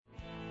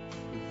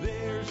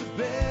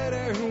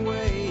better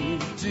way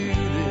to do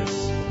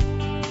this.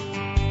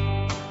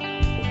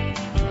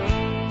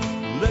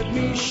 Let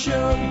me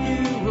show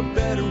you a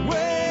better way.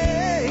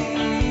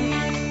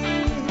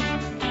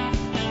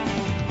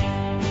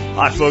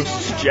 Hi folks,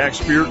 this is Jack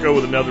Spirko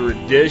with another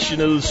edition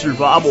of the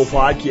Survival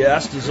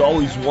Podcast. As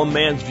always, one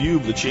man's view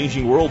of the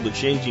changing world, the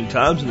changing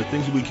times, and the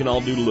things that we can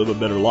all do to live a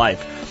better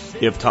life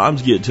if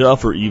times get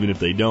tough or even if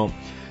they don't.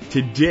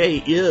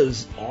 Today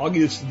is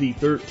August the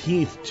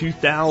 13th,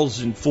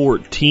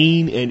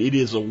 2014, and it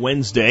is a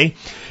Wednesday.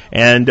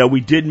 And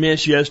we did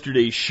miss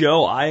yesterday's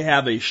show. I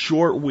have a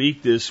short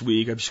week this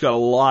week. I've just got a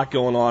lot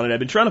going on, and I've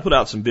been trying to put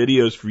out some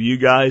videos for you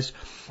guys.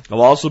 I've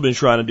also been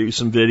trying to do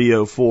some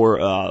video for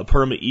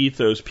Perma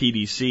Ethos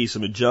PDC,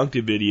 some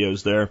adjunctive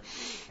videos there.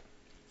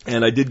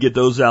 And I did get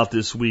those out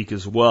this week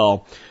as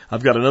well.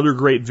 I've got another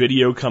great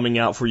video coming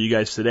out for you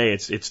guys today.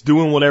 It's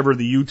doing whatever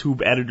the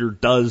YouTube editor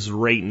does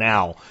right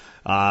now.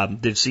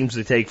 It seems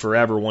to take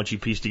forever once you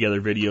piece together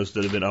videos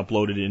that have been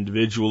uploaded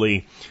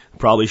individually.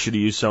 Probably should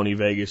have used Sony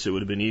Vegas. It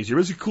would have been easier. It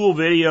was a cool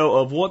video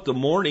of what the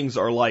mornings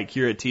are like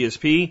here at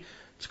TSP.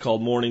 It's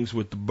called Mornings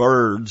with the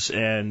Birds,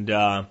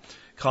 and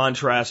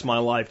contrast my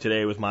life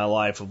today with my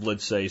life of,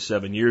 let's say,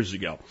 7 years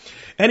ago.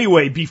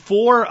 Anyway,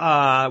 before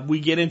we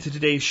get into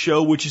today's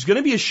show, which is going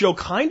to be a show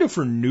kind of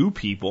for new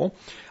people,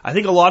 I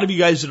think a lot of you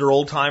guys that are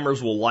old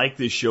timers will like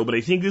this show, but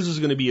I think this is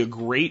going to be a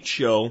great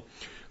show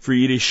for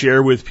you to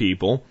share with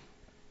people.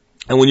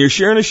 And when you're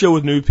sharing a show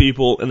with new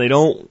people and they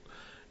don't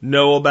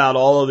know about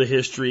all of the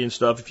history and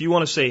stuff, if you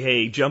want to say,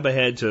 hey, jump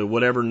ahead to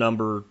whatever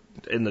number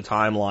in the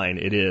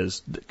timeline it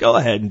is, go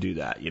ahead and do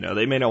that. You know,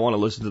 they may not want to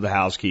listen to the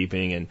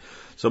housekeeping and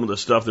some of the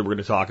stuff that we're going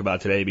to talk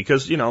about today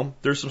because, you know,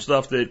 there's some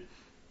stuff that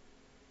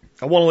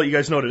I want to let you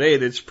guys know today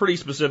that's pretty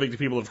specific to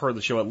people who have heard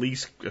the show at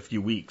least a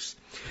few weeks.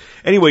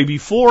 Anyway,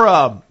 before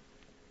I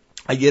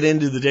get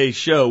into today's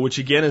show, which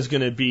again is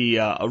going to be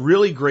a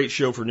really great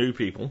show for new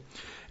people,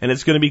 and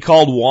it's going to be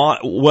called,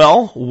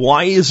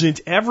 Why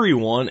Isn't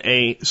Everyone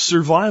a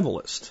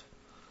Survivalist?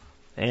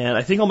 And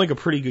I think I'll make a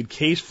pretty good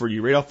case for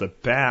you right off the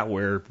bat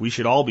where we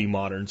should all be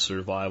modern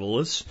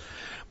survivalists.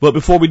 But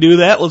before we do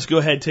that, let's go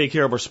ahead and take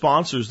care of our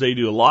sponsors. They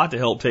do a lot to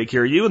help take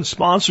care of you. And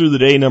sponsor of the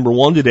day, number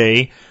one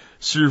today,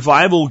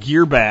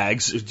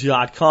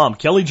 survivalgearbags.com.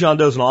 Kelly John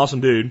Doe's an awesome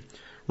dude.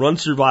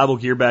 Runs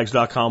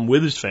survivalgearbags.com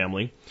with his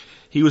family.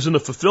 He was in the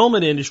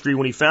fulfillment industry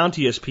when he found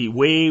TSP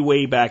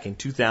way back in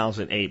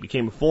 2008,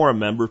 became a forum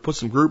member, put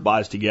some group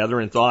buys together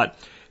and thought,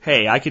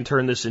 hey, I can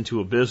turn this into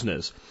a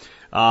business.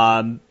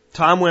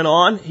 Time went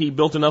on. He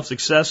built enough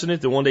success in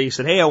it that one day he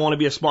said, hey, I want to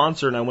be a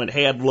sponsor. And I went,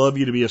 hey, I'd love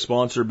you to be a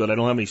sponsor, but I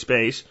don't have any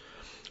space.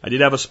 I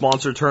did have a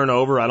sponsor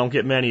turnover. I don't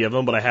get many of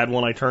them, but I had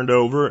one I turned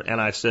over. And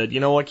I said,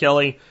 you know what,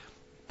 Kelly,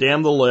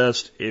 damn the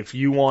list. If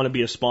you want to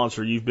be a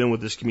sponsor, you've been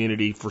with this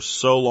community for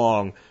so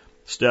long,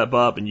 step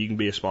up and you can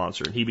be a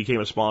sponsor. And he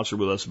became a sponsor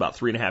with us about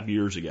 3.5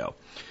 years ago.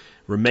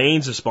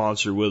 Remains a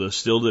sponsor with us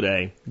still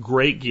today.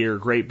 Great gear,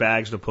 great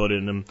bags to put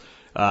in them.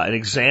 An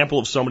example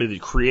of somebody that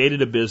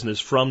created a business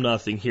from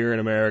nothing here in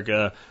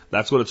America.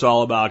 That's what it's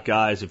all about,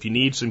 guys. If you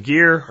need some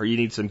gear or you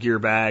need some gear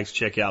bags,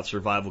 check out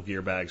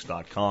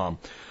survivalgearbags.com.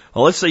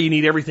 Well, let's say you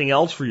need everything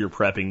else for your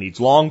prepping needs.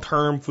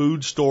 Long-term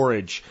food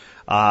storage,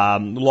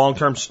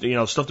 long-term,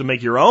 stuff to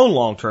make your own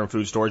long-term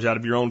food storage out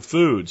of your own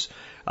foods.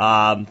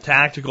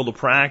 Tactical to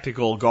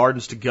practical,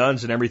 gardens to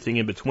guns, and everything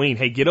in between.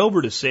 Hey, get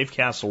over to Safe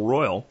Castle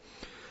Royal.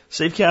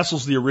 Safe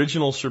Castle's the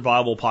original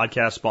survival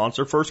podcast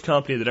sponsor, first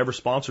company that ever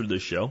sponsored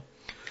this show.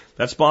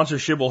 That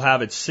sponsorship will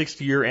have its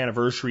 6th year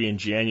anniversary in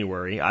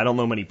January. I don't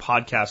know many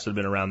podcasts that have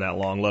been around that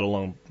long, let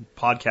alone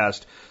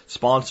podcast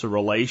sponsor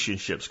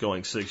relationships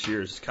going 6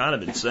 years. It's kind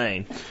of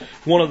insane.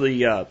 One of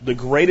the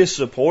greatest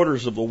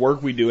supporters of the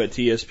work we do at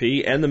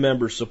TSP and the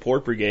Members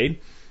Support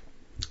Brigade.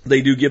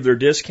 They do give their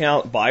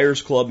discount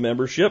Buyers Club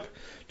membership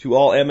to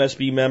all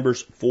MSB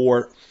members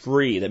for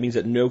free. That means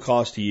at no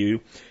cost to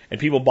you. And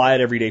people buy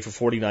it every day for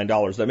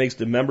 $49. That makes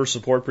the Member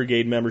Support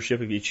Brigade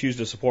membership, if you choose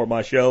to support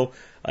my show,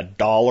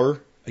 $1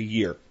 a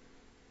year.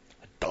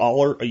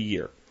 $1 a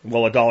year.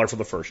 Well, $1 for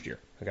the first year.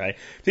 Okay.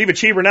 It's even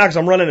cheaper now because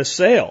I'm running a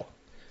sale.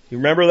 You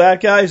remember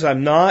that, guys?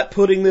 I'm not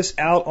putting this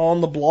out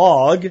on the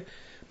blog,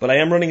 but I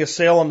am running a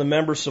sale on the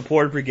Member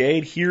Support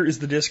Brigade. Here is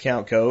the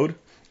discount code.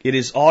 It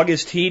is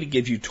August Heat. It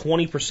gives you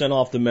 20%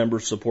 off the Member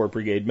Support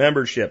Brigade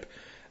membership,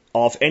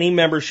 off any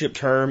membership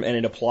term, and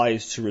it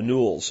applies to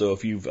renewals. So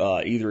if you've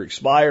either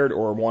expired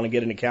or want to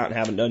get an account and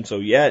haven't done so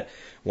yet,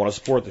 want to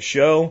support the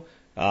show,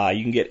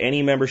 you can get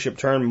any membership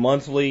term,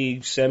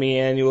 monthly,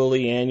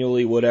 semi-annually,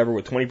 annually, whatever,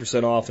 with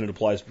 20% off, and it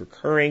applies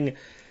recurring.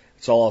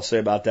 That's all I'll say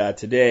about that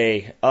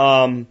today.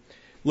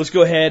 Let's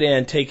go ahead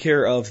and take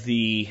care of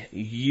the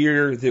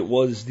year that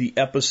was the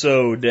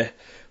episode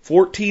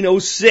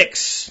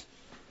 1406.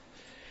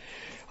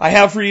 I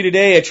have for you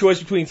today a choice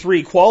between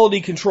 3.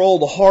 Quality Control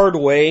the Hard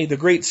Way, The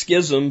Great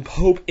Schism,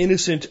 Pope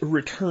Innocent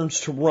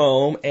Returns to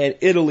Rome, and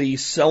Italy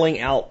Selling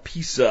Out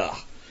Pisa.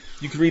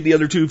 You can read the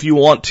other 2 if you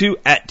want to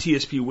at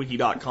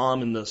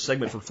tspwiki.com in the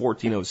segment for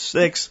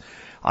 1406.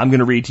 I'm going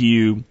to read to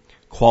you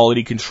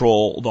Quality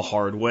Control the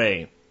Hard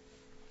Way.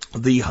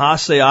 The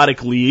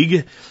Hanseatic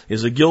League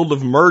is a guild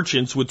of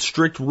merchants with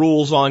strict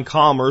rules on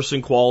commerce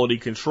and quality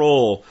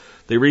control.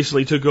 They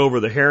recently took over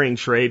the herring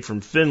trade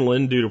from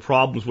Finland due to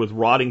problems with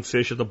rotting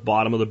fish at the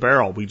bottom of the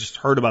barrel. We just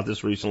heard about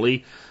this recently,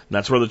 and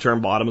that's where the term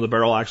bottom of the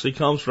barrel actually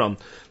comes from.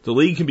 The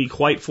league can be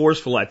quite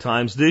forceful at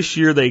times. This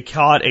year they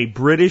caught a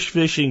British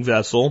fishing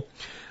vessel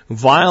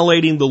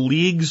violating the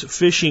league's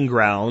fishing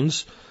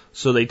grounds,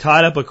 so they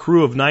tied up a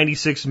crew of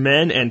 96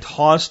 men and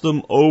tossed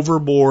them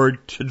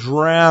overboard to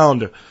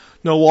drown.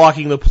 No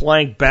walking the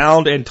plank,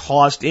 bound and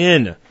tossed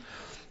in.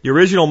 The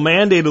original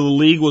mandate of the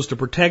league was to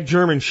protect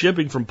German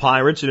shipping from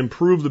pirates and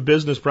improve the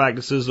business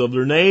practices of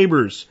their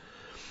neighbors.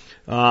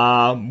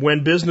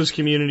 When business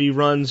community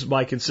runs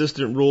by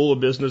consistent rule, a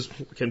business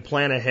can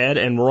plan ahead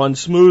and run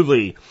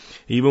smoothly.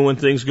 Even when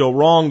things go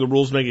wrong, the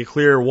rules make it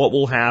clear what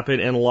will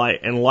happen, and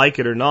like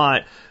it or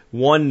not,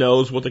 one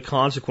knows what the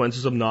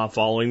consequences of not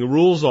following the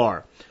rules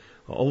are.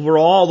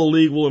 Overall, the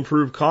league will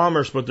improve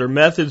commerce, but their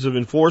methods of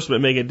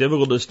enforcement make it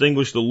difficult to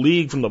distinguish the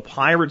league from the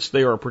pirates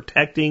they are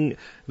protecting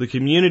the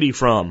community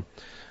from.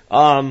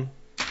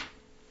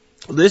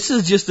 This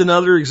is just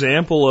another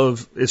example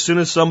of as soon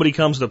as somebody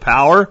comes to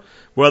power,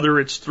 whether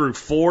it's through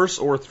force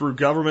or through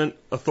government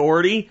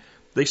authority,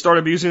 they start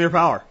abusing their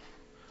power.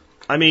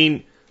 I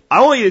mean,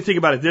 I want you to think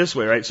about it this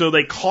way, right? So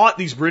they caught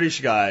these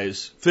British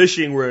guys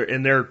fishing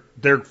in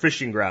their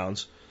fishing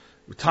grounds,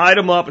 tied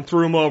them up and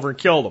threw them over and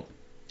killed them.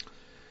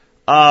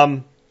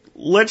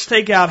 Let's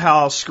take out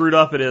how screwed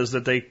up it is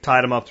that they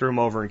tied him up, threw him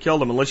over, and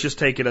killed him, and let's just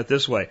take it at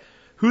this way.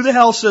 Who the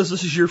hell says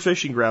this is your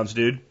fishing grounds,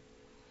 dude?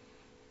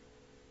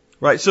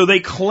 Right, so they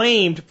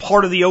claimed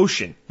part of the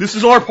ocean. This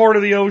is our part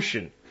of the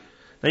ocean.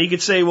 Now you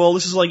could say, well,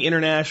 this is like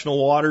international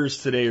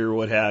waters today or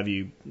what have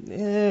you.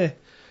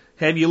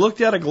 Have you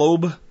looked at a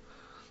globe?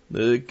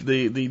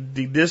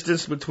 The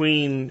distance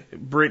between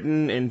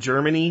Britain and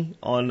Germany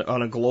on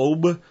a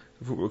globe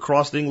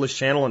across the English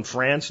Channel in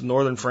France,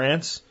 northern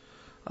France?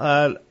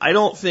 I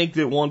don't think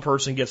that one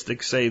person gets to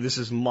say this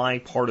is my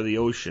part of the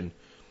ocean.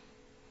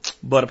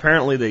 But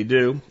apparently they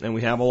do, and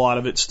we have a lot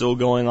of it still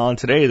going on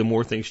today. The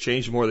more things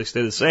change, the more they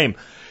stay the same.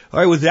 All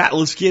right, with that,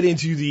 let's get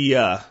into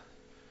the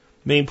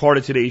main part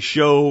of today's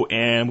show,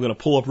 and I'm going to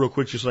pull up real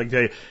quick just like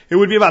that. It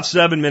would be about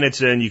 7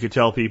 minutes in. You could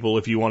tell people,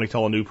 if you want to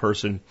tell a new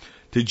person,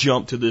 to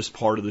jump to this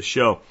part of the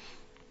show.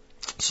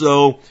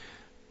 So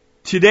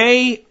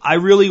today I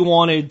really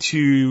wanted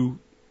to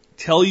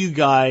tell you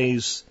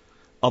guys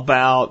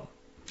about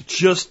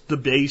just the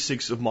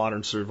basics of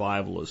modern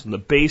survivalism, the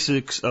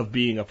basics of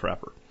being a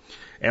prepper,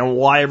 and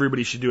why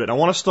everybody should do it. I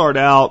want to start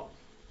out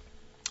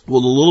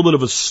with a little bit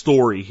of a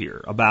story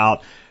here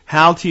about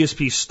how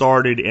TSP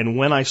started and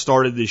when I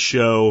started this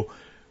show,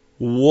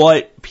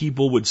 what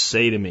people would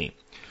say to me.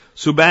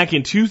 So back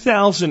in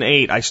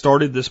 2008, I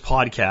started this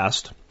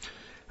podcast,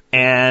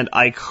 and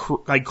I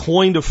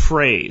coined a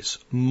phrase,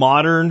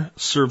 modern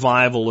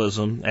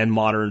survivalism and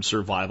modern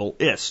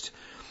survivalist.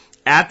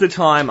 At the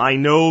time, I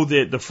know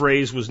that the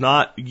phrase was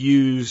not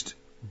used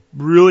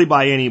really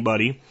by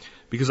anybody,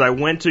 because I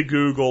went to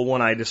Google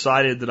when I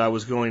decided that I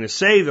was going to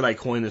say that I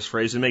coined this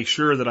phrase and make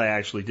sure that I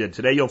actually did.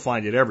 Today you'll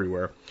find it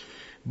everywhere.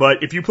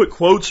 But if you put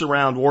quotes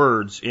around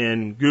words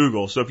in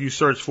Google, so if you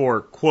search for,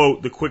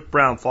 quote, the quick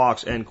brown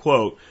fox, end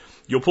quote,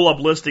 you'll pull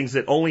up listings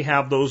that only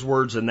have those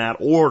words in that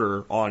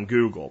order on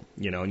Google,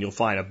 and you'll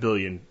find a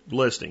billion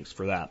listings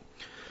for that.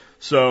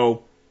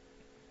 So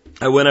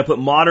when I put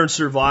modern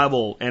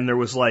survival, and there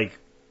was like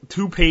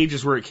 2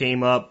 pages where it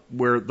came up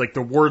where like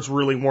the words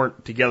really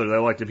weren't together. They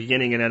were like the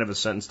beginning and end of a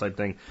sentence type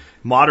thing.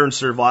 Modern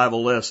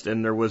survivalist,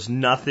 and there was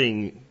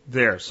nothing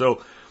there.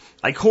 So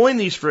I coined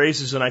these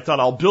phrases, and I thought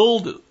I'll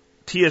build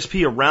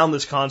TSP around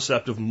this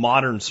concept of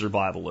modern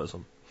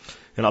survivalism.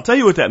 And I'll tell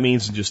you what that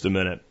means in just a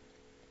minute.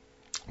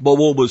 But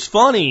what was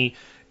funny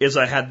is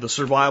I had the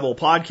survival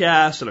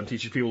podcast, and I'm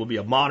teaching people to be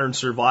a modern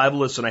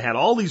survivalist, and I had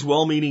all these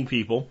well-meaning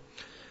people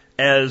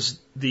as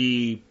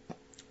the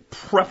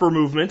prepper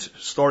movement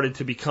started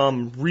to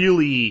become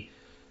really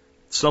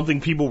something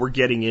people were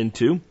getting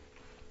into.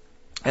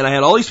 And I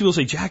had all these people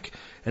say, Jack,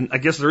 and I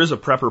guess there is a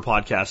prepper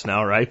podcast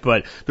now, right?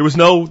 But there was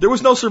no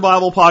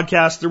survival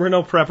podcast. There were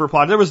no prepper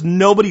podcast. There was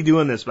nobody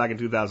doing this back in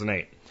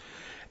 2008.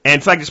 And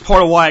in fact, it's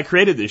part of why I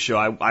created this show.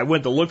 I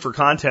went to look for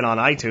content on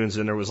iTunes,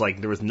 and there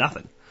was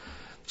nothing.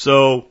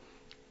 So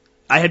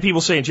I had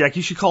people saying, Jack,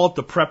 you should call it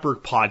the Prepper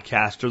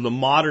Podcast or the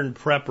Modern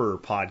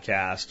Prepper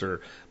Podcast or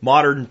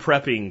Modern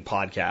Prepping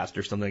Podcast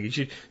or something. You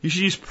should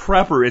use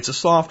Prepper. It's a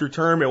softer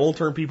term. It won't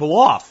turn people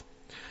off.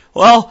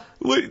 Well,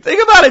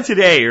 think about it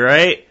today,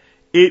 right?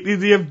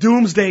 You have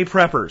doomsday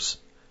preppers,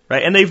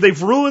 right? And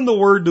they've ruined the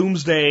word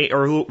doomsday,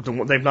 or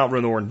they've not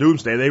ruined the word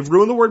doomsday. They've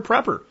ruined the word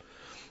prepper.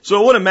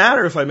 So it wouldn't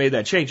matter if I made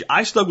that change.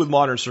 I stuck with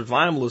modern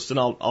survivalist, and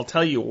I'll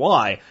tell you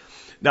why.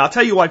 Now, I'll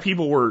tell you why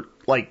people were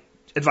like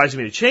advising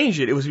me to change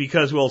it. It was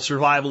because, well,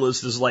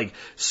 survivalist is like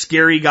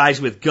scary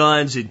guys with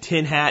guns and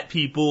tin hat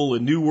people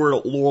and New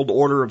World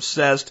Order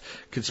obsessed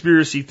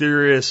conspiracy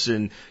theorists,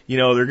 and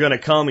they're going to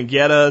come and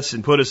get us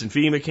and put us in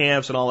FEMA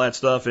camps and all that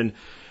stuff. And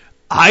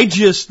I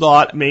just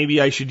thought maybe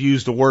I should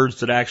use the words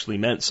that actually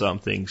meant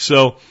something.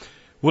 So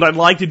what I'd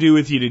like to do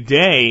with you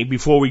today,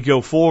 before we go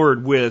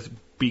forward with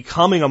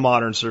becoming a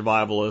modern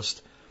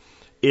survivalist,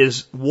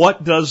 is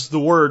what does the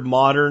word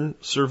modern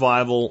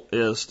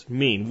survivalist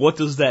mean? What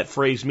does that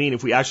phrase mean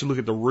if we actually look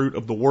at the root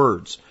of the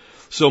words?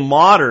 So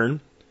modern,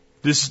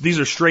 these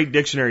are straight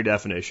dictionary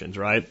definitions,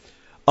 right?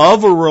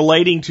 Of or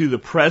relating to the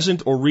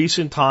present or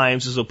recent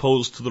times as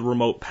opposed to the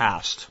remote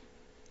past.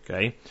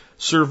 Okay?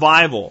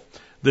 Survival,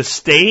 the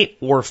state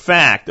or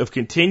fact of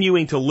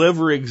continuing to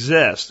live or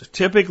exist,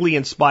 typically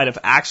in spite of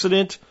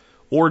accident,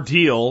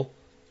 ordeal,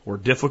 or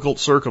difficult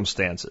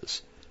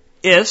circumstances.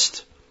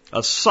 Ist,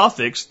 a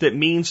suffix that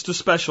means to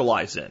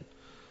specialize in.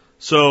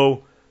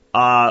 So,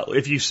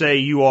 if you say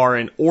you are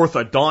an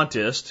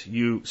orthodontist,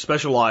 you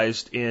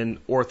specialized in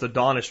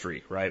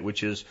orthodontistry, right?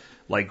 Which is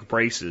like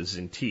braces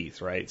and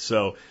teeth, right?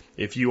 So,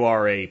 if you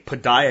are a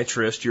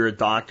podiatrist, you're a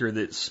doctor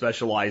that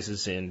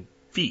specializes in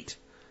feet,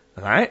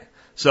 alright?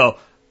 So,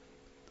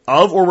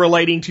 of or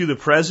relating to the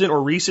present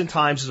or recent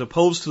times as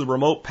opposed to the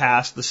remote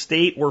past, the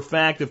state or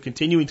fact of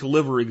continuing to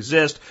live or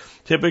exist,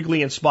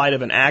 typically in spite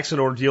of an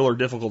accident, ordeal, or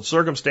difficult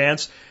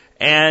circumstance,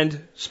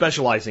 and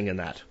specializing in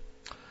that.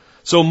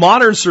 So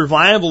modern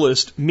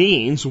survivalist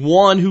means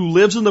one who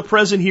lives in the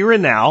present here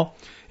and now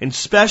and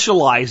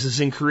specializes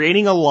in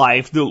creating a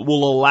life that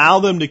will allow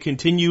them to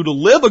continue to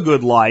live a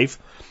good life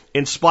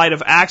in spite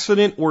of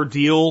accident,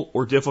 ordeal,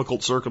 or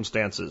difficult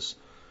circumstances.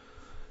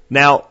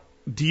 Now,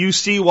 do you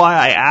see why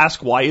I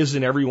ask, why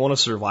isn't everyone a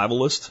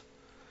survivalist?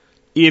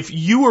 If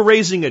you were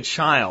raising a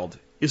child,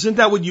 isn't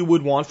that what you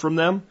would want from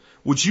them?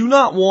 Would you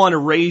not want to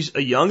raise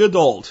a young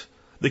adult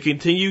that can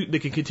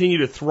continue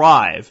to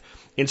thrive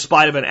in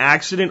spite of an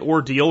accident,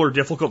 ordeal, or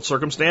difficult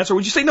circumstance? Or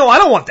would you say, no, I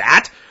don't want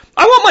that.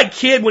 I want my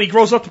kid, when he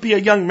grows up to be a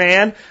young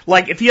man,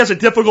 like if he has a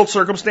difficult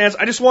circumstance,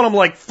 I just want him to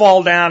like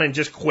fall down and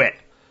just quit.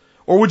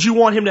 Or would you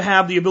want him to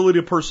have the ability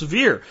to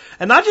persevere?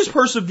 And not just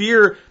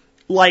persevere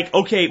like,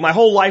 okay, my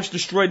whole life's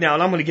destroyed now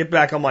and I'm going to get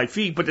back on my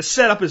feet, but to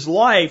set up his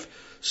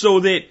life so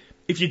that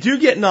if you do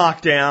get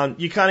knocked down,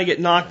 you kind of get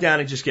knocked down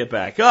and just get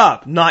back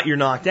up, not you're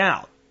knocked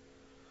out.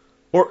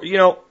 Or, you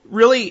know,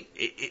 really,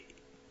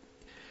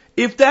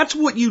 if that's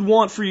what you'd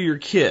want for your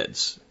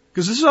kids,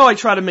 because this is how I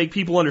try to make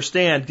people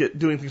understand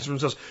doing things for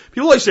themselves.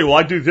 People always say, well,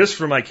 I do this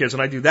for my kids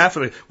and I do that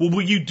for them. Well,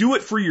 will you do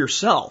it for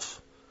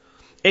yourself?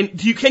 And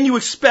can you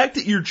expect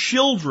that your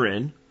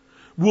children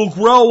will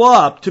grow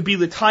up to be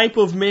the type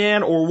of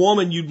man or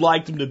woman you'd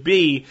like them to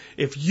be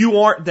if you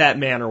aren't that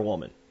man or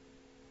woman?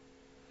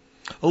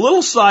 A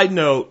little side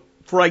note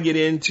before I get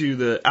into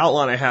the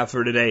outline I have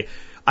for today.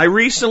 I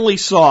recently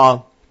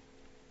saw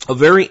a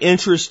very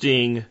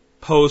interesting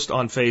post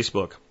on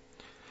Facebook.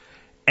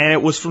 And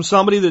it was from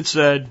somebody that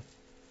said,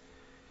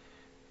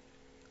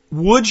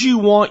 would you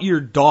want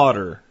your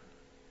daughter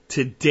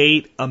to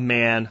date a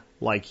man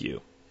like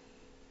you?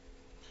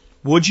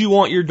 Would you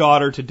want your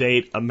daughter to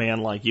date a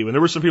man like you? And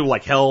there were some people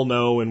like, hell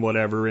no and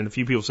whatever, and a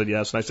few people said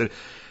yes. And I said,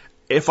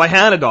 if I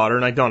had a daughter,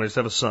 and I don't, I just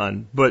have a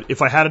son, but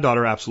if I had a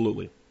daughter,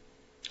 absolutely.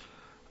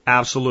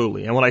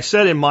 Absolutely. And what I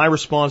said in my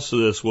response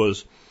to this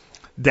was,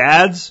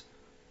 dads,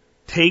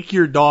 take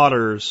your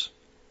daughters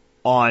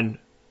on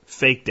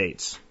fake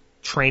dates,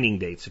 training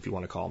dates, if you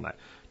want to call them that.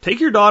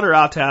 Take your daughter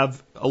out to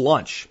have a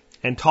lunch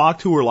and talk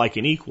to her like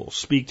an equal.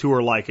 Speak to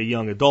her like a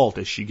young adult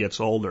as she gets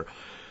older.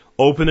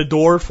 Open a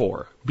door for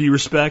her. Be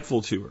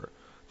respectful to her.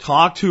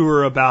 Talk to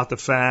her about the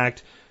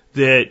fact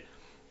that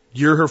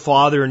you're her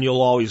father and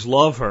you'll always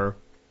love her.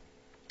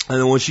 And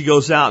then when she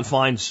goes out and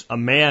finds a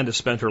man to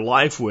spend her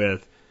life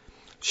with,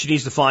 she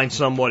needs to find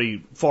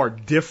somebody far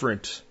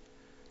different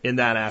in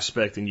that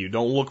aspect than you.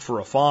 Don't look for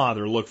a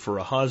father, look for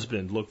a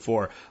husband, look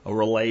for a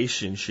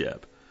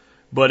relationship.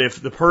 But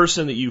if the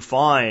person that you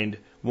find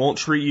won't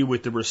treat you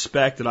with the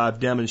respect that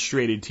I've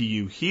demonstrated to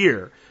you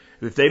here,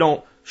 if they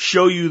don't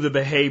show you the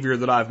behavior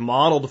that I've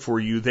modeled for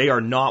you, they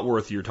are not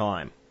worth your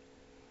time.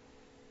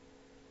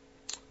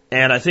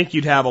 And I think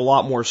you'd have a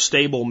lot more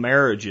stable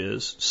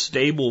marriages,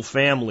 stable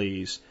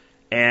families,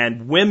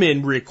 and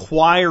women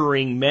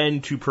requiring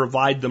men to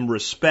provide them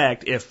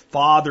respect if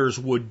fathers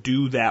would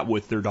do that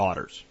with their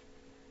daughters.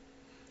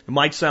 It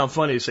might sound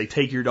funny to say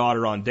take your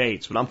daughter on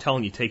dates, but I'm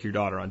telling you, take your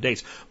daughter on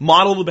dates.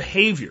 Model the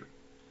behavior,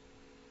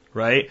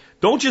 right?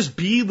 Don't just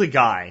be the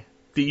guy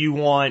that you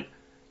want,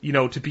 you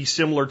know, to be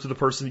similar to the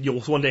person that you'll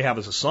one day have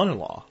as a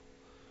son-in-law.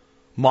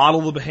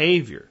 Model the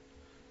behavior.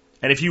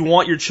 And if you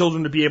want your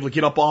children to be able to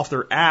get up off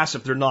their ass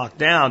if they're knocked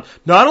down,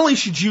 not only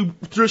should you,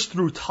 just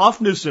through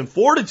toughness and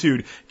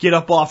fortitude, get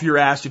up off your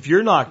ass if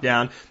you're knocked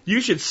down, you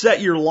should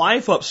set your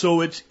life up so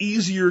it's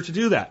easier to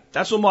do that.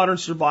 That's what modern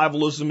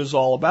survivalism is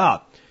all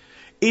about.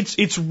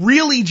 It's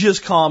really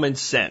just common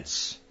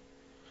sense.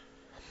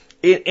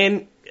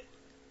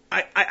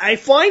 I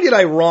find it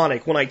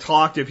ironic when I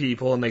talk to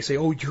people and they say,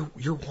 "Oh,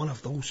 you're one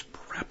of those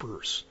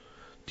preppers.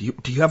 Do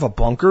you have a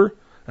bunker?"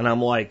 And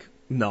I'm like,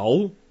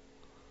 "No."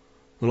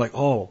 They're like,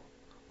 "Oh,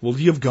 well,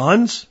 do you have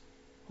guns?"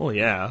 "Well,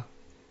 yeah,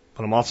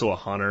 but I'm also a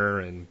hunter,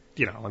 and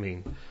you know, I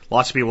mean,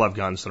 lots of people have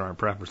guns that aren't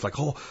preppers." Like,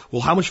 "Oh,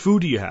 well, how much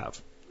food do you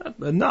have?"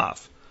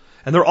 enough.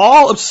 And they're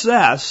all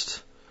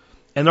obsessed,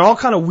 and they're all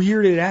kind of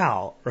weirded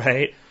out,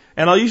 right?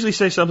 And I'll usually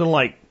say something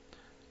like,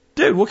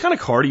 dude, what kind of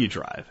car do you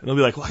drive? And they'll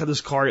be like, look at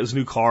this car, this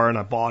new car, and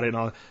I bought it.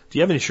 Do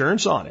you have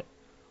insurance on it?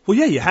 Well,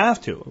 yeah, you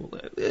have to.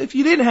 If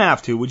you didn't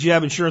have to, would you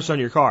have insurance on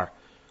your car?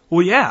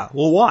 Well, yeah.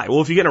 Well, why?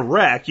 Well, if you get in a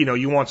wreck,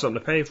 you want something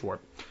to pay for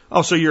it.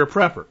 Oh, so you're a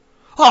prepper.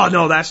 Oh,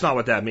 no, that's not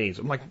what that means.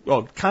 I'm like,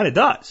 well, it kind of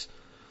does.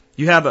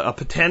 You have a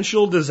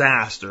potential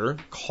disaster,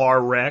 car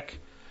wreck,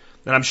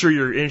 and I'm sure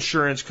your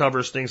insurance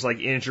covers things like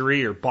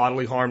injury or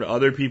bodily harm to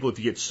other people if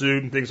you get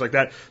sued and things like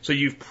that. So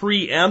you've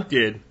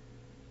preempted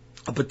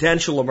a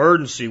potential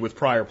emergency with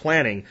prior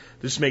planning.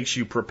 This makes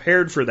you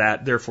prepared for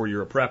that, therefore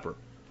you're a prepper.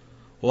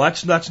 Well,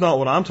 that's not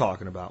what I'm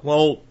talking about.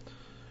 Well,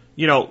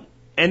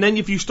 and then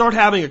if you start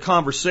having a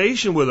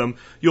conversation with them,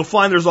 you'll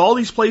find there's all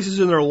these places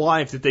in their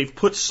life that they've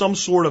put some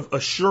sort of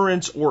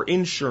assurance or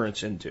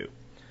insurance into.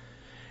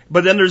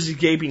 But then there's these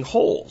gaping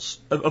holes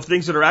of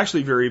things that are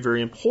actually very,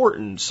 very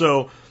important.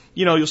 So,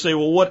 you'll say,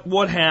 well,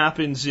 what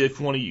happens if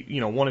one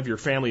of your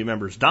family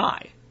members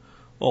die?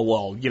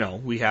 Well,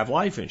 we have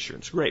life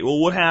insurance. Great. Well,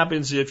 what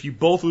happens if you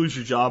both lose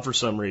your job for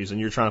some reason?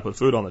 You're trying to put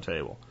food on the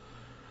table.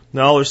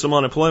 No, there's some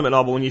unemployment.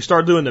 But when you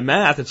start doing the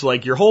math, it's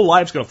like your whole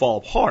life's going to fall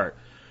apart.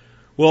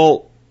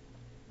 Well,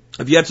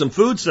 if you had some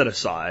food set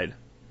aside,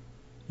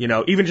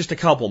 even just a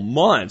couple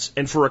months,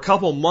 and for a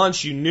couple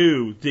months you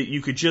knew that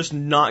you could just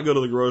not go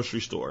to the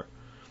grocery store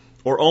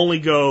or only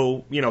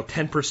go,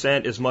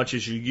 10% as much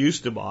as you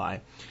used to buy,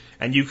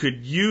 and you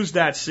could use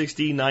that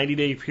 60,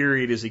 90-day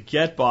period as a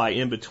get-by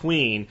in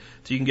between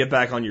so you can get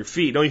back on your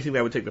feet. Don't you think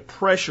that would take the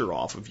pressure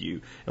off of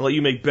you and let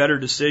you make better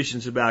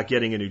decisions about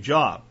getting a new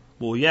job?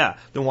 Well, yeah,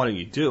 then why don't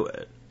you do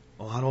it?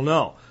 Well, I don't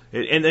know.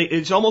 And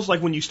it's almost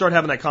like when you start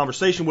having that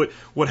conversation,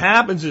 what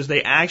happens is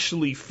they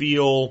actually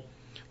feel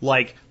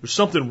like there's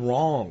something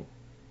wrong.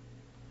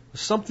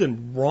 There's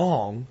something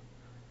wrong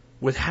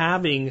with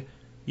having,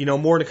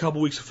 more than a couple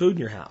weeks of food in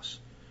your house.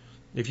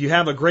 If you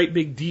have a great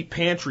big deep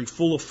pantry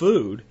full of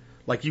food,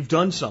 like you've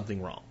done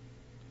something wrong.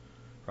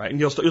 Right? And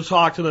you'll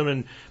talk to them,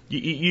 and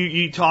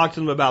you talk to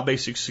them about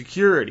basic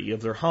security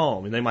of their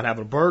home, and they might have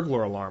a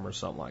burglar alarm or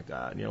something like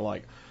that. And you're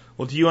like,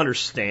 well, do you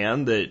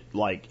understand that,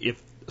 like, if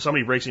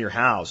somebody breaks in your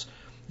house,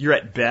 you're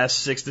at best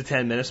 6 to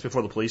 10 minutes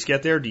before the police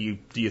get there? Do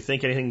you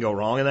think anything can go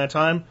wrong in that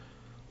time?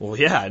 Well,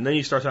 yeah. And then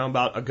you start talking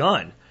about a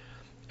gun,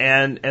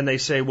 and they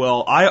say,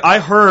 well, I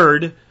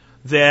heard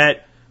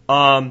that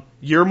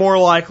you're more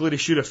likely to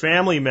shoot a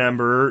family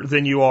member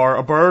than you are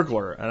a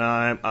burglar. And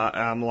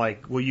I'm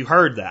like, well, you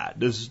heard that.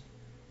 If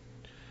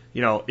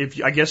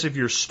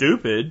you're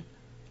stupid,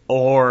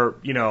 or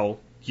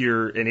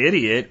you're an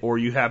idiot, or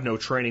you have no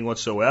training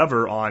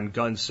whatsoever on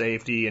gun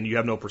safety, and you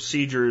have no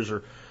procedures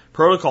or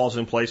protocols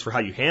in place for how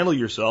you handle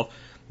yourself,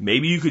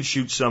 maybe you could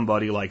shoot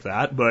somebody like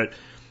that. But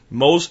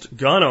most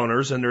gun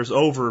owners, and there's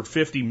over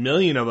 50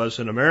 million of us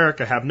in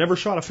America, have never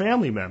shot a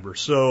family member.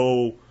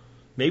 So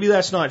maybe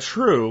that's not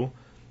true,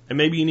 and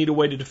maybe you need a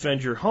way to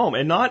defend your home.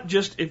 And not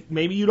just if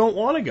maybe you don't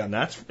want a gun.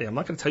 I'm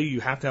not going to tell you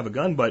have to have a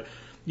gun, but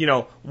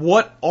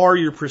what are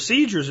your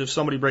procedures if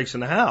somebody breaks in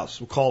the house?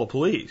 We'll call the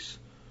police.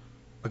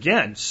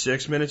 Again,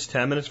 6 minutes,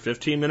 10 minutes,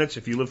 15 minutes.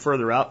 If you live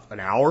further out, an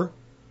hour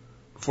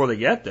before they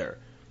get there.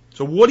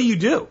 So what do you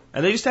do?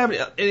 And they just have,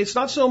 and it's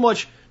not so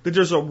much that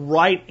there's a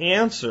right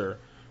answer,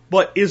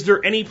 but is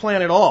there any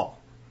plan at all?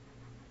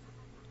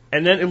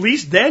 And then at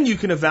least then you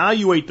can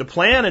evaluate the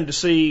plan and to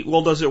see,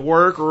 well, does it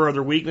work, or are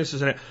there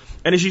weaknesses in it?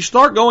 And as you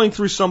start going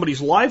through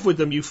somebody's life with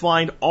them, you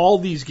find all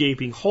these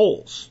gaping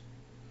holes.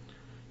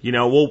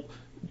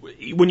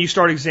 When you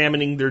start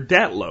examining their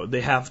debt load,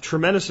 they have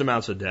tremendous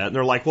amounts of debt, and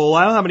they're like, well,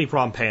 I don't have any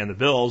problem paying the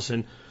bills,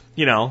 and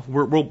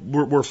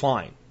we're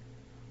fine.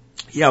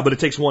 Yeah, but it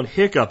takes one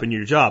hiccup in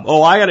your job.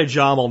 Oh, I got a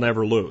job I'll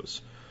never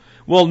lose.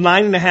 Well,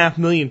 9.5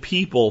 million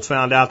people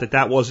found out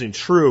that wasn't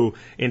true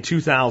in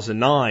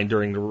 2009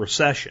 during the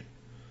recession.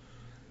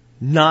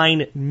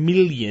 9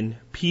 million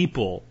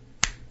people,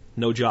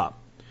 no job.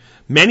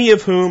 Many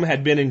of whom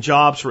had been in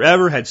jobs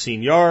forever, had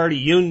seniority,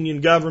 union,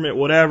 government,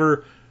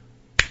 whatever,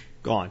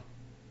 gone.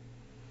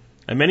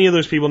 And many of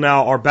those people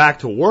now are back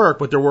to work,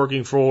 but they're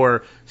working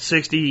for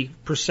 60%,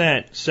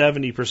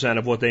 70%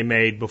 of what they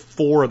made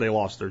before they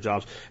lost their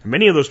jobs. And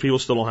many of those people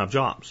still don't have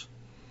jobs.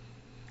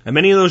 And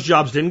many of those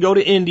jobs didn't go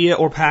to India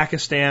or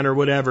Pakistan or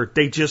whatever.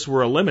 They just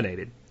were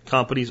eliminated.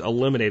 Companies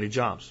eliminated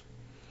jobs.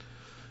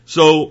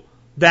 So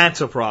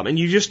that's a problem. And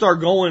you just start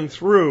going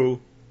through,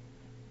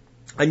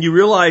 and you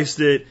realize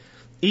that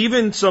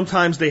even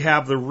sometimes they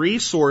have the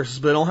resources,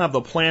 but they don't have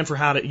the plan for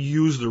how to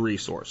use the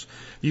resource.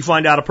 You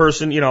find out a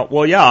person,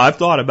 well, yeah, I've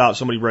thought about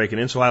somebody breaking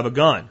in, so I have a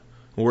gun.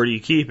 Well, where do you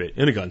keep it?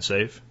 In a gun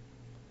safe.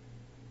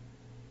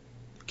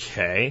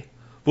 Okay.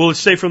 Well, it's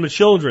safe from the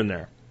children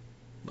there.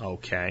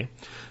 Okay.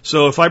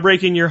 So if I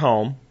break in your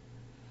home,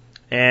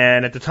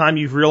 and at the time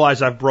you've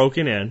realized I've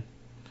broken in,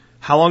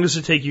 how long does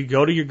it take you to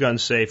go to your gun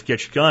safe,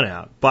 get your gun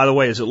out? By the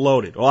way, is it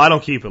loaded? Well, I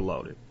don't keep it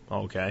loaded.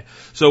 Okay.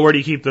 So where do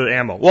you keep the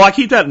ammo? Well, I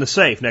keep that in the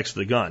safe next to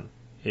the gun.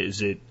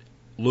 Is it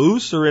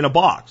loose or in a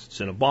box? It's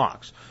in a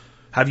box.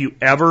 Have you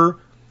ever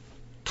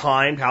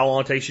timed how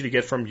long it takes you to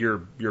get from your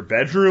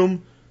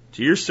bedroom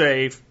to your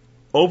safe,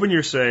 open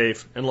your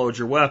safe, and load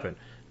your weapon.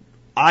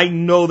 I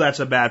know that's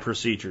a bad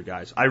procedure,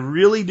 guys. I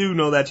really do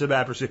know that's a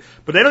bad procedure.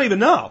 But they don't even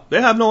know.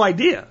 They have no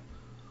idea.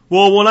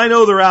 Well, when I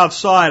know they're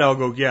outside, I'll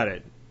go get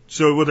it.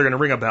 So they're going to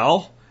ring a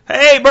bell?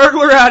 Hey,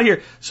 burglar out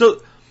here!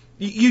 So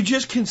you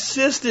just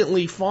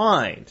consistently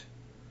find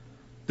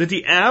that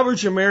the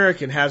average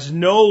American has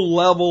no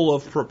level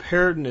of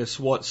preparedness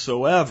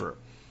whatsoever.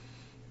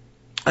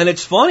 And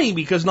it's funny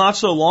because not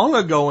so long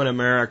ago in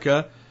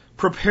America,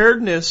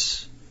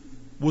 preparedness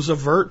was a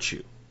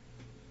virtue.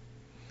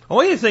 I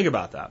want you to think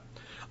about that.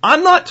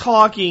 I'm not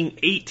talking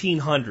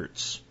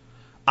 1800s.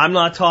 I'm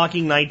not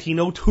talking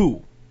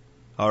 1902.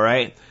 All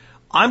right?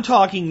 I'm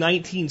talking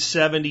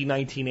 1970,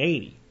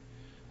 1980,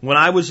 when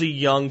I was a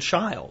young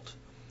child.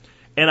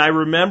 And I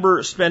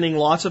remember spending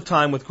lots of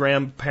time with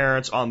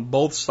grandparents on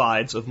both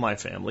sides of my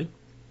family.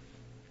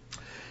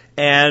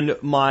 And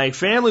my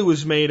family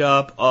was made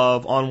up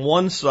of, on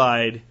one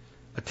side,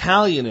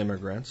 Italian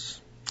immigrants,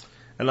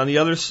 and on the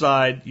other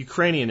side,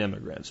 Ukrainian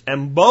immigrants.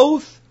 And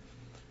both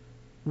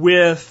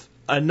with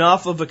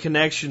enough of a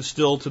connection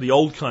still to the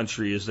old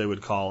country, as they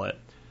would call it,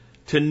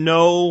 to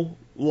know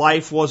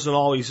life wasn't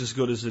always as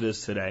good as it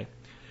is today.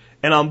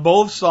 And on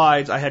both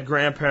sides, I had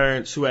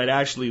grandparents who had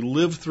actually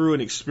lived through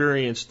and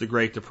experienced the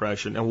Great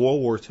Depression and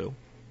World War II.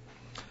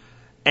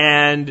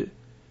 And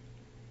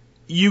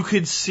you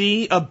could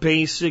see a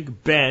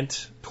basic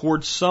bent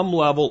towards some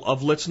level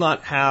of let's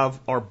not have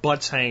our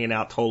butts hanging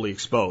out totally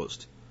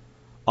exposed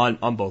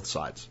on both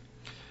sides.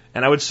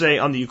 And I would say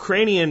on the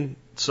Ukrainian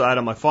side,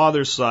 on my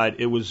father's side,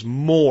 it was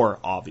more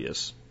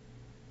obvious.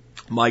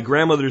 My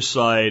grandmother's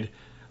side,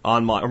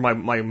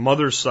 my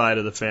mother's side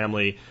of the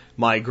family,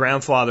 my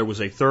grandfather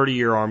was a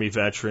 30-year Army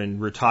veteran,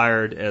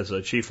 retired as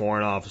a chief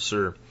warrant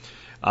officer,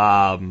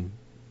 and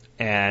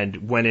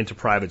went into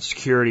private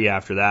security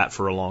after that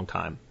for a long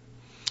time,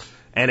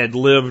 and had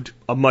lived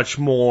a much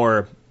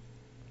more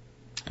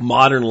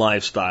modern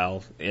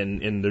lifestyle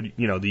in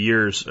the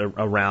years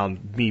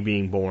around me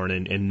being born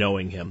and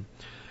knowing him.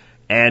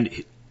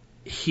 And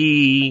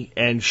he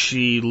and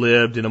she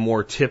lived in a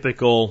more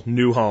typical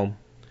new home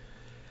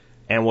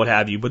and what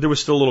have you, but there was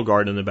still a little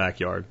garden in the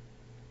backyard.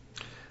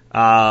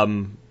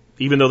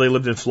 Even though they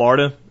lived in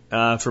Florida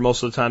for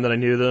most of the time that I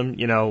knew them,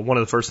 one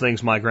of the first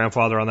things my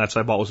grandfather on that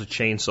side bought was a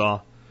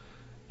chainsaw.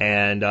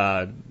 And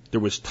there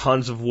was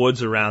tons of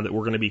woods around that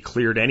were going to be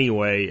cleared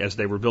anyway as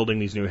they were building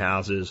these new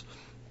houses.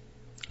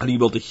 And he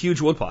built a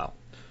huge woodpile.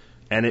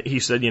 And he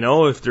said,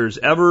 if there's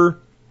ever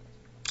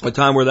a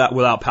time where that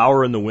without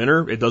power in the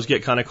winter, it does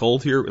get kind of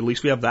cold here, at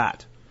least we have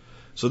that.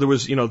 So there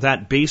was,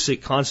 that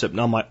basic concept.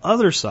 Now, my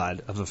other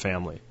side of the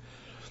family,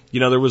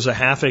 there was a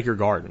half-acre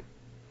garden.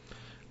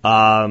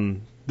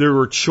 There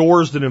were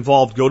chores that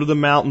involved go to the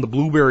mountain, the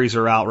blueberries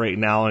are out right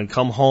now, and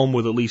come home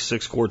with at least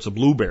 6 quarts of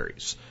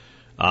blueberries.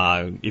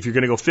 If you're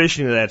going to go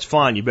fishing, that's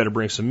fine. You better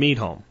bring some meat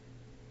home.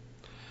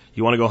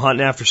 You want to go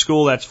hunting after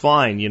school, that's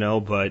fine,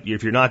 but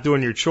if you're not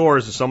doing your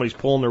chores and somebody's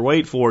pulling their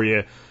weight for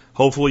you,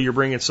 hopefully you're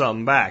bringing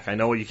something back. I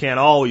know you can't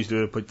always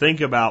do it, but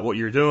think about what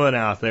you're doing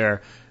out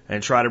there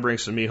and try to bring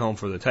some meat home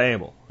for the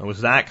table. It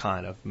was that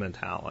kind of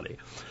mentality.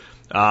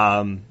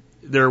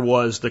 There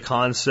was the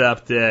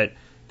concept that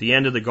the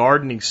end of the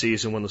gardening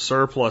season, when the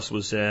surplus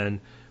was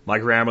in, my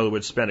grandmother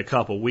would spend a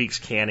couple of weeks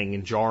canning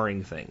and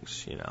jarring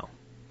things,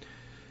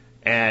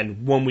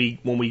 And when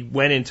we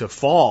went into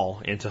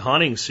fall, into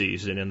hunting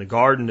season, and the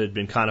garden had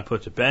been kind of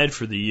put to bed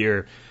for the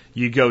year,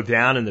 you go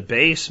down in the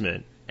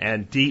basement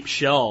and deep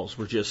shelves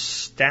were just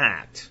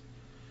stacked.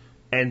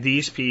 And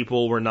these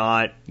people were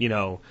not,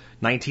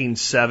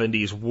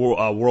 1970s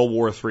World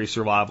War III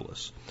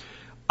survivalists.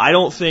 I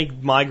don't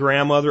think my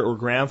grandmother or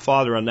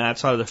grandfather on that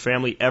side of the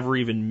family ever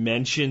even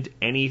mentioned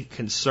any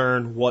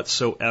concern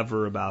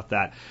whatsoever about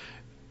that.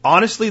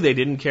 Honestly, they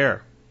didn't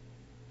care.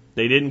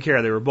 They didn't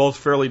care. They were both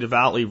fairly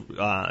devoutly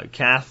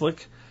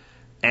Catholic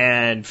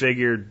and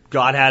figured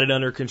God had it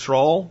under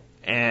control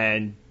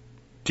and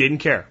didn't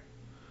care.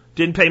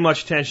 Didn't pay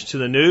much attention to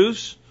the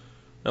news.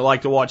 They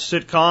liked to watch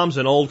sitcoms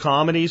and old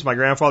comedies. My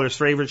grandfather's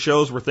favorite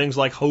shows were things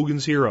like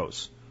Hogan's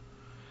Heroes.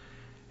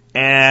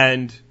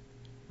 And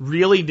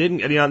really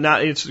didn't, now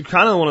it's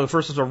kind of one of the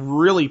first times I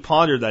really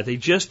pondered that. They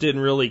just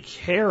didn't really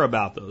care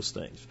about those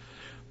things.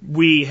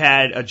 We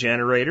had a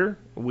generator.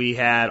 We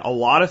had a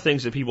lot of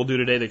things that people do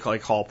today they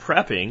call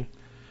prepping,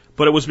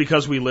 but it was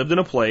because we lived in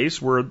a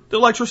place where the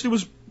electricity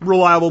was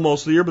reliable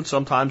most of the year, but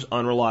sometimes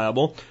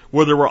unreliable,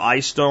 where there were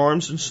ice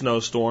storms and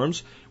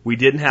snowstorms. We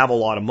didn't have a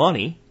lot of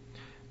money,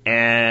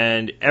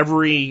 and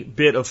every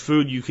bit of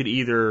food you could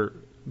either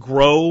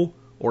grow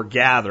or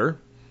gather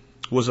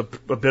was a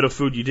bit of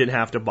food you didn't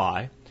have to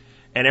buy.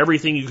 And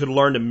everything you could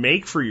learn to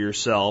make for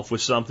yourself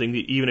was something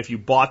that even if you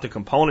bought the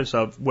components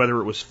of, whether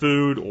it was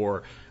food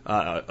or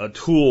a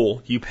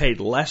tool, you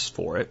paid less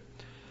for it.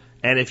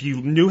 And if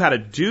you knew how to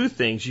do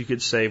things, you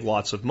could save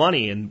lots of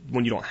money. And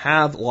when you don't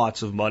have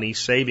lots of money,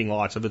 saving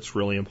lots of it's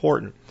really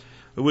important.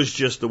 It was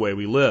just the way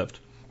we lived.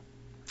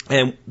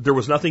 And there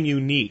was nothing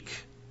unique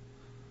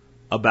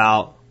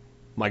about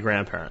my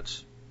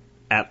grandparents.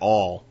 at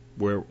all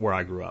where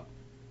I grew up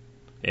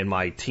in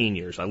my teen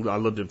years. I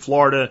lived in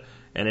Florida,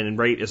 and then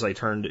right as I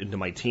turned into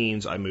my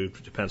teens, I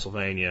moved to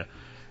Pennsylvania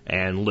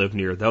and lived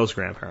near those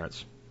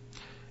grandparents.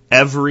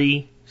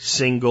 Every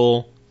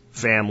single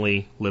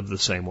family lived the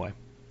same way.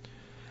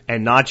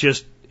 And not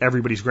just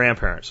everybody's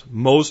grandparents.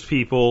 Most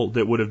people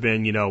that would have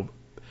been,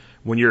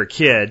 when you're a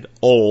kid,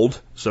 old,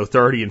 so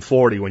 30 and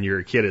 40 when you're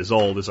a kid is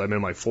old, as I'm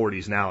in my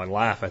 40s now and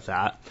laugh at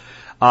that,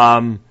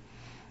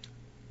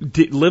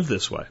 did live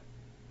this way.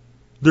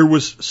 There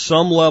was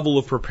some level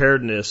of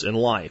preparedness in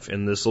life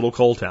in this little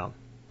coal town.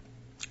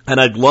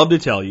 And I'd love to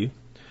tell you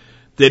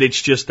that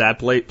it's just that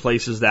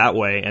place is that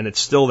way, and it's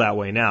still that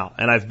way now.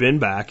 And I've been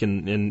back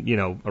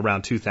in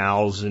around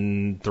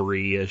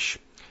 2003-ish.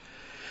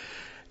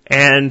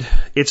 And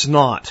it's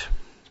not.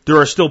 There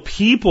are still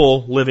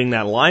people living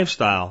that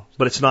lifestyle,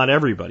 but it's not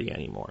everybody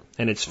anymore.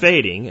 And it's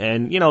fading.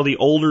 And, the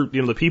older,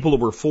 the people that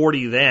were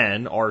 40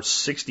 then are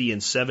 60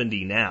 and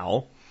 70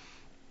 now.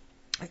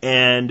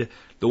 And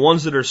the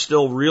ones that are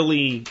still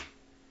really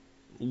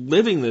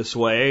living this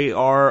way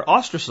are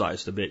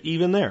ostracized a bit,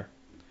 even there.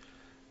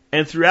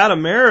 And throughout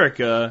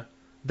America,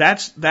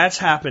 that's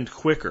happened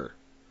quicker.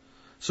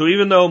 So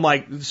even though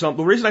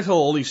the reason I tell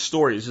all these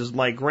stories is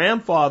my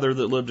grandfather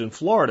that lived in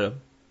Florida,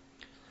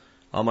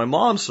 on my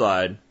mom's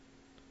side,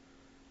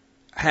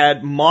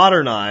 had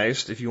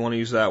modernized, if you want to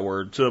use that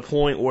word, to the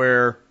point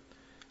where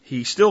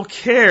he still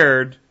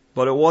cared,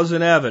 but it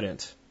wasn't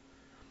evident.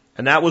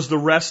 And that was the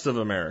rest of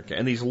America.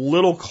 And these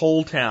little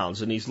coal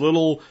towns and these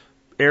little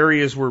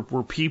areas where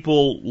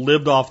people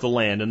lived off the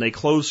land, and they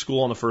closed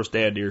school on the first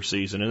day of deer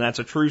season. And that's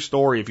a true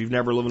story if you've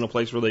never lived in a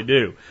place where they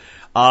do.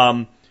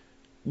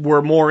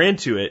 We're more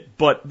into it,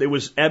 but it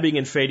was ebbing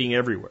and fading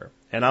everywhere.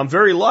 And I'm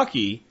very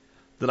lucky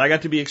that I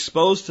got to be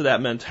exposed to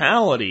that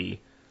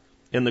mentality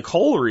in the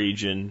coal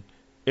region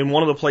in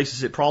one of the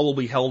places it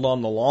probably held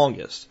on the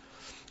longest.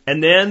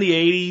 And then the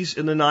 80s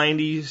and the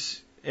 90s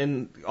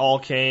and all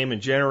came,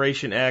 and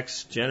Generation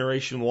X,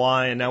 Generation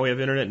Y, and now we have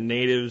Internet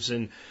natives,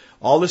 and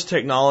all this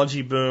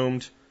technology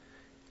boomed,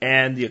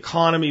 and the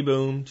economy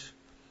boomed,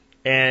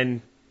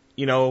 and,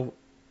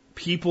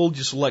 people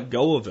just let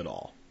go of it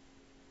all.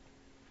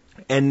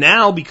 And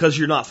now, because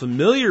you're not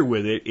familiar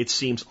with it, it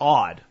seems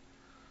odd.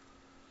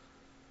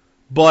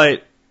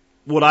 But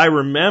what I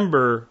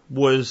remember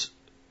was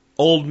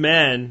old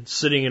men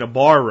sitting in a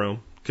bar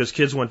room, because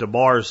kids went to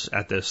bars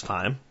at this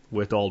time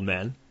with old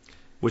men,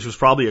 which was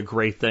probably a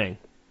great thing,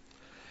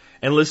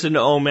 and listen to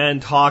old men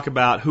talk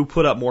about who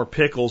put up more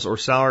pickles or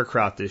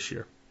sauerkraut this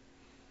year.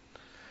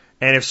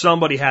 And if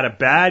somebody had a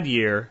bad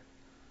year,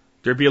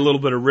 there'd be a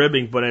little bit of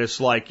ribbing, but it's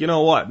like, you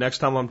know what, next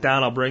time I'm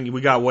down,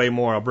 we got way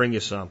more, I'll bring you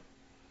some.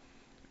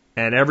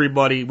 And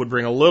everybody would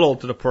bring a little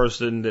to the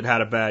person that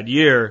had a bad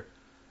year,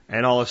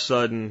 and all of a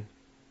sudden,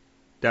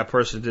 that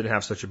person didn't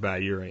have such a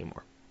bad year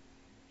anymore.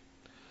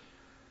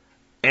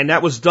 And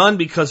that was done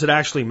because it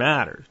actually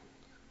mattered.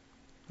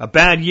 A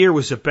bad year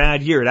was a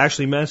bad year. It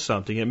actually meant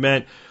something. It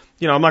meant,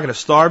 I'm not going to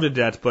starve to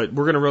death, but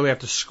we're going to really have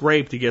to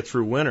scrape to get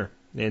through winter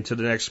into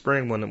the next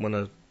spring when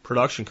the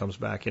production comes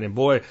back in. And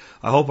boy,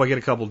 I hope I get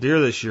a couple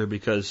deer this year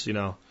because,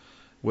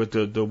 with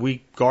the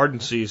weak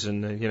garden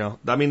season,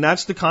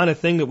 that's the kind of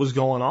thing that was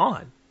going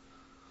on.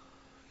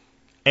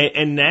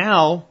 And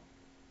now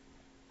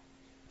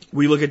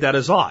we look at that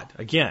as odd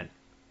again.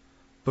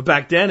 But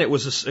back then it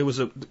was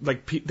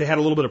like they had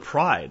a little bit of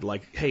pride,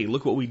 like, hey,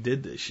 look what we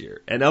did this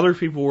year. And other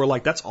people were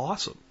like, that's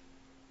awesome.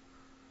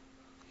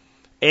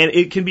 And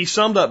it can be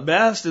summed up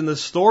best in the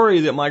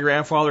story that my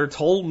grandfather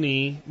told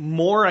me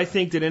more, I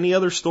think, than any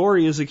other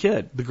story as a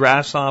kid, the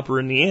grasshopper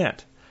and the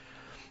ant.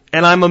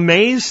 And I'm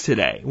amazed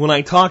today when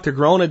I talk to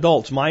grown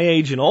adults my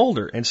age and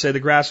older and say the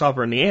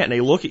grasshopper and the ant, and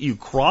they look at you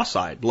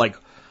cross-eyed, like,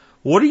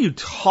 what are you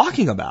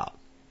talking about?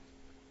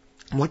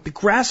 I'm like, the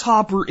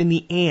grasshopper and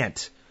the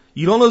ant.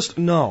 You don't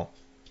know? No.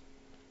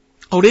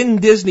 Oh, didn't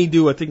Disney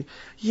do a thing?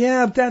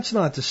 Yeah, that's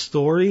not the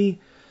story.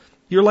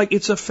 You're like,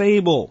 it's a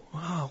fable.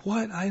 Oh,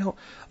 what? I don't.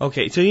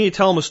 Okay, so you need to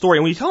tell them a story.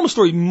 And when you tell them a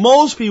story,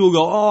 most people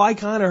go, oh, I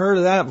kind of heard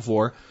of that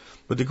before.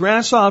 But the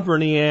grasshopper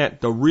and the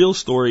ant, the real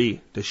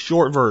story, the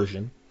short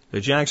version,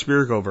 the Jack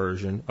Spirko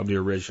version of the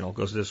original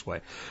goes this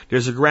way.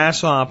 There's a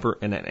grasshopper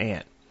and an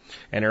ant.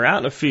 And they're out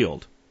in the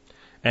field.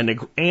 And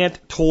the ant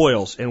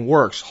toils and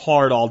works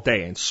hard all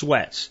day and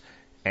sweats.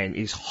 And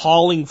he's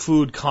hauling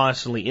food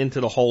constantly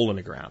into the hole in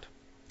the ground.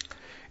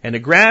 And the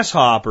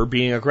grasshopper,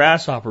 being a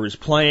grasshopper, is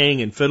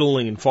playing and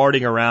fiddling and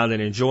farting around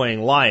and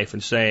enjoying life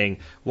and saying,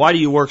 why do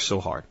you work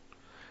so hard?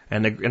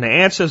 And the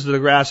ant says to the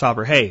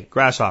grasshopper, hey,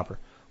 grasshopper,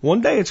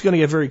 one day it's going to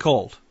get very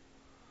cold.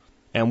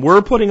 And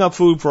we're putting up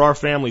food for our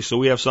family so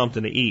we have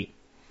something to eat.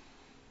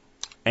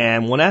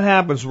 And when that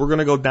happens, we're going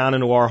to go down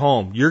into our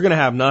home. You're going to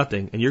have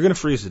nothing, and you're going to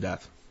freeze to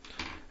death.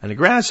 And the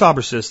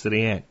grasshopper says to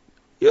the ant,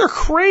 you're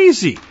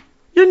crazy.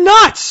 You're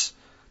nuts.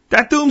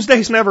 That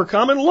doomsday's never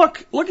coming.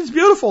 Look, it's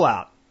beautiful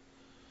out.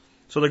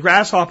 So the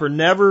grasshopper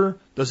never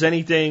does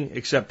anything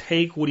except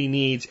take what he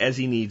needs as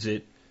he needs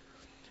it.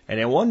 And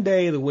then one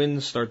day the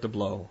winds start to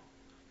blow.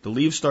 The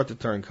leaves start to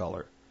turn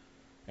color.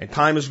 And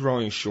time is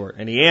growing short.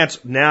 And the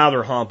ants, now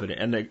they're humping it.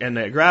 And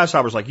the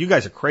grasshopper's like, you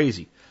guys are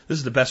crazy. This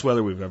is the best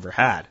weather we've ever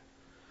had.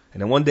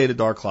 And then one day the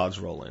dark clouds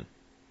roll in.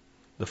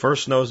 The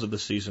first snows of the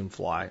season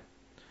fly.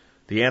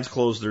 The ants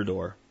close their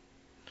door.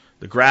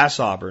 The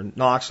grasshopper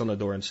knocks on the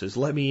door and says,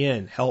 let me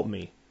in, help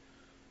me.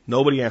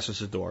 Nobody answers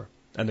the door,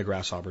 and the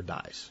grasshopper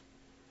dies.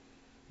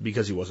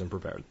 Because he wasn't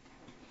prepared.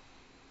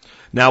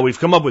 Now, we've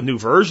come up with new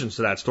versions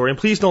to that story, and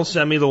please don't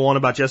send me the one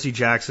about Jesse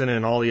Jackson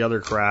and all the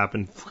other crap,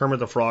 and Kermit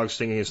the Frog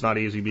singing It's Not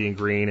Easy Being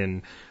Green,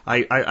 and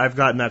I've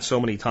gotten that so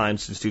many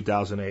times since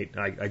 2008,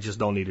 I just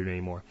don't need it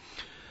anymore.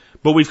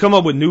 But we've come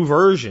up with new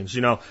versions,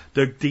 you know,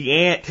 the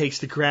ant takes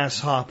the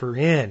grasshopper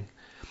in,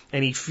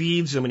 and he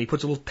feeds him, and he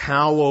puts a little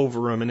towel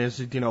over him, and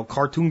there's a, you know,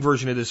 cartoon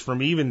version of this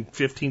from even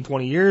 15,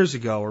 20 years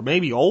ago, or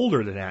maybe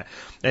older than that,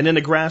 and then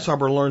the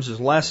grasshopper learns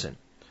his lesson.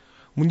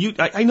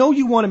 I know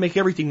you want to make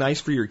everything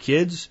nice for your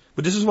kids,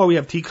 but this is why we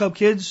have teacup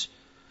kids,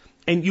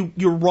 and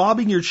you're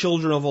robbing your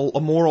children of a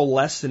moral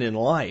lesson in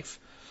life.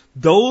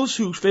 Those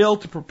who fail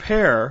to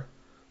prepare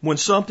when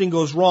something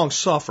goes wrong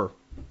suffer.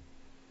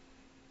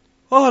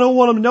 Oh, I don't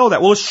want them to know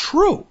that. Well, it's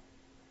true.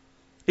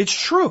 It's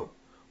true.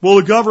 Well,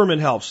 the government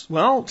helps.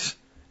 Well,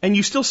 and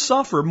you still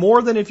suffer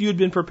more than if you had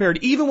been prepared,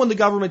 even when the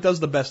government does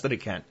the best that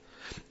it can.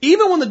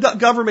 Even when the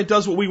government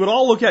does what we would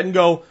all look at and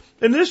go,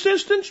 in this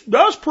instance,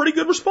 that was a pretty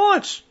good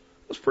response.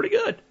 That's pretty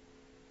good.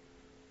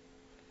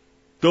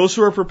 Those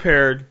who are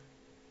prepared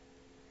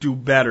do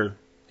better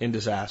in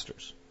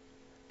disasters.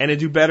 And to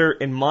do better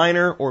in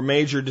minor or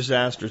major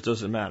disasters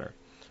doesn't matter.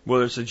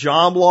 Whether it's a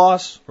job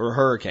loss or a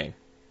hurricane.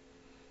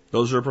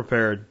 Those who are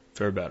prepared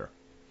fare better.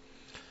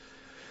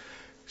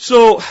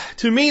 So,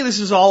 to me, this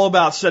is all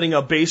about setting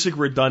up basic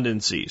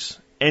redundancies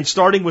and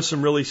starting with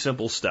some really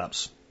simple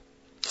steps.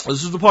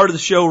 This is the part of the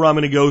show where I'm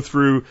going to go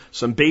through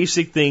some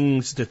basic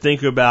things to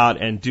think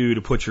about and do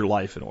to put your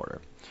life in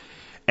order.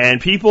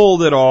 And people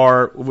that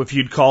are, if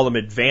you'd call them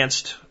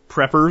advanced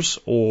preppers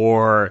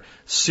or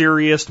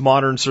serious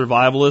modern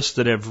survivalists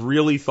that have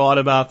really thought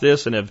about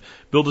this and have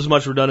built as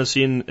much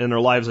redundancy in their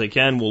lives as they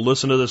can will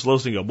listen to this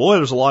list and go, boy,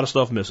 there's a lot of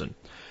stuff missing.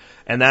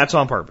 And that's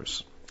on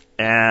purpose.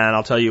 And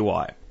I'll tell you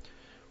why.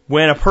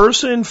 When a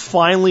person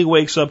finally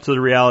wakes up to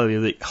the reality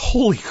that,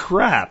 holy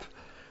crap,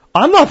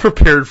 I'm not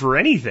prepared for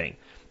anything.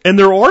 And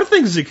there are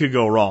things that could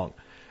go wrong.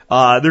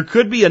 There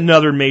could be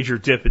another major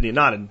dip in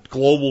not a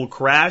global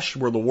crash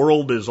where the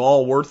world is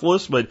all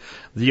worthless, but,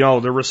 you know,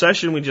 the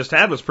recession we just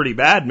had was pretty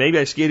bad. Maybe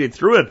I skated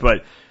through it,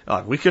 but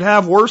we could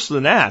have worse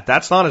than that.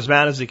 That's not as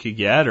bad as it could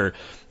get. Or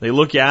they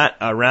look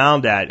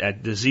around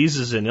at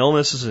diseases and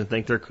illnesses and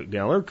think there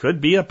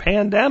could be a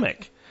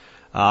pandemic.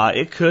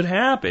 It could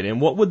happen. And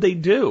what would they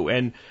do?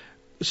 And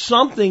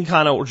something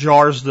kind of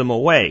jars them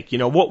awake. You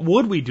know, what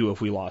would we do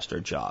if we lost our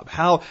job?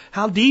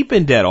 How deep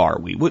in debt are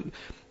we?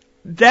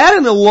 That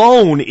and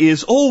alone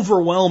is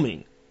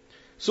overwhelming.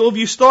 So if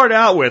you start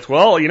out with,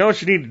 well, you know what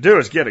you need to do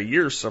is get a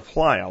year's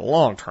supply of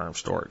long-term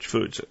storage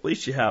foods. At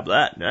least you have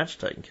that, and that's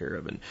taken care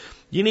of. And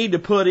you need to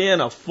put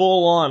in a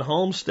full-on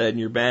homestead in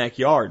your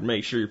backyard and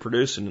make sure you're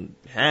producing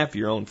half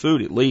your own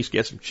food at least.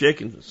 Get some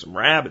chickens and some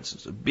rabbits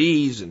and some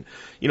bees and,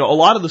 you know, a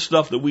lot of the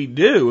stuff that we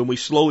do and we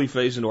slowly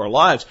phase into our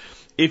lives.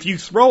 If you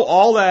throw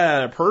all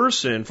that at a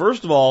person,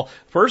 first of all,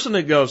 a person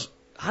that goes,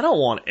 I don't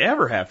want to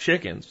ever have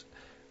chickens,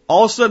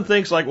 all of a sudden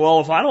thinks like,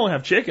 well, if I don't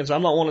have chickens,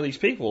 I'm not one of these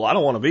people. I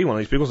don't want to be one of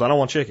these people, so I don't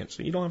want chickens.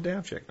 So you don't have to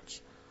have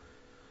chickens.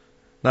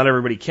 Not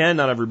everybody can,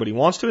 not everybody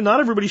wants to, and not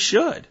everybody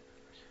should.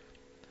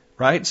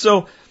 Right?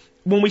 So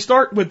when we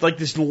start with like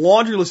this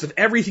laundry list of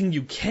everything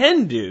you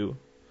can do,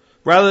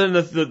 rather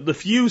than the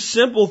few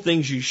simple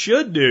things you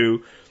should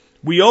do,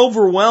 we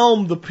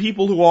overwhelm the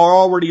people who are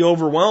already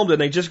overwhelmed, and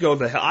they just go,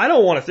 I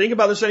don't want to think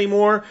about this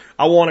anymore.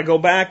 I want to go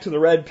back to the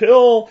red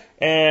pill,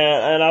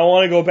 and I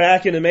want to go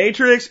back in the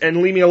Matrix,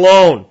 and leave me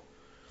alone.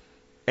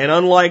 And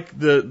unlike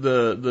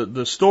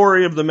the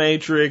story of the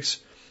Matrix,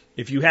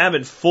 if you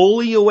haven't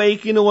fully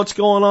awakened to what's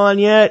going on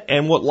yet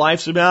and what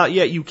life's about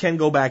yet, you can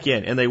go back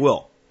in, and they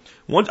will.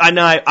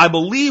 I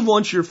believe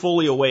once you're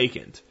fully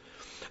awakened,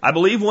 I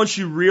believe once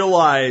you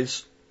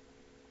realize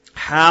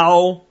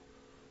how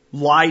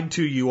lied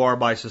to you are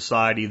by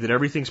society, that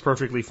everything's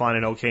perfectly fine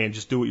and okay and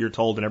just do what you're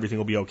told and everything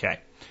will be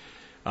okay.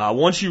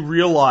 Once you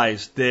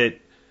realize that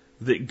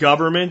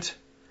government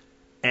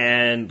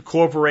and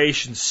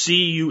corporations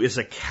see you as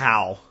a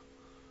cow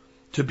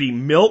to be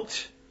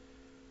milked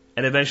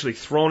and eventually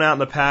thrown out in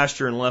the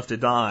pasture and left to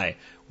die,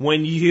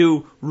 when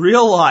you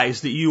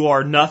realize that you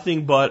are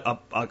nothing but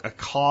a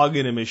cog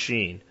in a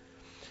machine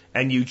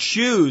and you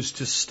choose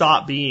to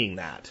stop being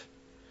that,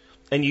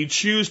 and you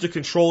choose to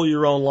control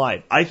your own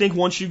life, I think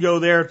once you go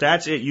there,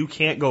 that's it. You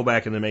can't go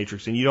back in the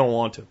Matrix, and you don't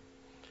want to.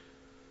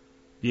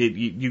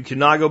 You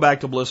cannot go back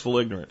to blissful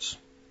ignorance.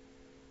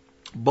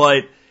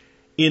 But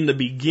in the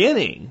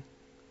beginning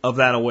of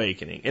that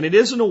awakening, and it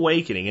is an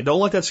awakening, and don't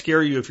let that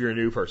scare you if you're a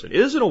new person. It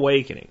is an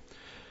awakening.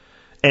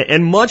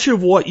 And much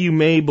of what you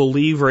may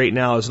believe right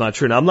now is not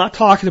true. Now, I'm not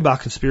talking about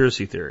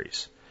conspiracy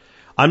theories.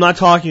 I'm not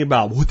talking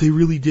about what they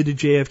really did to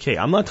JFK.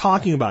 I'm not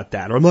talking about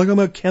that. Or I'm not talking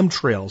about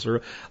chemtrails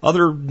or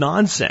other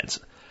nonsense.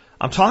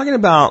 I'm talking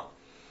about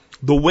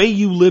the way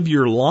you live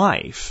your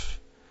life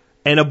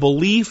and a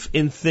belief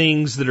in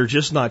things that are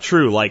just not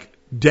true. Like,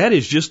 debt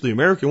is just the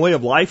American way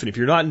of life, and if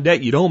you're not in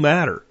debt, you don't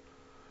matter,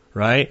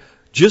 right?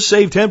 Just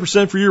save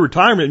 10% for your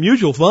retirement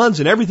mutual funds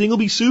and everything will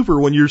be super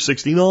when you're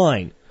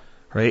 69,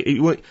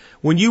 right?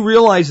 When you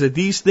realize that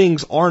these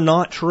things are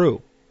not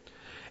true,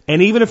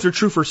 and even if they're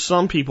true for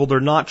some people, they're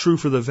not true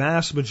for the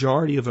vast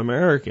majority of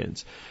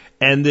Americans,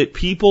 and that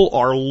people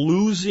are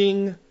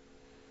losing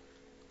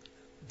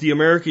the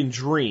American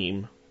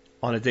dream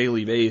on a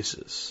daily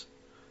basis.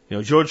 You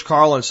know, George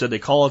Carlin said they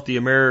call it the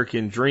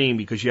American dream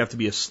because you have to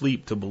be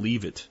asleep to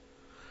believe it.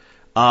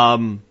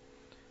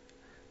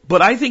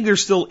 But I think there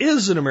still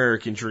is an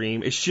American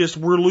dream. It's just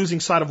we're losing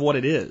sight of what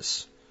it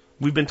is.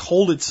 We've been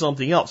told it's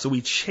something else, so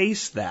we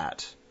chase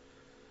that.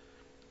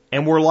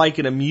 And we're like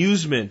an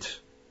amusement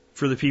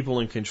for the people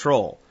in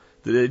control.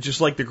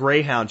 Just like the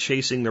greyhound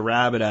chasing the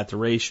rabbit at the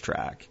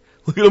racetrack.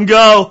 Look at him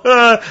go!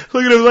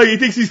 Look at him like he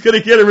thinks he's going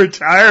to get a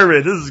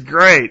retirement. This is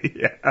great.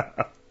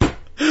 Yeah.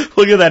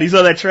 Look at that. He's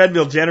on that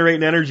treadmill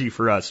generating energy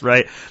for us,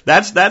 right?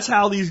 That's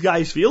how these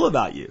guys feel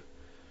about you.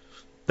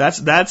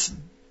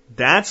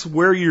 That's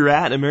where you're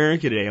at in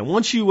America today. And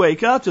once you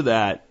wake up to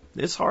that,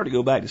 it's hard to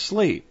go back to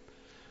sleep.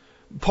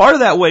 Part of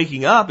that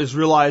waking up is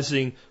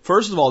realizing,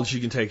 first of all, that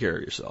you can take care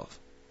of yourself.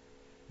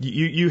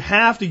 You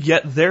have to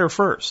get there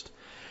first.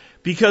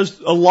 Because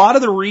a lot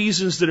of the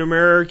reasons that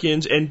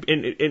Americans,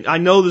 and I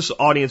know this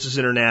audience is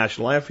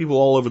international. I have people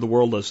all over the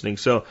world listening.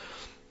 So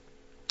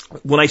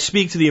when I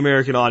speak to the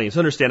American audience,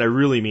 understand I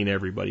really mean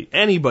everybody.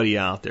 Anybody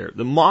out there.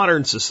 The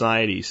modern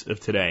societies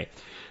of today.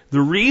 The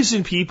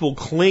reason people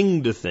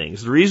cling to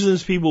things, the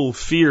reasons people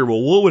fear,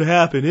 well, what would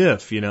happen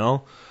if, you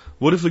know?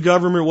 What if the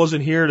government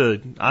wasn't here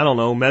to, I don't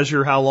know,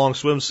 measure how long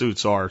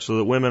swimsuits are so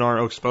that women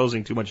aren't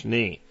exposing too much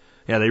knee?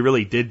 Yeah, they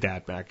really did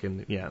that back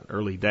in,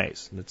 early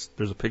days.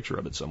 There's a picture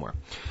of it somewhere.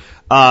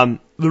 The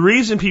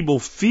reason people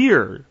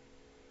fear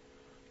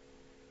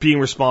being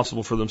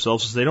responsible for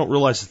themselves is they don't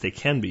realize that they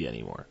can be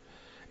anymore.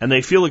 And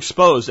they feel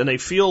exposed, and they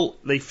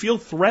feel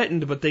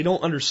threatened, but they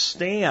don't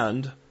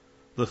understand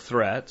the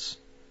threats.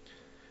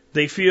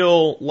 They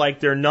feel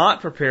like they're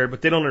not prepared,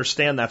 but they don't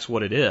understand that's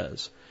what it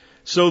is.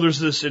 So there's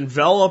this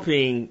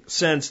enveloping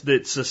sense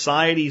that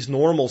society's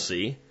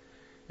normalcy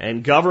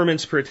and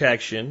government's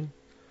protection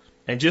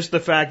and just the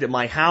fact that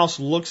my house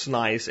looks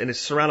nice and is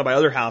surrounded by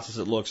other houses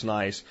that looks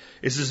nice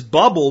is this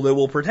bubble that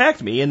will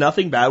protect me and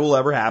nothing bad will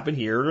ever happen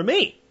here to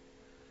me.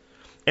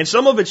 And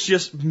some of it's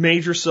just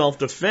major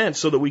self-defense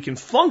so that we can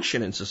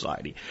function in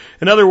society.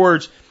 In other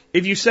words,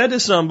 if you said to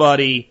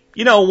somebody,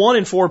 1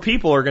 in 4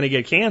 people are going to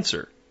get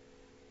cancer.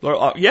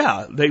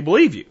 Yeah, they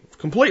believe you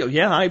completely.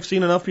 Yeah, I've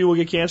seen enough people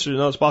get cancer to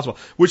know it's possible.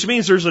 Which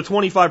means there's a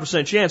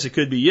 25% chance it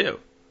could be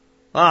you.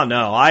 Oh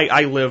no,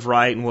 I live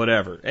right and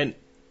whatever. And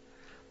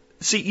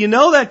see,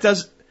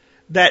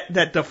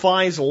 that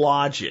defies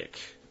logic.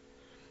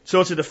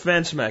 So it's a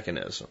defense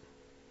mechanism.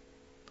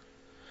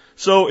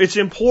 So it's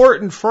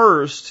important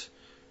first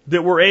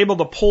that we're able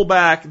to pull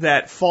back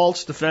that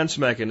false defense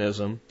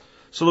mechanism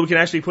so that we can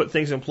actually put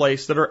things in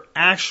place that are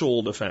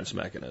actual defense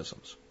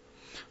mechanisms.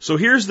 So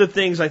here's the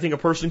things I think a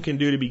person can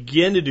do to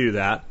begin to do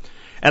that.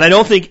 And I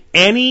don't think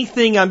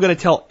anything I'm going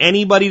to tell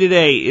anybody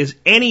today is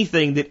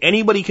anything that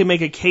anybody can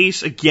make a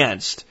case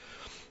against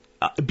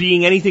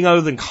being anything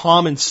other than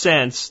common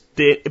sense,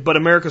 but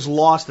America's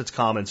lost its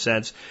common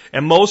sense,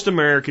 and most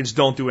Americans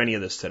don't do any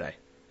of this today.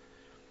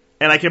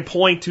 And I can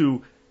point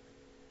to,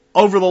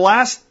 over the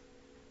last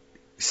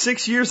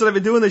 6 years that I've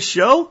been doing this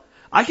show,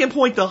 I can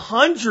point to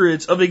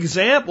hundreds of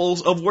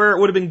examples of where it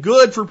would have been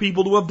good for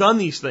people to have done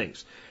these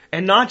things.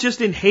 And not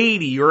just in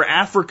Haiti or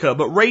Africa,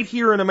 but right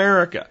here in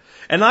America.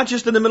 And not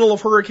just in the middle of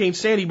Hurricane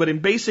Sandy, but in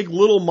basic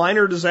little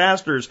minor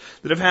disasters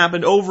that have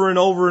happened over and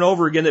over and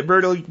over again that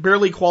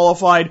barely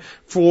qualified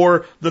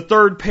for the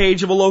third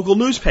page of a local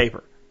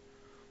newspaper.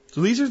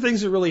 So these are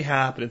things that really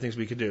happen and things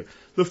we could do.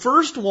 The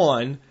first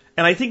one,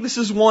 and I think this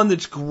is one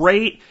that's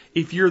great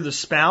if you're the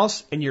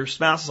spouse and your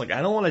spouse is like,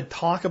 I don't want to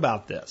talk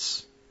about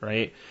this,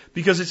 right?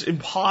 Because it's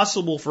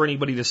impossible for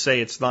anybody to say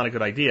it's not a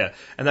good idea.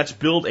 And that's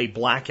build a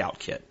blackout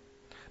kit.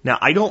 Now,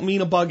 I don't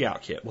mean a bug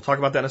out kit. We'll talk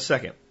about that in a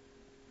second.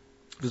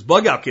 Because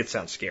bug out kits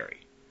sound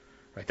scary.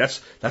 Right? That's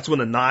when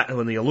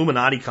the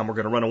Illuminati come, we're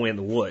going to run away in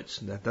the woods.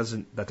 That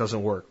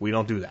doesn't work. We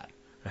don't do that.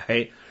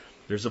 Right?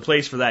 There's a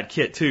place for that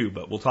kit too,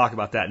 but we'll talk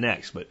about that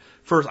next. But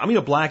first, I mean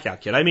a blackout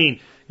kit. I mean,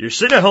 you're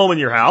sitting at home in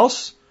your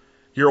house,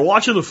 you're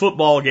watching the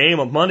football game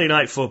on Monday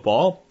Night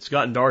Football. It's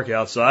gotten dark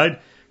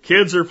outside.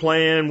 Kids are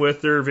playing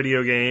with their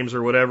video games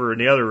or whatever in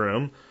the other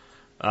room.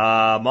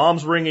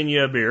 Mom's bringing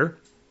you a beer.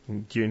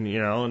 And you're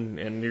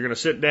going to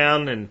sit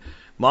down and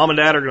mom and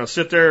dad are going to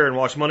sit there and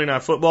watch Monday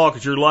Night Football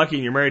because you're lucky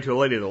and you're married to a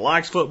lady that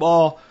likes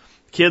football.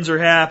 Kids are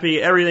happy.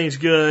 Everything's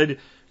good.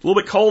 It's a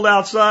little bit cold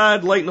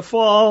outside, late in the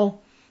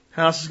fall.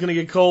 House is going to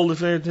get cold.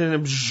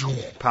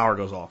 Power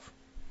goes off.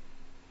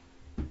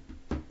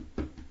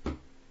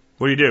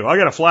 What do? I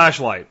got a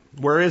flashlight.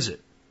 Where is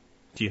it?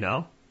 Do you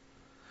know?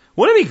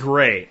 Wouldn't it be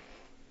great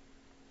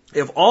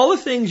if all the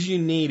things you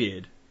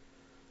needed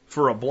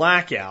for a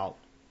blackout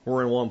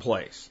were in one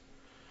place.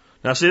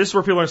 Now, see, this is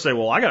where people are going to say,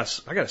 well, I got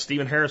a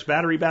Stephen Harris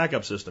battery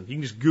backup system. You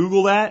can just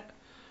Google that,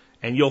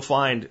 and you'll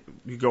end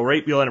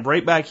up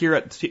right back here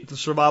at the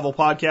Survival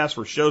Podcast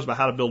for shows about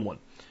how to build one.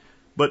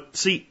 But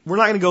see, we're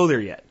not going to go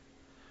there yet.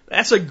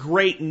 That's a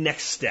great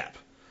next step.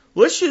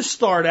 Let's just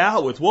start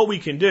out with what we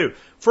can do.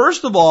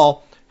 First of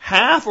all,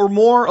 half or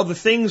more of the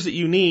things that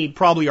you need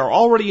probably are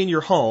already in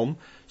your home,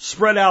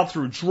 spread out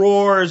through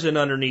drawers and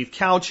underneath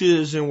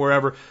couches and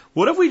wherever.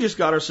 What if we just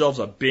got ourselves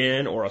a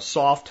bin or a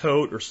soft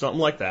tote or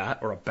something like that,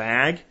 or a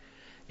bag,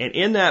 and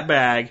in that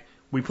bag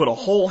we put a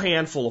whole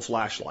handful of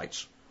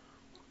flashlights.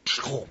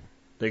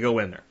 They go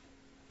in there.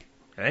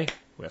 Okay?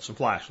 We have some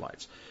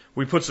flashlights.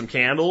 We put some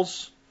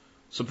candles,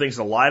 some things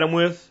to light them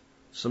with,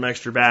 some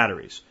extra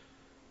batteries.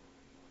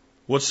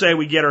 Let's say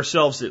we get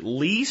ourselves at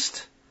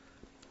least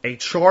a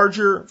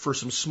charger for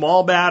some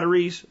small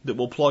batteries that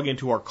we'll plug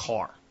into our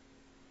car.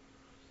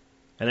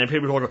 And then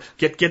people will go,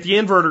 get the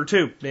inverter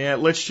too. Yeah,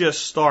 let's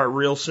just start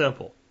real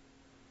simple.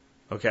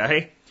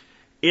 Okay?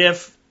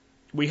 If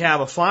we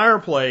have a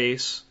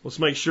fireplace, let's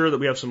make sure that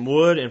we have some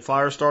wood and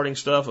fire starting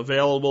stuff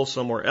available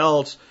somewhere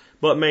else,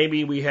 but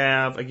maybe we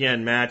have,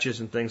 again, matches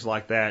and things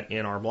like that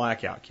in our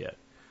blackout kit.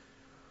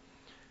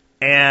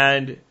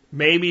 And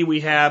maybe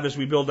we have, as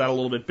we build that a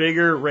little bit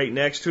bigger, right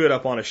next to it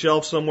up on a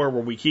shelf somewhere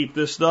where we keep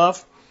this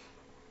stuff,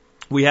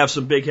 we have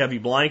some big heavy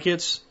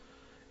blankets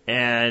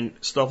and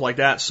stuff like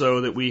that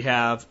so that we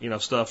have,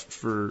 stuff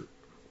for,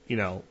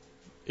 if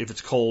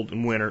it's cold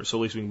in winter, so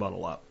at least we can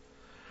bundle up.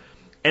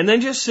 And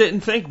then just sit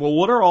and think, well,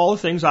 what are all the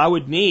things I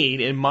would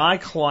need in my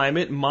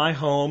climate, in my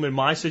home, in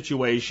my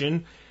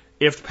situation,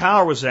 if the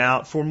power was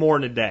out for more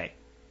than a day?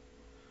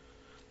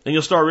 And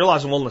you'll start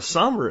realizing, well, in the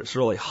summer it's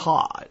really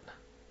hot.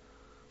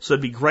 So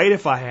it'd be great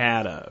if I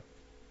had a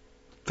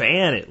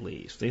fan at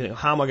least.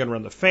 How am I going to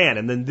run the fan?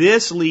 And then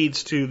this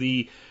leads to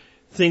the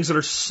things that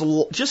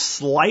are just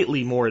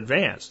slightly more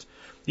advanced.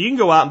 You can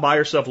go out and buy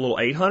yourself a little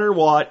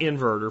 800-watt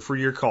inverter for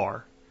your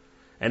car.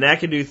 And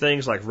that can do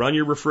things like run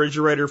your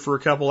refrigerator for a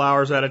couple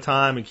hours at a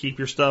time and keep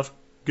your stuff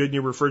good in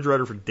your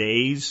refrigerator for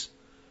days.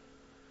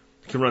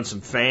 You can run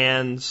some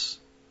fans,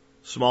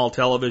 small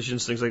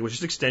televisions, things like that.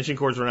 Just extension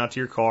cords run out to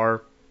your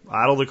car,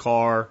 idle the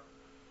car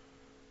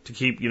to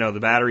keep, the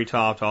battery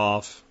topped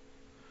off.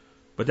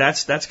 But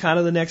that's kind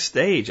of the next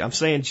stage. I'm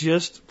saying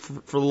just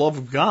for the love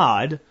of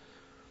God,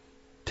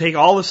 take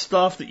all the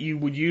stuff that you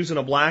would use in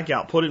a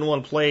blackout, put it in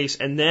one place,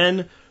 and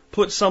then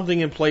put something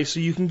in place so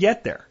you can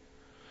get there.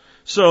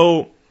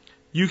 So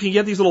you can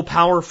get these little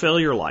power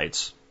failure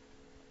lights.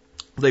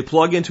 They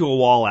plug into a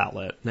wall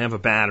outlet. They have a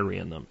battery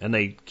in them, and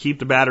they keep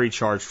the battery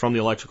charged from the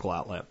electrical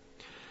outlet.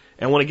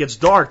 And when it gets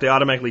dark, they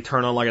automatically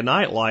turn on like a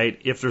night light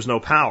if there's no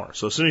power.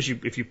 So as soon as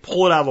if you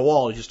pull it out of the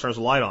wall, it just turns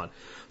the light on.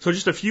 So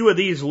just a few of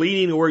these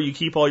leading to where you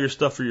keep all your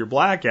stuff for your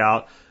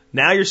blackout.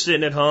 Now you're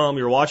sitting at home,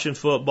 you're watching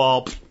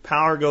football,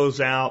 power goes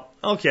out.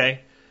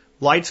 Okay,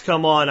 lights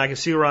come on, I can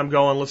see where I'm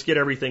going. Let's get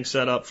everything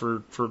set up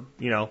for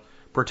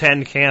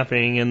pretend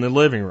camping in the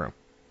living room.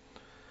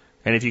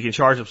 And if you can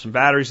charge up some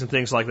batteries and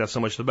things like that, so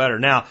much the better.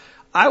 Now,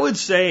 I would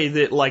say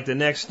that like the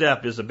next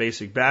step is a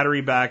basic battery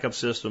backup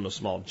system, a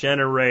small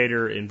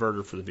generator,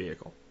 inverter for the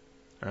vehicle.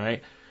 All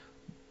right.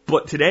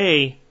 But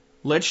today,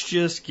 let's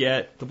just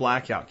get the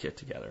blackout kit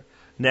together.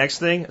 Next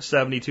thing, a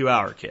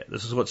 72-hour kit.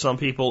 This is what some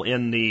people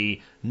in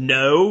the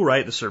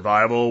the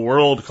survival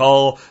world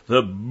call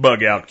the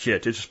bug out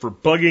kit. It's for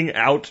bugging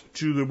out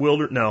to the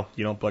wilderness. No,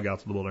 you don't bug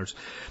out to the wilderness.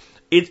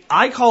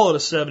 I call it a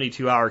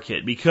 72-hour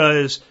kit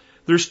because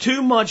there's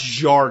too much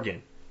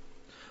jargon.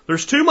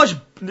 There's too much,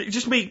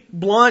 just to be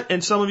blunt,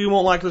 and some of you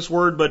won't like this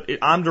word, but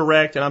I'm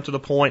direct and I'm to the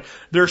point.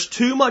 There's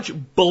too much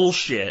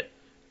bullshit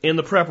in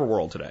the prepper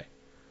world today.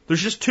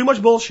 There's just too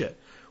much bullshit.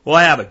 Well,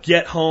 I have a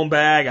get home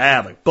bag, I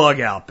have a bug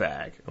out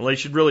bag. Well, they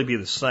should really be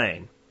the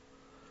same.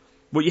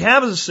 What you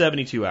have is a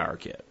 72-hour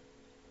kit.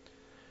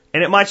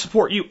 And it might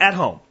support you at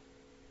home.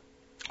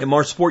 It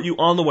might support you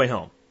on the way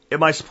home. It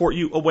might support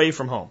you away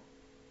from home.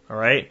 All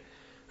right?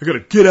 I got a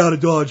get out of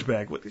Dodge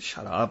bag.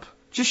 Shut up.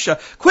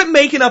 Quit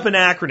making up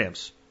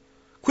acronyms.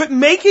 Quit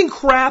making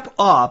crap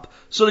up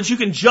so that you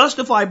can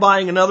justify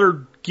buying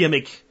another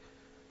gimmick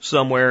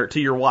somewhere to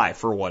your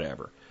wife or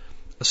whatever.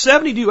 A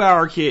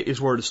 72-hour kit is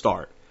where to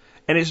start.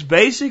 And it's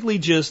basically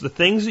just the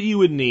things that you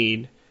would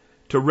need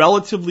to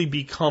relatively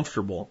be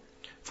comfortable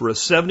for a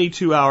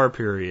 72-hour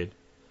period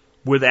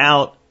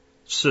without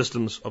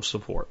systems of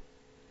support.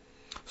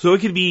 So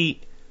it could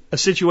be a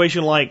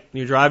situation like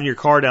you're driving your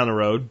car down the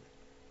road,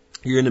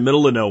 you're in the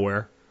middle of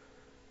nowhere,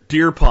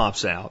 deer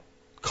pops out,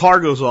 car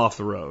goes off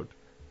the road,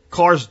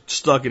 car's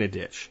stuck in a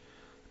ditch,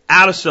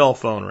 out of cell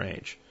phone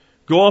range.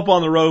 Go up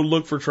on the road,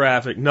 look for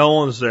traffic, no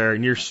one's there,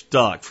 and you're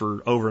stuck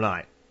for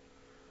overnight.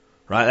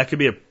 Right? That could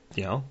be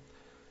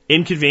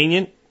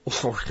inconvenient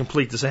or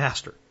complete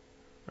disaster.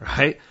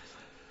 Right?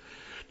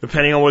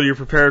 Depending on whether you're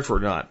prepared for it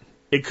or not.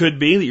 It could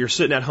be that you're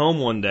sitting at home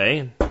one day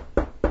and,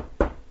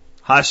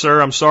 hi,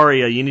 sir, I'm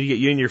sorry, you need to get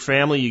you and your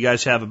family. You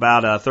guys have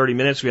about 30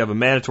 minutes. We have a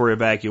mandatory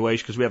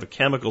evacuation because we have a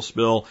chemical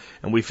spill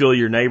and we feel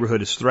your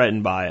neighborhood is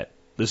threatened by it.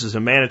 This is a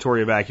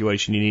mandatory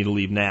evacuation. You need to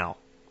leave now.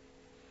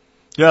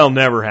 That'll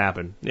never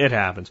happen. It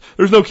happens.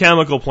 There's no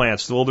chemical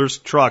plants. Well, there's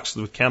trucks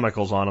with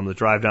chemicals on them that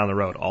drive down the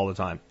road all the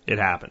time. It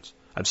happens.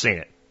 I've seen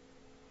it.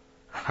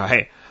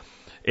 Right?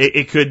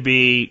 It could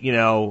be,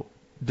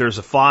 there's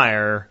a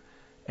fire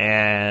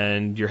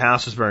and your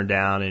house is burned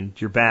down and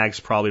your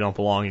bags probably don't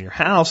belong in your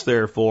house,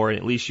 therefore,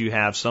 at least you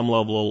have some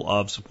level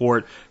of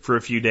support for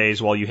a few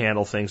days while you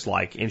handle things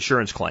like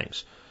insurance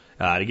claims,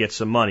 to get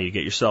some money, to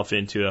get yourself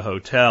into a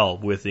hotel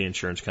with the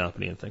insurance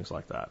company and things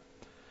like that.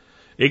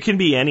 It can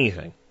be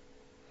anything.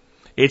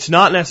 It's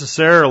not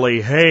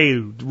necessarily, hey,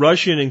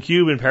 Russian and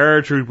Cuban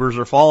paratroopers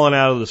are falling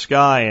out of the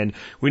sky and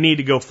we need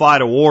to go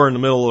fight a war in the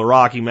middle of the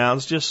Rocky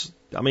Mountains.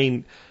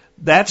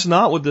 That's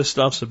not what this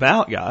stuff's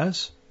about,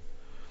 guys.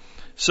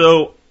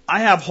 So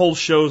I have whole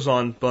shows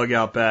on bug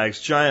out bags,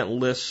 giant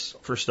lists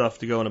for stuff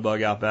to go into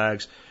bug out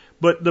bags.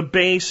 But the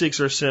basics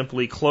are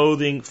simply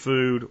clothing,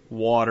 food,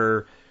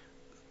 water,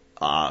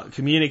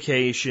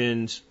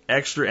 communications,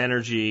 extra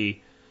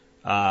energy.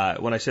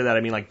 When I say that,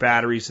 I mean like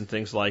batteries and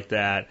things like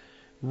that.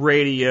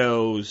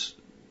 Radios,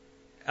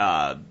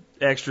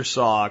 extra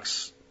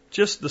socks,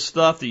 just the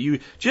stuff that you,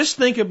 just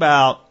think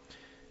about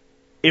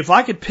if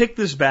I could pick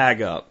this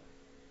bag up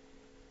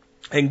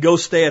and go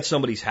stay at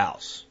somebody's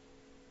house,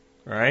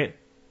 right?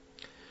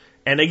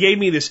 And they gave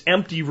me this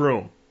empty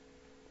room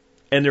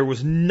and there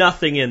was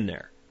nothing in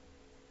there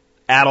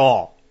at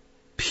all,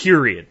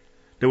 period.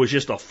 There was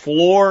just a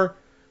floor,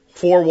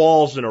 4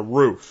 walls, and a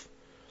roof.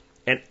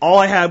 And all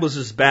I had was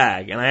this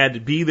bag and I had to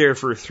be there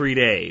for 3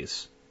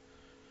 days.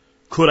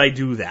 Could I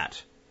do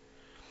that?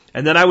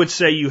 And then I would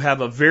say you have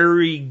a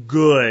very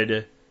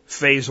good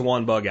phase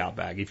 1 bug out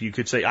bag. If you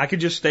could say, I could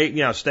just stay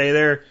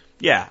there.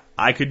 Yeah,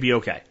 I could be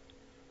okay.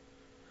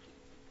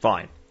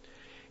 Fine.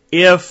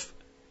 If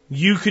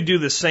you could do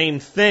the same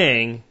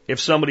thing, if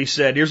somebody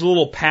said, here's a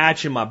little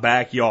patch in my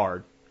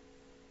backyard.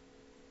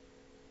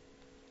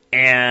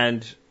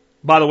 And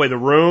by the way, the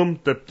room,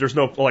 there's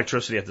no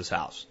electricity at this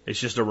house. It's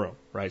just a room,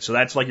 right? So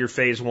that's like your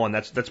phase 1.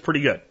 That's pretty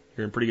good.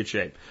 You're in pretty good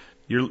shape.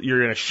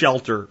 You're in a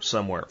shelter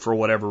somewhere for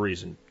whatever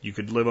reason. You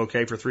could live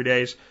okay for 3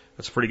 days.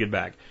 That's a pretty good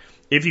bag.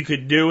 If you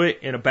could do it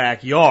in a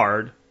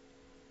backyard,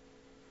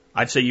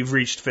 I'd say you've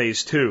reached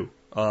phase 2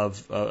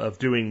 of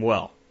doing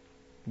well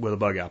with a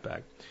bug out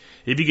bag.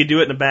 If you could do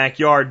it in the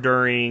backyard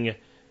during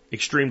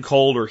extreme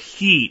cold or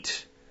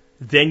heat,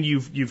 then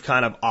you've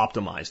kind of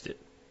optimized it,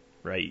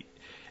 right?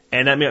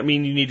 And that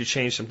mean you need to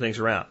change some things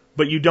around.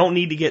 But you don't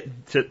need to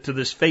get to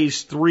this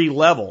phase 3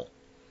 level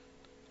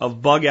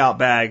of bug out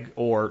bag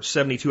or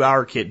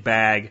 72-hour kit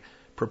bag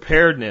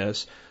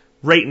preparedness.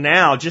 Right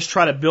now, just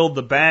try to build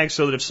the bag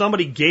so that if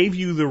somebody gave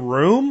you the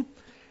room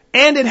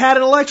and it had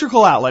an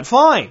electrical outlet,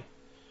 fine.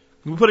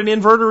 You put an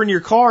inverter in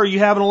your car, you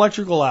have an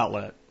electrical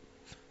outlet.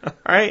 All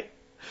right?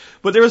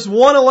 But there's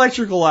one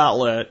electrical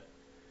outlet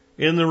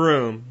in the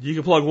room. You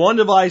can plug one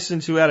device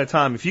into at a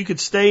time. If you could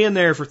stay in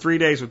there for 3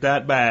 days with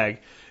that bag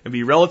and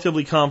be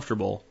relatively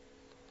comfortable,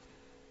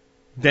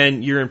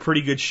 then you're in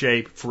pretty good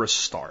shape for a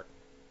start.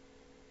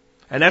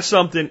 And that's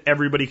something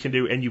everybody can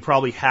do, and you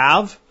probably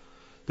have.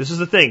 This is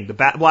the thing. The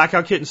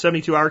blackout kit and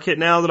 72-hour kit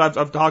now that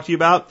I've talked to you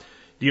about,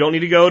 you don't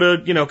need to go to,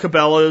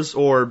 Cabela's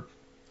or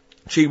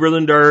Cheaper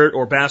Than Dirt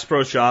or Bass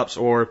Pro Shops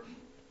or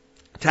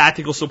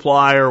Tactical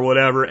Supply or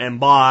whatever and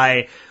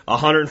buy a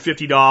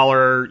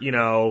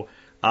 $150,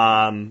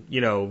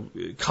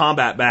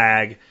 combat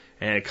bag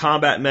and a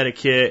combat medic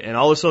kit and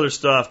all this other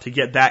stuff to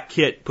get that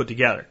kit put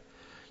together.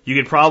 You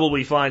could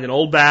probably find an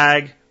old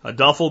bag, a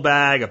duffel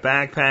bag, a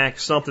backpack,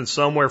 something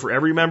somewhere for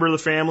every member of the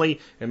family.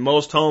 In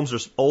most homes,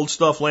 there's old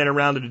stuff laying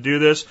around to do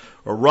this,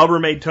 or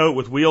Rubbermaid tote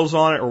with wheels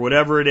on it, or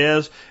whatever it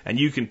is, and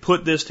you can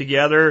put this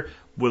together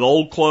with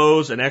old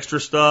clothes and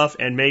extra stuff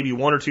and maybe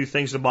 1 or 2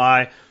 things to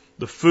buy.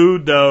 The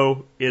food,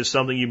 though, is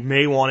something you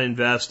may want to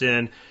invest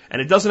in,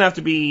 and it doesn't have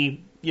to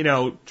be,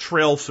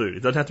 trail food. It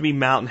doesn't have to be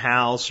Mountain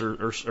House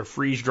or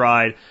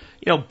freeze-dried.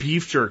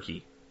 Beef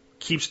jerky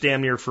keeps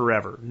damn near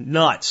forever.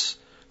 Nuts.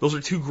 Those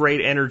are 2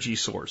 great energy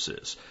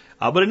sources.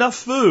 But enough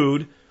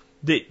food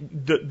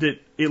that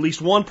at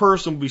least one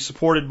person will be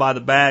supported by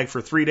the bag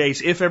for 3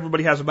 days if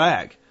everybody has a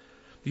bag.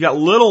 You got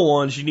little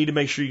ones, you need to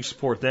make sure you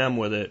support them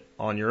with it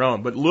on your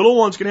own. But little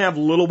ones can have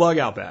little bug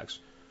out bags,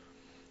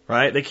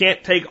 right? They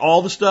can't take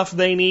all the stuff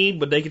they need,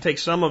 but they can take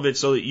some of it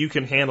so that you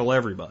can handle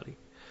everybody.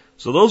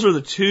 So those are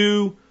the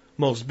 2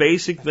 most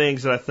basic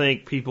things that I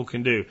think people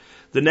can do.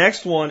 The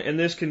next one, and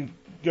this can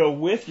go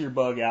with your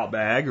bug out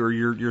bag or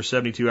your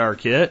 72-hour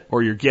kit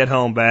or your get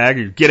home bag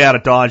or your get out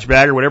of Dodge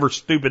bag or whatever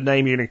stupid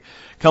name you're going to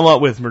come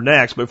up with for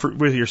next, but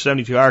with your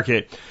 72-hour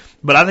kit.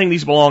 But I think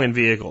these belong in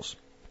vehicles.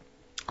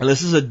 And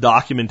this is a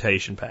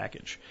documentation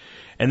package.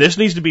 And this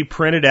needs to be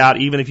printed out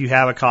even if you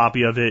have a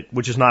copy of it,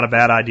 which is not a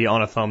bad idea,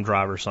 on a thumb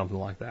drive or something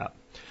like that.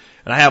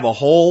 And I have a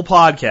whole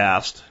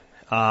podcast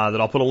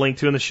that I'll put a link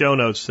to in the show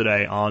notes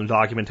today on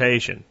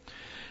documentation.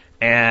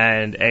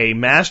 And a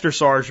master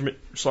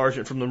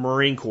sergeant from the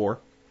Marine Corps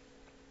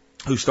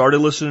who started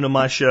listening to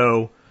my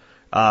show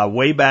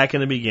way back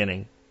in the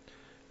beginning,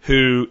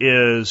 who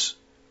is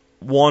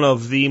one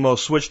of the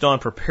most switched on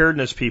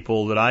preparedness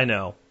people that I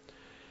know,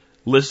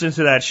 listened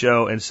to that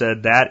show and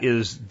said that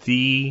is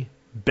the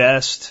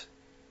best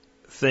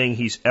thing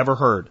he's ever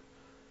heard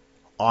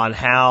on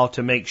how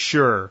to make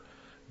sure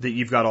that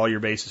you've got all your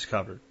bases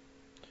covered.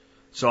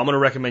 So I'm going to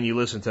recommend you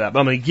listen to that. But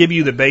I'm going to give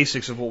you the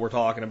basics of what we're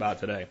talking about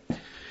today.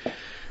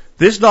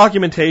 This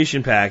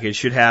documentation package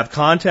should have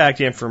contact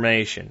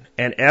information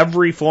and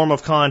every form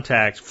of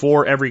contact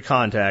for every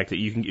contact that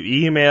you can give.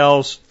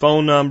 Emails,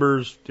 phone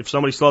numbers, if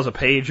somebody still has a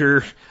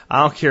pager,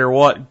 I don't care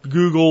what,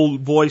 Google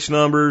voice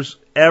numbers,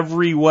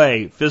 every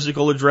way,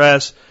 physical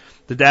address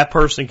that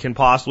person can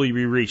possibly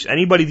be reached.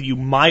 Anybody that you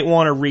might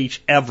want to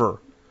reach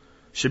ever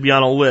should be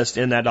on a list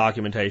in that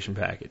documentation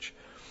package.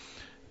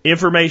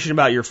 Information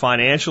about your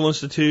financial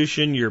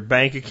institution, your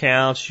bank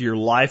accounts, your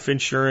life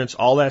insurance,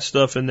 all that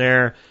stuff in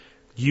there.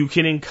 You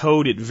can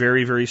encode it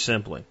very, very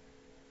simply.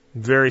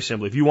 Very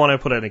simply. If you want to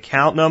put an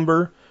account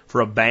number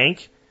for a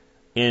bank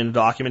in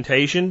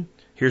documentation,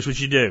 here's what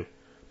you do.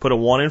 Put a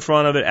 1 in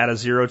front of it, add a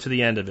 0 to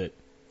the end of it.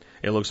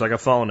 It looks like a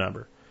phone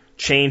number.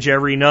 Change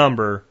every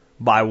number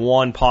by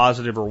 1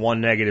 positive or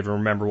 1 negative and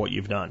remember what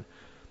you've done.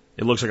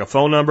 It looks like a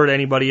phone number to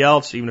anybody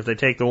else. Even if they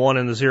take the 1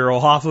 and the 0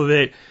 off of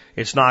it,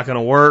 it's not going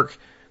to work.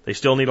 They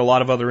still need a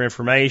lot of other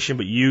information,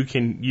 but you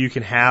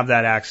can have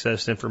that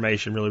access to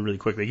information really, really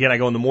quickly. Again, I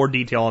go into more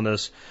detail on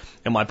this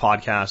in my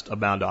podcast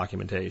about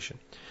documentation.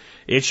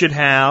 It should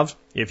have,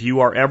 if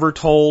you are ever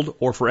told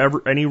or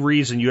for any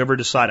reason you ever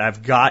decide,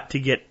 I've got to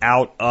get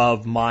out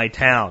of my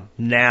town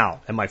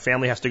now, and my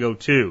family has to go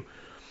too,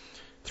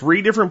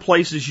 3 different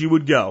places you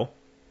would go,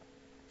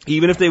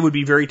 even if they would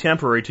be very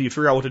temporary till you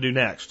figure out what to do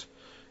next.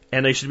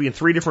 And they should be in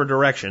 3 different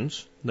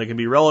directions. They can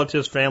be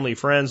relatives, family,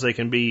 friends. They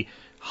can be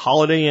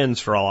Holiday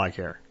Inns for all I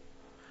care.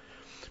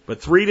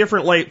 But 3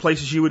 different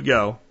places you would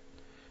go,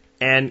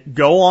 and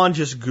go on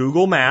just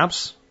Google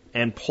Maps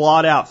and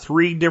plot out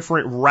 3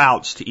 different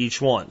routes to each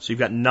one. So you've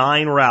got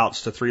 9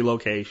 routes to 3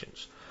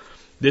 locations.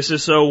 This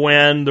is so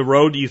when the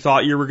road you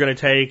thought you were going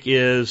to take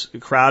is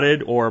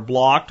crowded or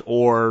blocked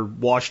or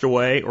washed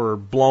away or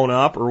blown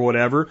up or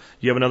whatever,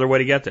 you have another way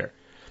to get there.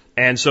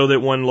 And so that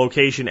when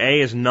location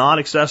A is not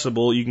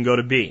accessible, you can go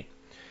to B.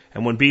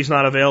 And when B is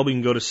not available, you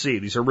can go to C.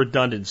 These are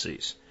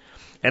redundancies.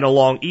 And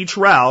along each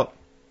route,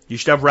 you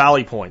should have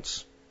rally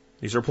points.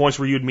 These are points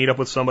where you'd meet up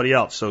with somebody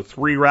else. So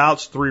 3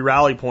 routes, 3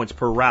 rally points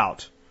per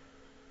route.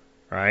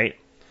 Right?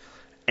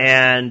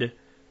 And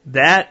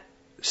that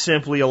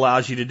simply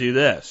allows you to do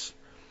this.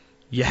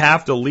 You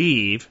have to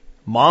leave.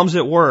 Mom's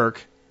at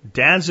work.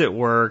 Dad's at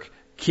work.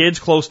 Kid's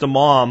close to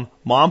mom.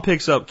 Mom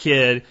picks up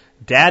kid.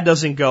 Dad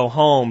doesn't go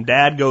home.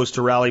 Dad goes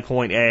to rally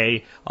point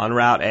A on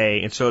route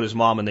A, and so does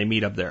mom, and they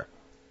meet up there.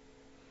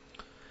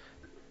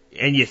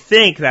 And you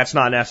think that's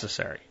not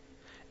necessary.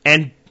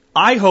 And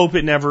I hope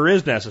it never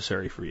is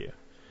necessary for you.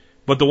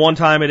 But the one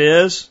time it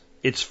is,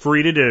 it's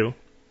free to do.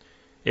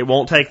 It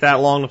won't take that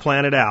long to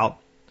plan it out.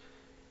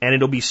 And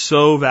it'll be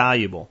so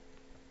valuable.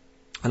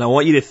 And I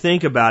want you to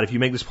think about, if you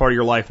make this part of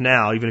your life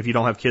now, even if you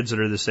don't have kids that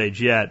are this age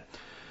yet,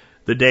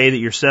 the day that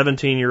your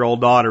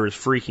 17-year-old daughter is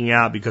freaking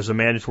out because a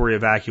mandatory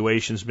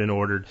evacuation's been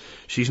ordered.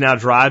 She's now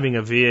driving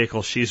a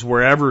vehicle. She's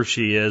wherever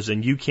she is,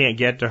 and you can't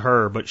get to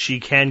her, but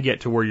she can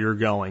get to where you're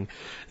going.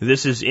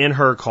 This is in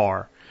her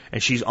car,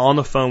 and she's on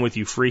the phone with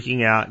you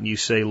freaking out, and you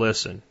say,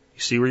 listen,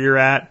 you see where you're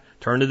at?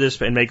 Turn to this,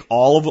 and make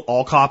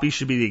all copies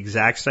should be the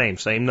exact same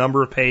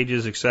number of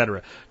pages,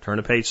 etc. Turn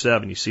to page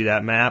 7. You see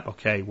that map?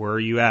 Okay, where are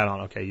you at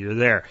on? Okay, you're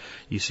there.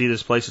 You see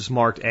this place is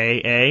marked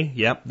AA?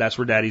 Yep, that's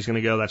where Daddy's going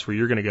to go. That's where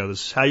you're going to go.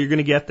 This is how you're going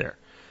to get there.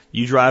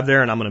 You drive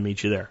there, and I'm going to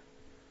meet you there.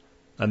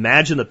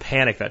 Imagine the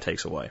panic that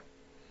takes away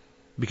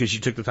because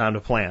you took the time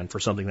to plan for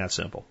something that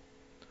simple.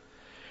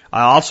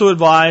 I also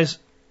advise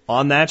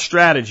on that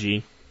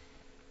strategy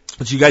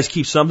that you guys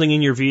keep something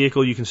in your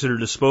vehicle you consider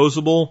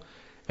disposable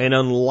and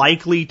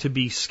unlikely to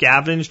be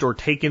scavenged or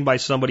taken by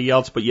somebody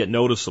else, but yet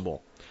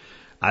noticeable.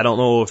 I don't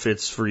know if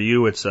it's for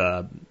you. It's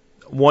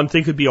one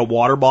thing could be a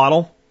water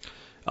bottle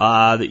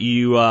that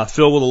you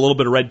fill with a little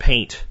bit of red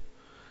paint.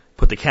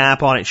 Put the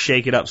cap on it,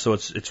 shake it up so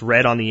it's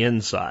red on the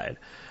inside.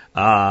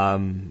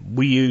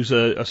 We use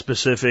a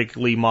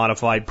specifically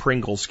modified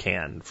Pringles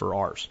can for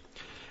ours.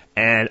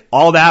 And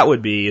all that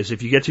would be is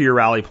if you get to your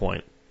rally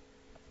point,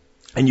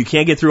 and you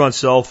can't get through on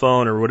cell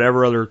phone or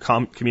whatever other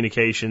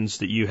communications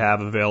that you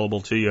have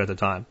available to you at the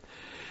time,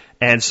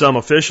 and some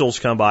officials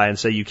come by and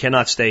say you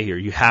cannot stay here,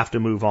 you have to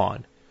move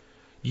on.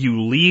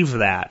 You leave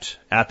that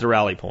at the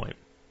rally point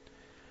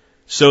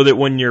so that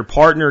when your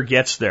partner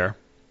gets there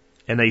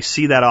and they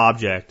see that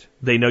object,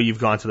 they know you've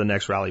gone to the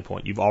next rally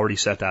point. You've already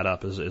set that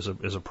up as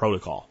a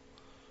protocol.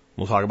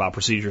 We'll talk about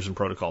procedures and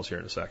protocols here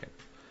in a second.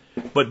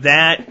 But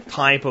that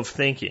type of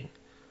thinking.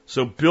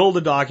 So build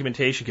a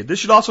documentation kit. This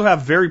should also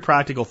have very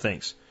practical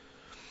things.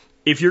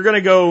 If you're going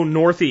to go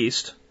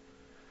northeast,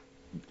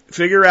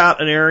 figure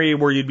out an area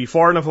where you'd be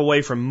far enough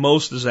away from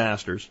most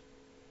disasters.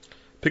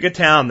 Pick a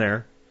town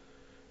there.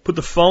 Put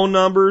the phone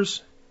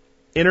numbers,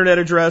 internet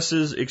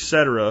addresses,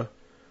 etc.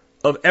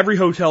 of every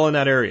hotel in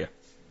that area.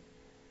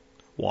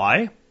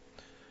 Why?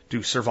 Do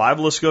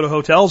survivalists go to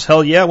hotels?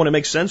 Hell yeah, when it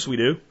makes sense we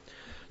do.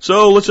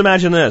 So let's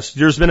imagine this.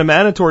 There's been a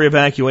mandatory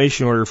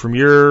evacuation order from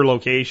your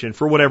location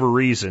for whatever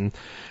reason.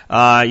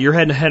 You're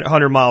heading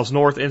 100 miles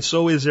north, and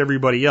so is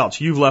everybody else.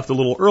 You've left a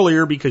little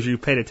earlier because you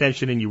paid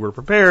attention and you were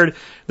prepared.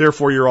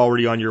 Therefore, you're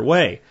already on your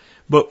way.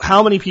 But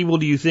how many people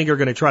do you think are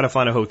going to try to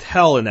find a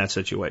hotel in that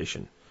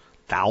situation?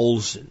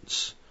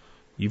 Thousands.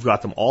 You've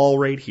got them all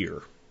right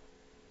here.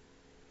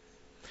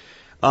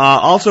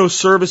 Also,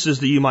 services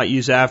that you might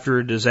use after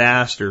a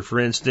disaster, for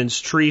instance,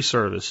 tree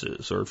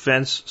services or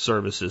fence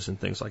services and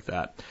things like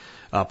that.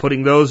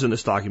 Putting those in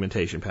this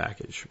documentation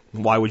package.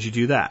 Why would you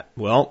do that?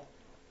 Well,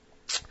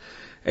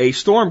 a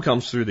storm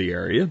comes through the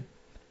area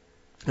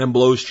and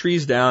blows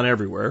trees down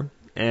everywhere,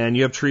 and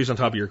you have trees on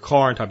top of your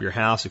car, on top of your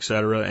house,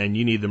 etc., and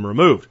you need them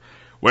removed.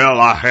 Well,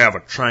 I have a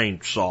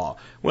chainsaw.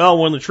 Well,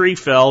 when the tree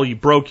fell, you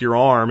broke your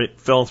arm, it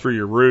fell through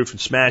your roof and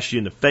smashed you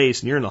in the face,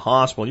 and you're in the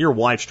hospital, and your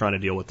wife's trying to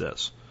deal with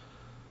this.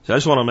 So I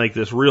just want to make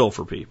this real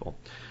for people.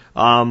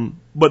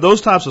 But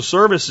those types of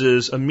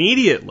services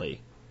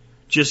immediately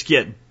just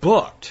get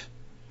booked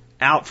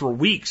out for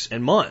weeks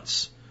and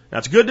months. Now,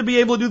 it's good to be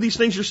able to do these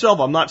things yourself.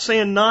 I'm not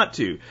saying not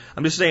to.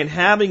 I'm just saying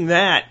having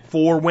that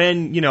for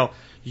when,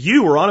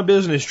 you were on a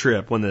business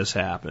trip when this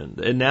happened,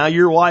 and now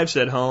your wife's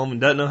at home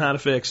and doesn't know how to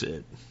fix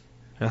it.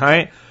 All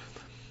right?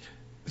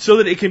 So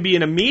that it can be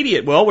an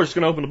immediate, well, we're just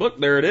going to open the book.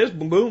 There it is.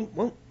 Boom, boom.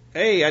 Well,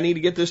 hey, I need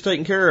to get this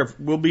taken care of.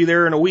 We'll be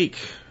there in a week.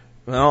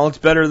 Well, it's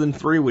better than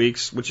 3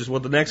 weeks, which is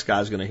what the next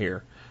guy's going to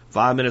hear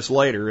 5 minutes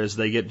later as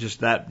they get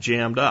just that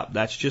jammed up.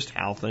 That's just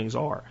how things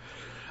are.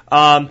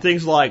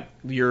 Things like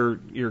your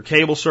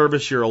cable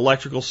service, your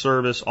electrical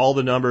service, all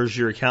the numbers,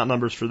 your account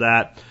numbers for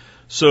that,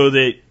 so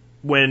that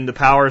when the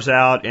power's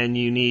out and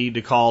you need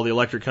to call the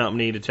electric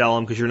company to tell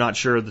them because you're not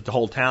sure that the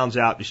whole town's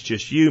out, it's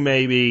just you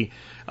maybe,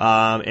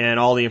 and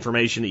all the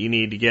information that you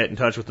need to get in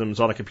touch with them is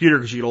on a computer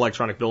because you get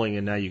electronic billing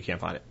and now you can't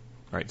find it.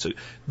 All right, so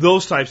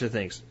those types of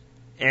things.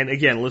 And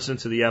again, listen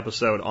to the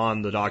episode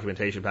on the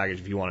documentation package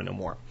if you want to know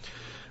more.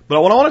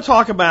 But what I want to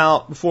talk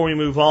about before we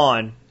move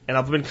on, and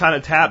I've been kind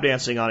of tap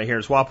dancing on it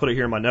here, so I'll put it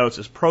here in my notes,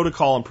 is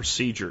protocol and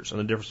procedures and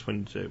the difference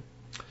between the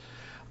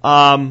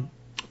two.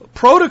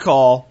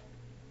 Protocol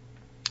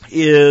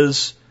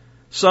is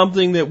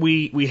something that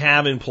we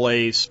have in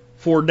place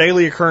for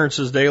daily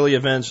occurrences, daily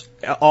events,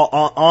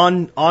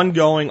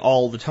 ongoing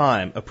all the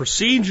time. A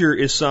procedure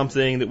is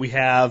something that we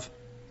have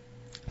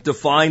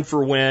defined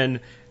for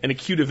when an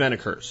acute event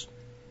occurs.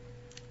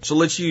 So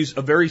let's use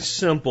a very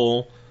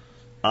simple,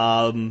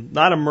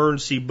 not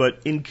emergency,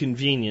 but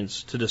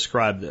inconvenience to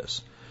describe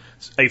this.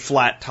 A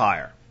flat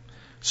tire.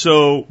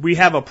 So we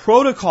have a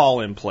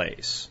protocol in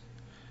place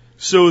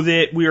so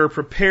that we are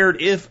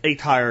prepared if a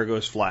tire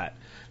goes flat.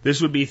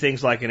 This would be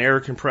things like an air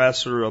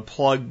compressor, a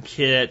plug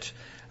kit,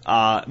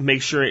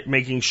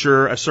 making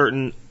sure a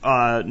certain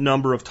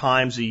number of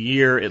times a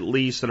year at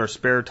least that our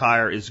spare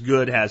tire is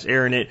good, has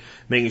air in it,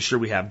 making sure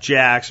we have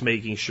jacks,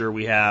 making sure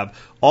we have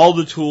all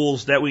the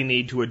tools that we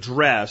need to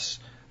address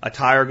a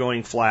tire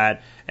going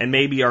flat. And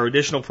maybe our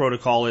additional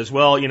protocol is,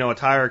 well, a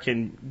tire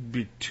can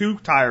be, 2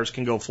 tires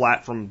can go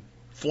flat from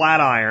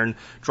flat iron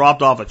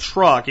dropped off a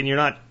truck, and you're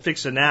not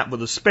fixing that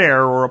with a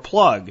spare or a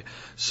plug.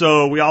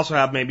 So we also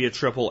have maybe a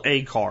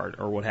AAA card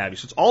or what have you.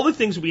 So it's all the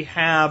things we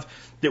have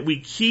that we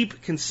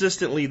keep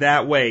consistently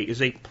that way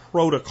is a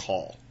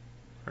protocol,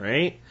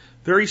 right?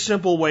 Very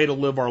simple way to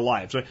live our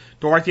lives.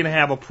 Dorothy and I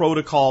have a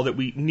protocol that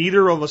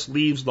neither of us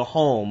leaves the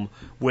home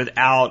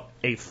without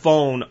a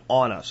phone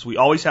on us. We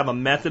always have a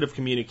method of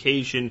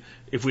communication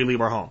if we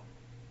leave our home.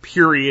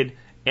 Period.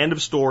 End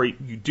of story.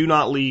 You do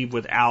not leave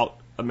without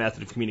a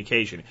method of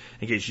communication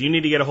in case you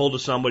need to get a hold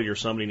of somebody or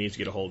somebody needs to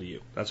get a hold of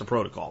you. That's a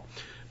protocol.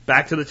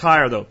 Back to the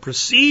tire though.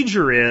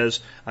 Procedure is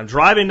I'm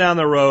driving down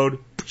the road,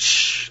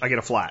 I get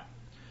a flat.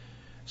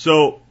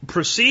 So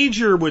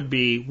procedure would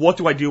be, what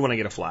do I do when I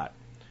get a flat?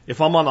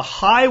 If I'm on the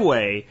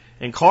highway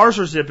and cars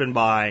are zipping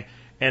by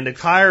and the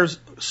tire's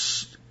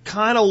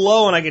kind of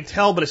low and I can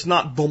tell but it's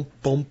not bump,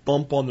 bump,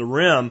 bump on the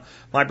rim,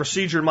 my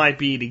procedure might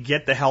be to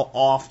get the hell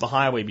off the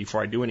highway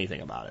before I do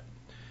anything about it.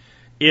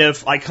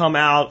 If I come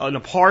out in a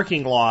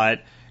parking lot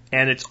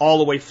and it's all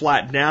the way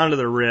flat down to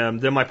the rim,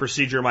 then my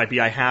procedure might be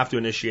I have to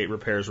initiate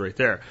repairs right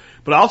there.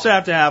 But I also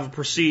have to have a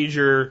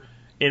procedure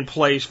in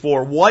place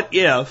for what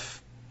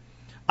if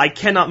I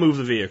cannot move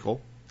the vehicle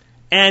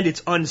and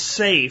it's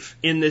unsafe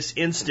in this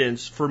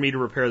instance for me to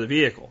repair the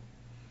vehicle,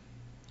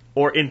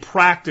 or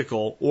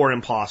impractical or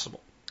impossible.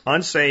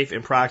 Unsafe,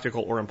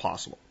 impractical, or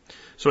impossible.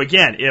 So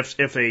again,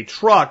 if a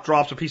truck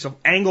drops a piece of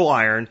angle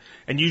iron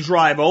and you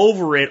drive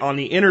over it on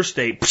the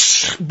interstate,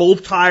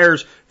 both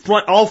tires,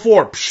 front, all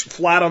 4,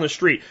 flat on the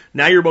street.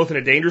 Now you're both in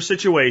a dangerous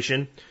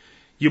situation.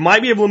 You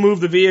might be able to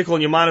move the vehicle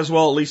and you might as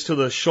well at least to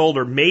the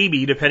shoulder,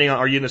 maybe, depending on,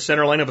 are you in the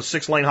center lane of a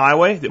 6-lane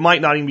highway? It might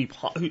not even be,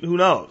 who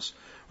knows?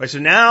 Right, so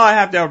now I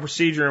have to have a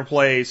procedure in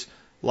place,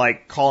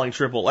 like calling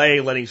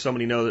AAA, letting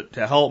somebody know that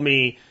to help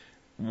me,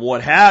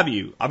 what have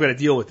you. I've got to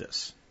deal with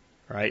this.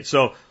 Right?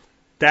 So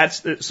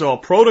a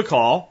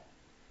protocol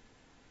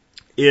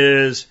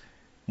is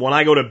when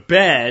I go to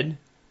bed,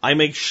 I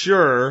make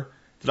sure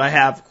that I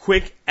have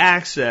quick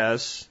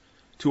access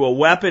to a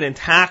weapon and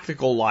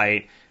tactical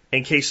light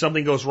in case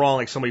something goes wrong,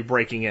 like somebody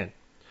breaking in.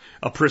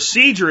 A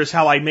procedure is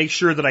how I make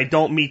sure that I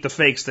don't meet the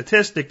fake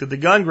statistic that the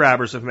gun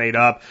grabbers have made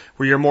up,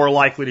 where you're more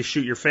likely to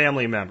shoot your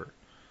family member.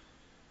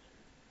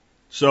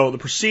 So the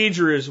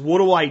procedure is, what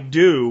do I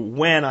do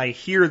when I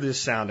hear this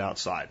sound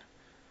outside?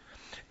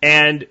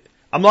 And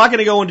I'm not going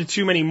to go into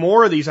too many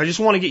more of these. I just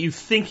want to get you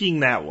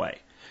thinking that way.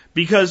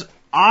 Because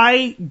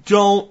I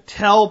don't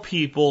tell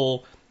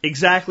people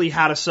exactly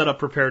how to set up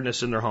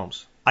preparedness in their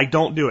homes. I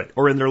don't do it.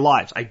 Or in their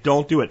lives. I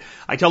don't do it.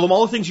 I tell them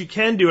all the things you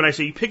can do, and I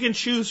say, you pick and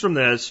choose from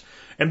this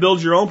and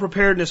build your own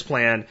preparedness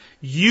plan.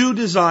 You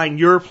design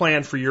your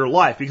plan for your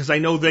life, because I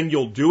know then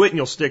you'll do it and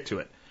you'll stick to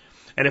it.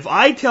 And if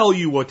I tell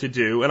you what to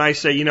do, and I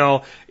say,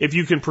 if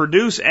you can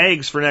produce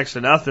eggs for next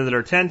to nothing that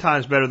are 10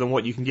 times better than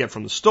what you can get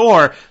from the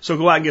store, so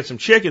go out and get some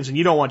chickens, and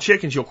you don't want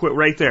chickens, you'll quit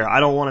right there.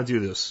 I don't want to do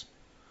this.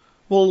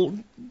 Well,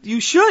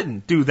 you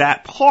shouldn't do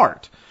that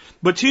part.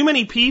 But too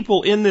many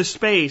people in this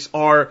space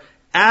are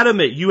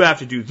adamant, you have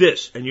to do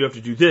this, and you have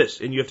to do this,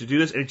 and you have to do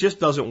this, and it just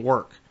doesn't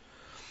work.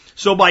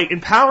 So by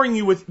empowering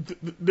you with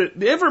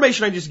the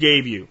information I just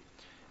gave you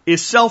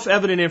is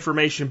self-evident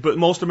information, but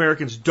most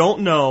Americans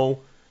don't know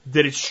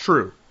that it's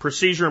true.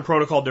 Procedure and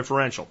protocol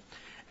differential.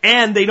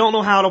 And they don't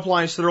know how it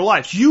applies to their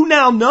lives. You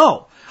now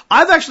know.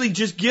 I've actually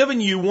just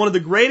given you one of the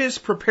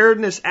greatest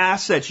preparedness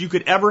assets you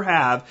could ever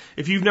have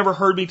if you've never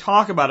heard me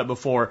talk about it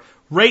before.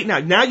 Right now.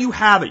 Now you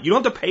have it. You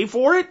don't have to pay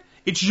for it.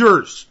 It's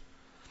yours.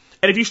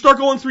 And if you start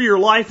going through your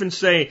life and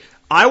say,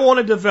 I want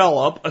to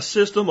develop a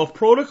system of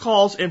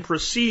protocols and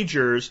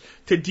procedures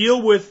to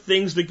deal with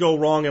things that go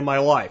wrong in my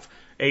life.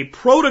 A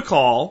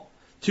protocol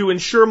to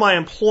ensure my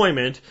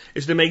employment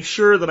is to make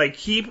sure that I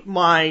keep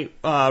my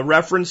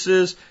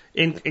references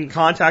in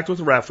contact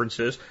with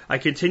references. I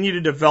continue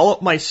to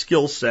develop my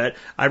skill set.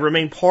 I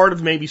remain part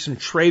of maybe some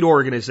trade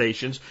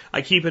organizations.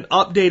 I keep an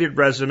updated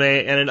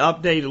resume and an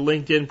updated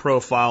LinkedIn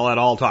profile at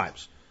all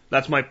times.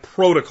 That's my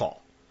protocol.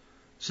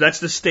 So that's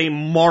to stay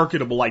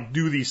marketable. I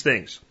do these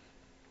things.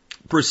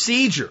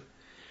 Procedure.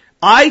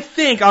 I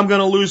think I'm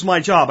going to lose my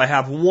job. I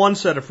have one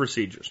set of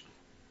procedures.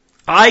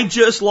 I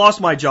just lost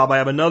my job. I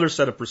have another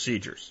set of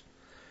procedures.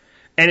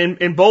 And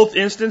in both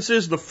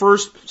instances, the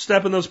first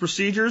step in those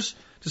procedures,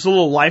 just a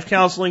little life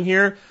counseling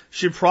here,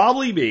 should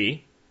probably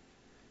be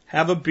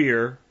have a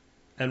beer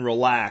and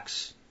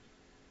relax.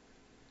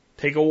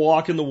 Take a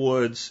walk in the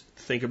woods.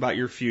 Think about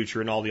your future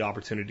and all the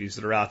opportunities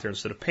that are out there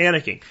instead of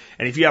panicking.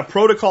 And if you have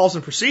protocols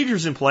and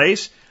procedures in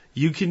place,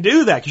 you can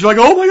do that. Because you're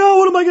like, oh my God,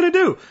 what am I going to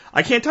do?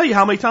 I can't tell you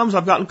how many times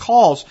I've gotten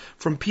calls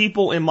from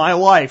people in my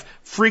life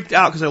freaked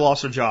out because they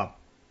lost their job.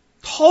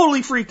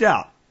 Totally freaked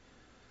out.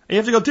 And you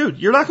have to go, dude,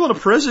 you're not going to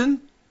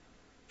prison.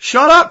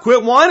 Shut up,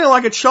 quit whining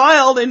like a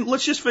child, and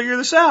let's just figure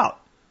this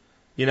out.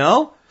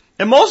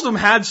 And most of them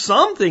had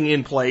something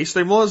in place.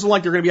 They wasn't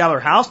like they're going to be out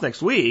of their house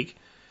next week.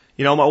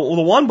 The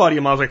one buddy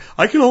of mine was like,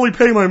 I can only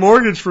pay my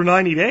mortgage for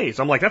 90 days.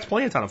 I'm like, that's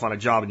plenty of time to find a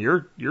job in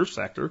your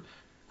sector.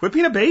 Quit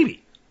being a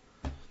baby.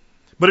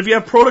 But if you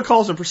have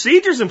protocols and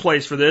procedures in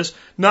place for this,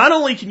 not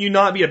only can you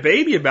not be a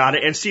baby about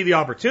it and see the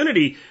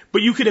opportunity,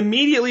 but you can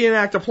immediately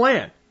enact a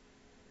plan.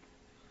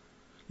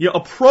 A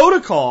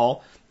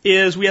protocol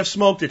is we have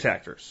smoke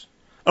detectors.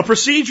 A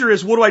procedure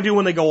is what do I do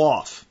when they go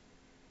off?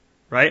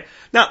 Right?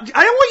 Now,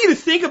 I don't want you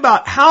to think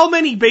about how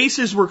many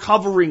bases we're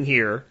covering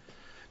here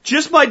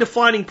just by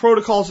defining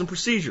protocols and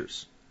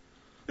procedures.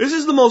 This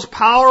is the most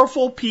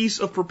powerful piece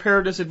of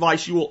preparedness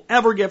advice you will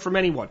ever get from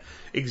anyone.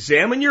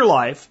 Examine your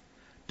life,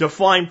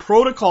 define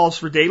protocols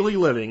for daily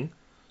living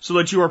so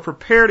that you are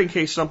prepared in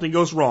case something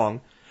goes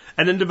wrong,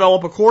 and then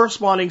develop a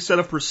corresponding set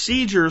of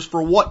procedures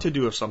for what to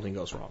do if something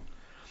goes wrong.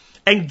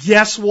 And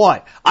guess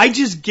what? I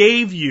just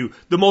gave you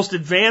the most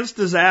advanced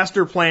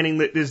disaster planning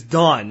that is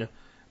done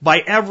by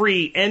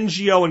every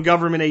NGO and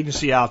government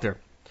agency out there.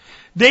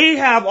 They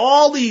have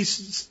all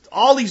these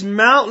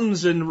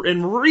mountains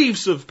and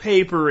reefs of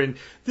paper and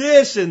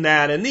this and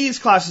that and these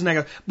classes and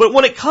that. But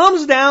when it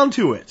comes down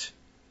to it,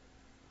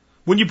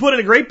 when you put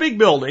in a great big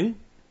building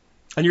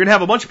and you're going to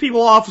have a bunch of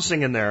people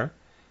officing in there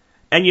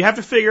and you have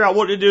to figure out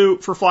what to do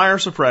for fire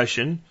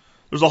suppression,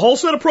 there's a whole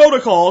set of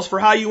protocols for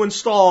how you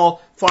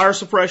install fire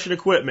suppression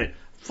equipment,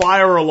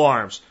 fire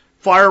alarms,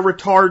 fire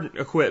retardant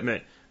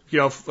equipment,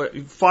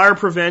 fire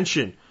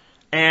prevention,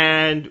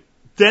 and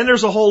then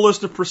there's a whole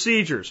list of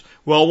procedures.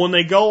 Well, when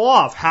they go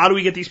off, how do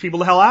we get these people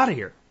the hell out of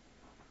here?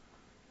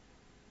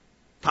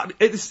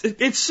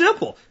 It's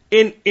simple.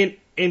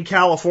 In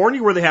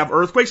California, where they have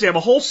earthquakes, they have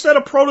a whole set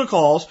of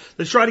protocols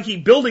that try to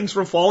keep buildings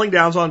from falling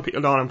down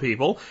on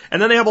people,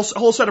 and then they have a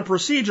whole set of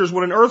procedures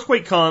when an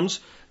earthquake comes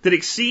that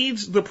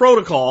exceeds the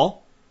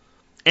protocol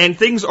and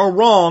things are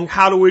wrong,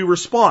 how do we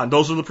respond?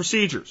 Those are the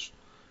procedures.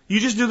 You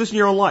just do this in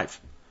your own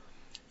life.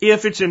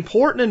 If it's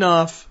important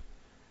enough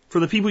for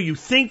the people you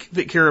think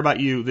that care about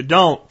you that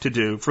don't to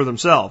do for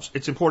themselves,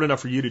 it's important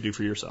enough for you to do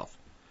for yourself.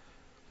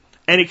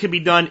 And it can be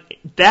done,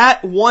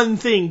 that one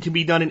thing can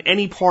be done in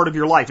any part of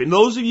your life. And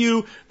those of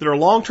you that are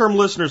long-term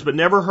listeners but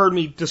never heard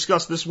me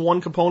discuss this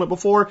one component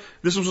before,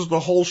 this was the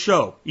whole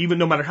show, even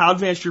no matter how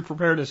advanced your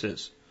preparedness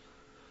is.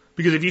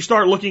 Because if you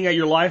start looking at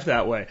your life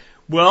that way,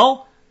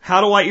 well,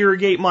 how do I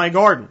irrigate my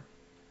garden?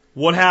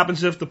 What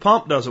happens if the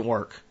pump doesn't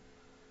work?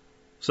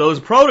 So there's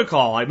a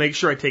protocol. I make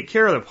sure I take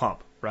care of the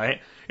pump,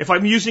 right? If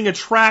I'm using a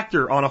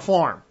tractor on a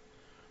farm,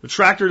 the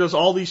tractor does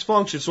all these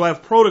functions, so I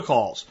have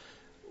protocols.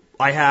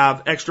 I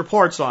have extra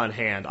parts on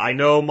hand. I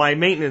know my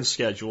maintenance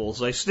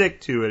schedules. I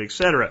stick to it,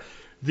 etc.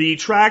 The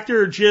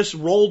tractor just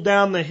rolled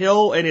down the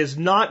hill and is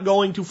not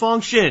going to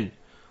function.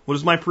 What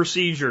is my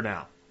procedure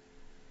now?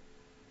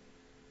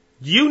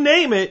 You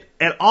name it,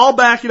 and I'll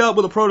back it up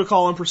with a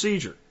protocol and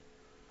procedure.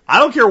 I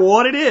don't care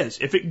what it is.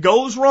 If it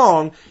goes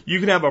wrong, you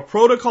can have a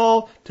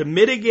protocol to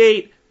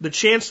mitigate the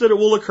chance that it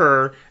will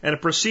occur and a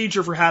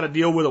procedure for how to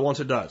deal with it once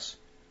it does.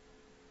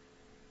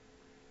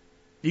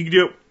 You can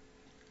do it.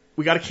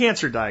 We got a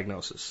cancer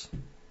diagnosis.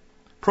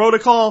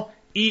 Protocol,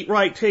 eat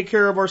right, take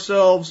care of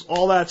ourselves,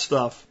 all that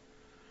stuff.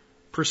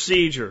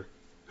 Procedure.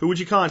 Who would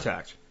you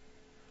contact?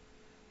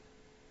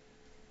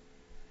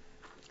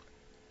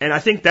 And I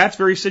think that's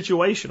very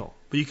situational.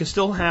 But you can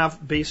still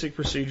have basic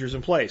procedures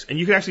in place. And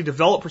you can actually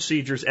develop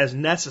procedures as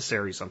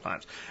necessary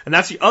sometimes. And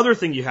that's the other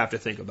thing you have to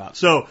think about.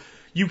 So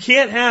you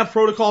can't have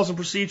protocols and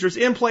procedures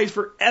in place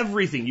for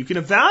everything. You can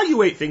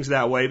evaluate things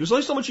that way. There's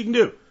only so much you can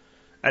do.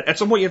 At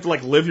some point you have to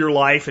like live your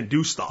life and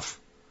do stuff.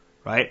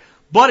 Right?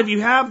 But if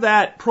you have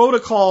that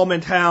protocol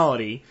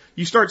mentality,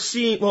 you start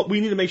seeing, well, we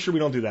need to make sure we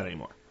don't do that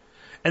anymore.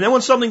 And then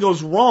when something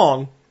goes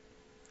wrong,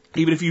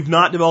 even if you've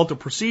not developed a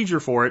procedure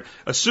for it,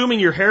 assuming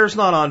your hair's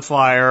not on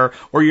fire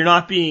or you're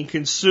not being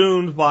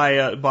consumed by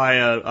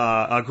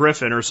a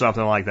griffin or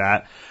something like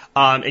that,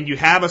 and you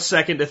have a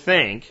second to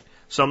think,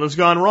 something's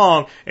gone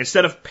wrong,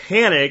 instead of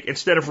panic,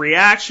 instead of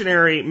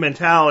reactionary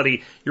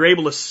mentality, you're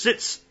able to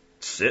sit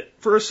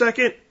for a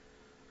second.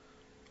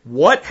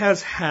 What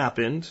has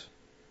happened?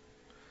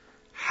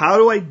 How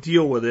do I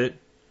deal with it?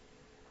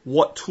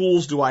 What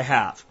tools do I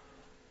have?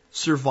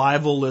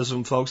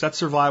 Survivalism, folks.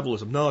 That's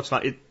survivalism. No, it's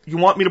not. You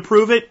want me to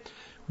prove it?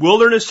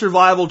 Wilderness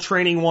Survival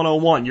Training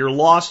 101. You're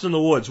lost in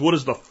the woods. What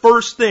is the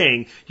first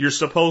thing you're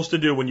supposed to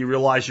do when you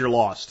realize you're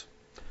lost?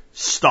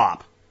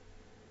 Stop.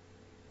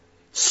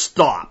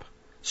 Stop.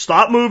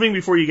 Stop moving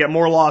before you get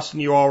more lost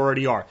than you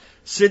already are.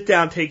 Sit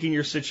down, take in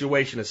your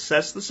situation,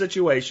 assess the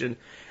situation,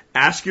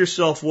 ask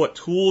yourself what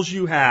tools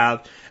you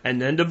have,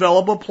 and then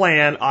develop a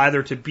plan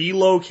either to be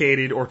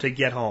located or to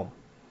get home.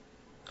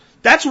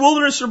 That's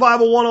Wilderness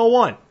Survival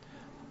 101.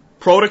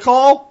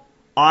 Protocol,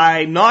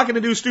 I'm not going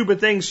to do stupid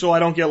things so I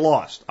don't get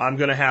lost. I'm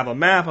going to have a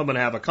map, I'm going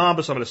to have a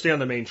compass, I'm going to stay on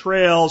the main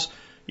trails,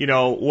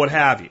 what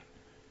have you.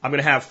 I'm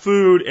going to have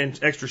food and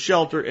extra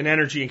shelter and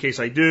energy in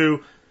case I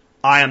do.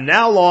 I am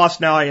now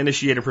lost, now I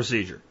initiate a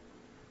procedure.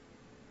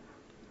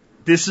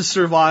 This is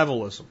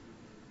survivalism.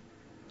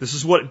 This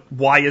is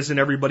why isn't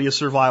everybody a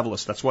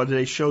survivalist? That's why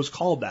today's show's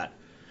called that.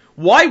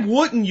 Why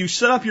wouldn't you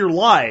set up your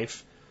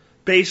life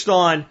based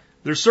on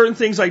there's certain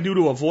things I do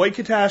to avoid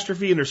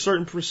catastrophe and there's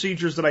certain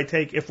procedures that I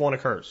take if one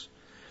occurs?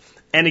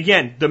 And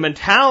again, the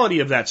mentality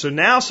of that. So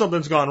now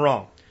something's gone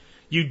wrong.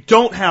 You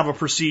don't have a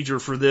procedure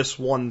for this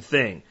one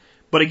thing.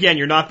 But again,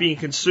 you're not being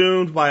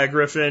consumed by a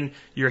griffin.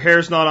 Your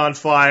hair's not on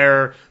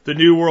fire. The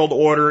New World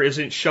Order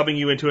isn't shoving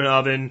you into an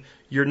oven.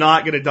 You're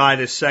not going to die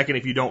this second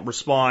if you don't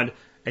respond.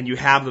 And you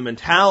have the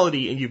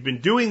mentality and you've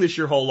been doing this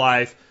your whole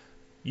life.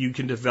 You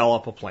can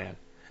develop a plan.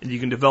 And you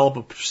can develop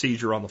a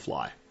procedure on the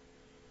fly.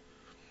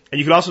 And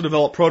you can also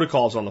develop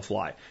protocols on the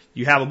fly.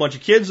 You have a bunch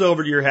of kids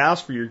over to your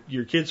house for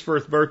your kid's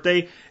first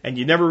birthday, and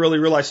you never really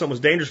realize something was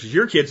dangerous because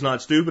your kid's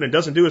not stupid and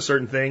doesn't do a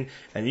certain thing,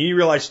 and you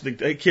realize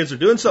the kids are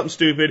doing something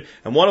stupid,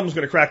 and one of them's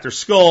going to crack their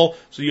skull,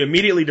 so you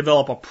immediately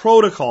develop a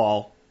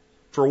protocol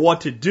for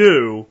what to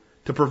do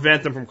to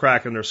prevent them from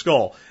cracking their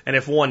skull. And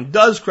if one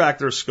does crack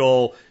their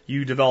skull,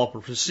 you develop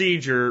a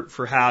procedure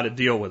for how to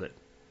deal with it.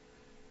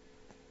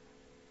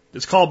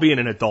 It's called being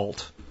an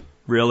adult,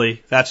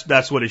 really.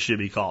 That's what it should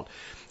be called.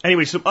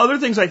 Anyway, some other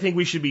things I think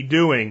we should be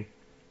doing.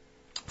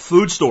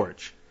 Food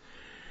storage.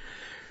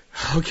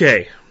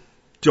 Okay,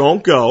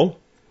 don't go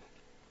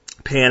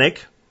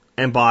panic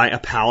and buy a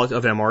pallet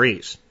of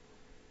MREs,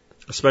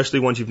 especially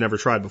ones you've never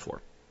tried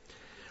before.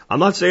 I'm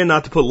not saying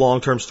not to put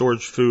long-term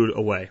storage food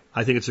away.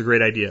 I think it's a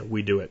great idea.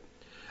 We do it.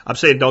 I'm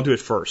saying don't do it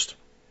first.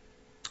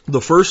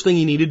 The first thing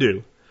you need to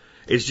do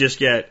is just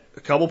get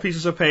a couple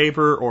pieces of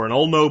paper or an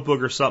old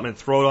notebook or something and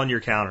throw it on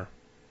your counter.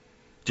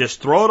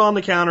 Just throw it on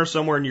the counter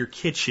somewhere in your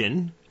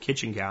kitchen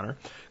counter,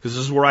 because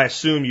this is where I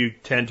assume you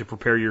tend to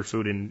prepare your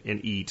food and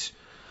eat.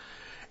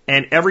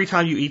 And every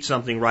time you eat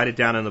something, write it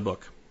down in the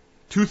book.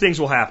 Two things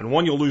will happen.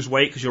 One, you'll lose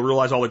weight because you'll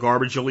realize all the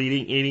garbage you'll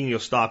eating, you'll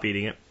stop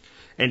eating it.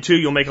 And two,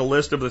 you'll make a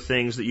list of the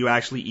things that you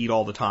actually eat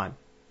all the time.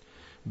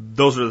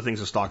 Those are the things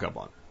to stock up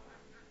on.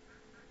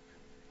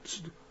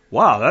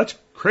 Wow, that's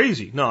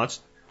crazy. No, it's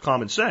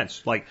common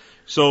sense.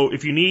 So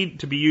if you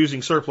need to be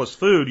using surplus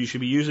food, you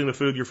should be using the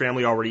food your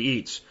family already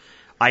eats.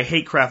 I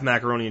hate Kraft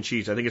macaroni and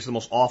cheese. I think it's the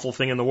most awful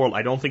thing in the world.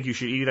 I don't think you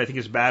should eat it. I think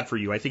it's bad for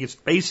you. I think it's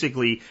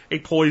basically a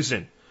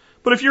poison.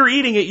 But if you're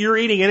eating it, you're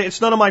eating it.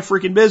 It's none of my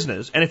freaking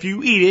business. And if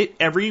you eat it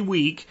every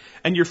week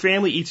and your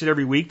family eats it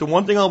every week, the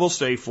one thing I will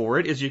say for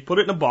it is you put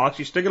it in a box,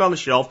 you stick it on the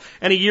shelf,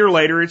 and a year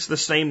later it's the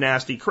same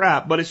nasty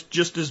crap, but it's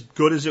just as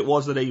good as it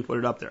was the day you put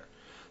it up there.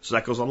 So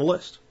that goes on the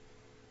list.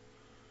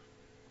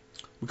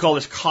 We call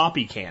this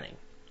copy canning.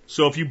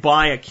 So if you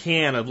buy a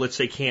can of, let's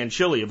say, canned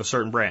chili of a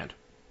certain brand,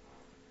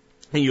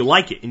 and you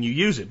like it and you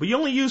use it, but you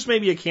only use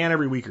maybe a can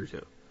every week or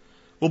two,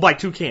 we'll buy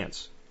 2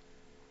 cans.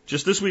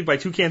 Just this week, buy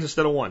 2 cans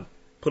instead of 1.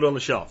 Put it on the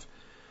shelf.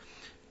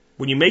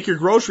 When you make your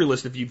grocery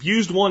list, if you've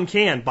used 1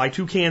 can, buy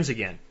 2 cans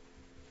again.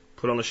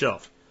 Put it on the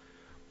shelf.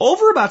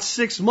 Over about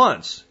 6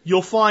 months,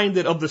 you'll find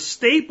that of the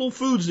staple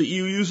foods that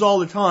you use all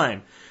the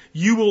time,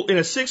 you will, in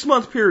a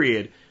 6-month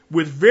period,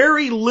 with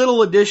very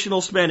little additional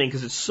spending,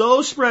 because it's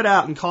so spread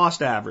out and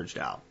cost averaged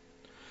out,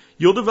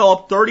 you'll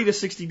develop 30 to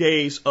 60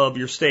 days of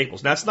your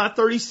staples. That's not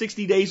 30 to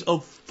 60 days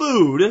of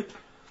food,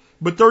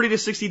 but 30 to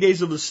 60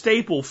 days of the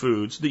staple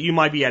foods that you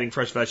might be adding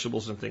fresh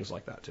vegetables and things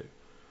like that to.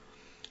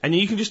 And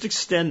you can just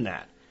extend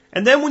that.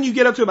 And then when you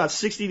get up to about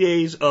 60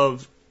 days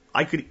of,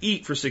 I could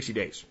eat for 60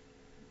 days.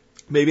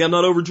 Maybe I'm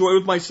not overjoyed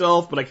with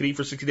myself, but I could eat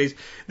for 60 days.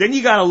 Then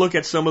you got to look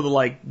at some of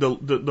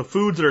the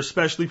foods that are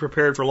specially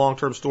prepared for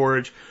long-term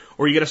storage,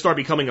 or you got to start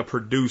becoming a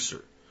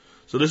producer.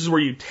 So this is where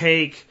you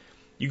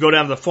go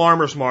down to the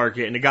farmer's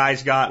market and the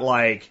guy's got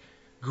like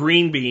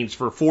green beans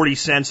for 40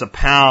 cents a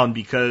pound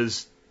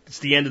because it's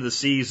the end of the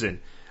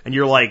season. And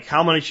you're like,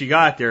 how much you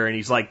got there? And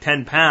he's like,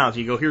 10 pounds.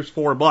 And you go, here's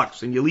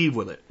 $4. And you leave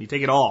with it. You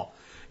take it all.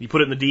 You put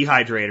it in the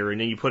dehydrator,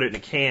 and then you put it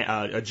in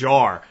a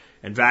jar,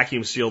 and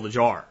vacuum seal the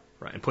jar,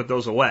 right? And put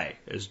those away.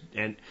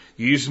 And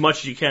you use as much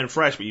as you can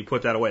fresh, but you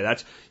put that away.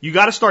 You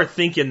got to start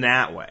thinking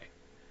that way.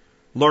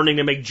 Learning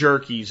to make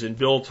jerkies and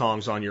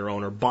biltongs on your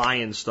own, or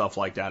buying stuff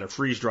like that, or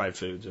freeze-dried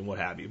foods and what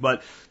have you.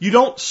 But you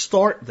don't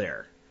start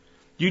there.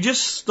 You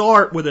just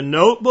start with a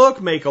notebook,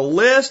 make a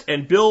list,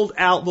 and build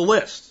out the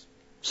list.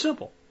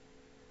 Simple.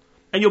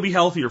 And you'll be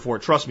healthier for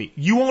it. Trust me.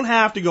 You won't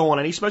have to go on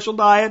any special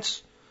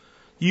diets.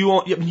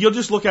 You'll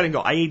just look at it and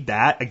go, I ate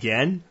that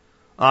again?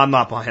 I'm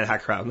not buying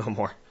that crap no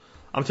more.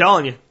 I'm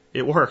telling you,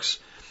 it works.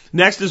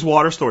 Next is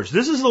water storage.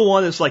 This is the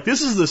one that's like,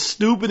 this is the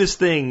stupidest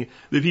thing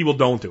that people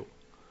don't do.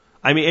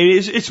 I mean,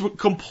 it's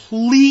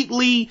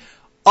completely,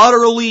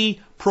 utterly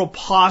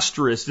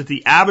preposterous that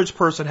the average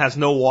person has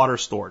no water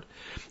stored.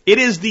 It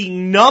is the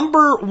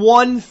number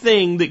one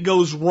thing that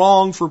goes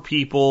wrong for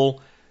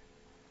people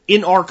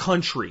in our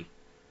country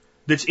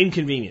that's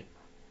inconvenient.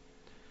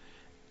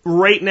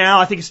 Right now,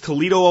 I think it's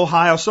Toledo,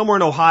 Ohio. Somewhere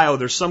in Ohio,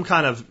 there's some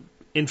kind of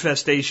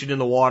infestation in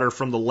the water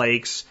from the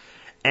lakes,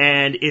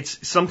 and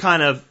it's some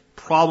kind of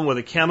problem with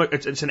a chemical.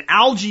 It's an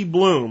algae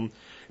bloom,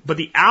 but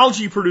the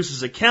algae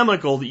produces a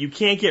chemical that you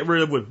can't get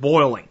rid of with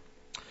boiling.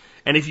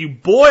 And if you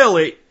boil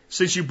it,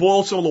 since you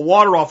boil some of the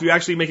water off, you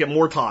actually make it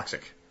more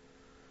toxic.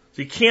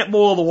 So you can't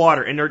boil the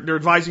water, and they're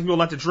advising people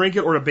not to drink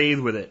it or to bathe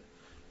with it.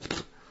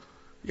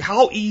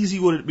 How easy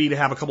would it be to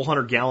have a couple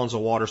 100 gallons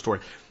of water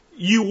stored?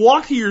 You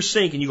walk to your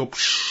sink and you go,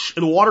 psh,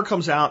 and the water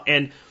comes out,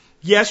 and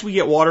yes, we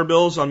get water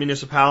bills on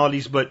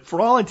municipalities, but for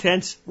all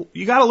intents,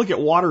 you got to look at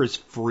water as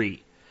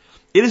free.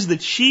 It is the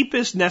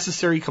cheapest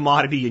necessary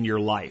commodity in your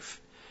life.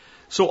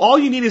 So all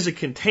you need is a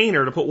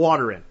container to put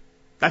water in.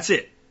 That's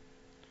it.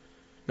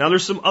 Now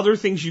there's some other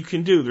things you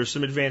can do. There's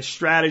some advanced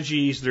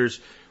strategies. There's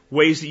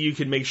ways that you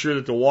can make sure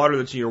that the water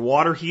that's in your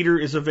water heater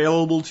is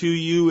available to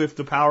you if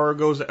the water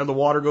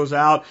goes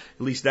out.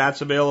 At least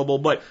that's available.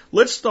 But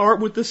let's start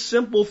with the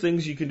simple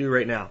things you can do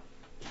right now.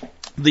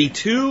 The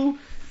 2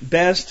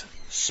 best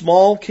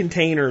small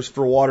containers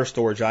for water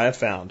storage I have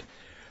found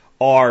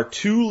are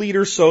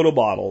 2-liter soda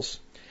bottles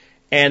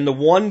and the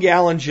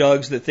 1-gallon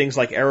jugs that things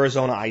like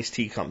Arizona iced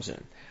tea comes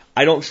in.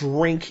 I don't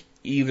drink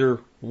either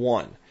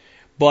one.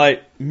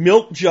 But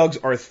milk jugs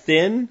are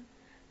thin.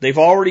 They've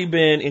already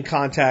been in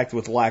contact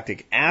with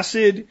lactic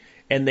acid,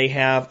 and they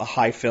have a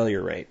high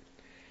failure rate.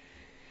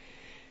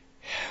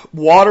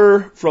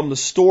 Water from the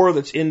store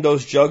that's in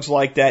those jugs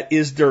like that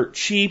is dirt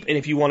cheap, and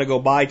if you want to go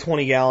buy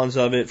 20 gallons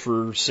of it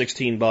for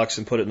 $16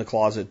 and put it in the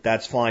closet,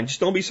 that's fine. Just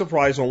don't be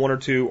surprised when 1 or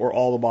 2 or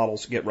all the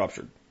bottles get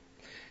ruptured.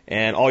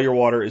 And all your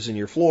water is in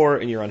your floor,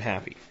 and you're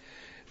unhappy.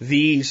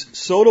 These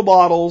soda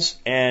bottles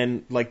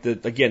and, like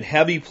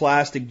heavy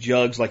plastic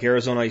jugs like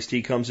Arizona iced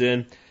tea comes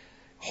in,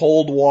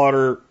 hold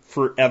water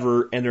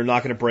forever, and they're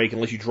not going to break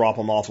unless you drop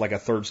them off like a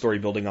 3rd-story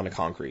building on the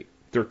concrete.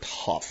 They're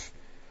tough.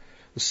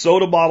 The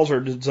soda bottles are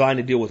designed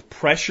to deal with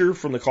pressure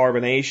from the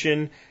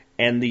carbonation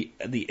and the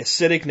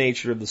acidic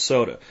nature of the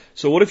soda.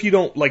 So what if you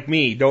don't, like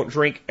me, don't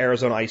drink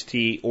Arizona iced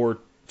tea or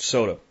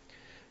soda?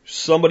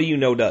 Somebody you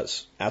know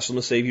does. Ask them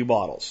to save you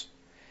bottles.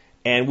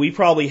 And we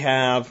probably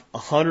have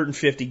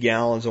 150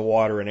 gallons of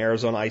water in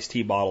Arizona iced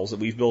tea bottles that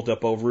we've built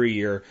up over a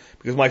year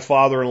because my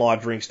father-in-law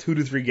drinks 2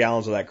 to 3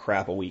 gallons of that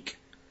crap a week.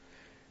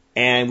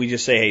 And we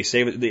just say, hey,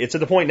 save it. It's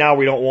at the point now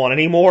we don't want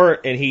any more,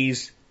 and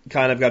he's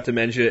kind of got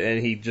dementia,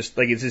 and he just,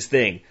 like, it's his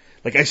thing.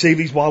 Like, I save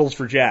these bottles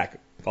for Jack.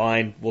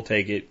 Fine, we'll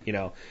take it,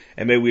 and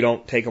maybe we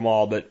don't take them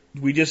all, but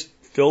we just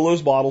fill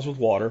those bottles with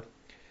water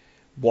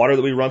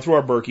that we run through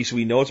our Berkey so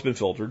we know it's been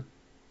filtered.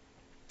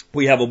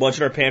 We have a bunch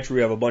in our pantry,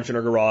 we have a bunch in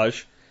our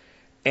garage,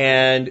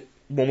 and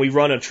when we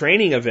run a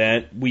training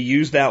event, we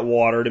use that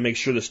water to make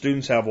sure the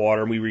students have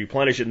water, and we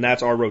replenish it, and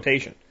that's our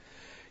rotation.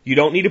 You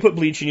don't need to put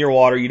bleach in your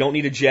water. You don't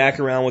need to jack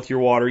around with your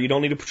water. You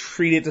don't need to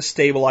treat it to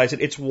stabilize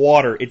it. It's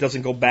water. It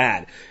doesn't go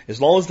bad.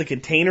 As long as the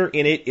container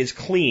in it is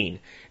clean.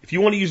 If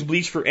you want to use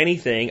bleach for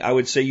anything, I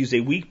would say use a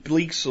weak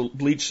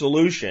bleach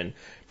solution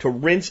to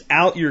rinse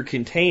out your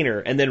container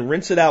and then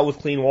rinse it out with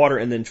clean water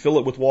and then fill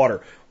it with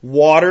water.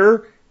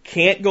 Water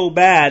can't go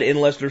bad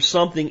unless there's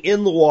something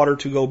in the water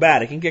to go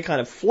bad. It can get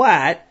kind of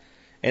flat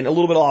and a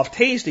little bit off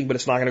tasting, but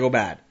it's not going to go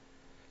bad.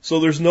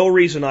 So there's no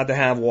reason not to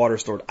have water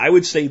stored. I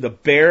would say the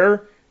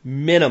bare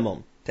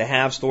minimum to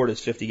have stored is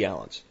 50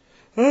 gallons.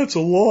 That's a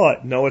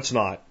lot. No, it's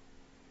not.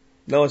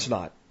 No, it's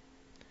not.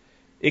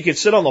 It could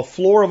sit on the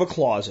floor of a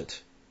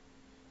closet.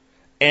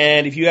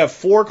 And if you have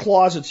 4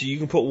 closets, you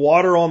can put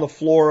water on the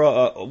floor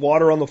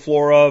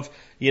of,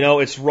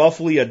 it's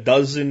roughly a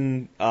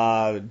dozen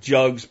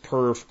jugs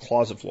per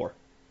closet floor.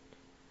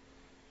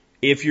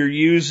 If you're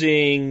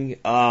using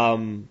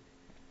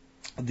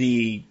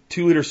the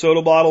 2-liter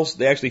soda bottles,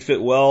 they actually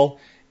fit well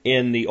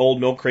in the old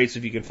milk crates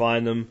if you can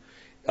find them.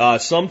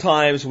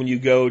 Sometimes when you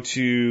go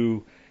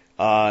to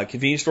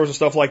convenience stores and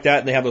stuff like that,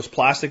 and they have those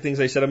plastic things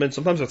they set them in,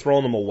 sometimes they're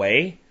throwing them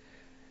away.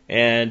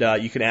 And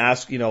you can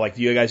ask, do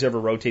you guys ever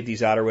rotate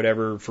these out or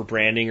whatever for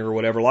branding or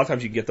whatever? A lot of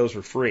times you can get those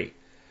for free.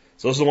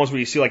 So those are the ones where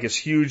you see like this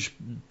huge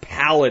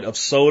pallet of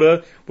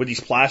soda with these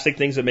plastic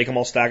things that make them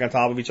all stack on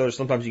top of each other.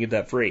 Sometimes you get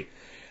that free.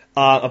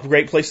 A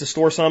great place to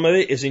store some of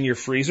it is in your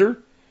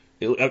freezer.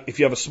 If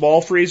you have a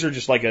small freezer,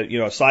 just like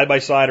a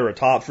side-by-side or a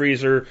top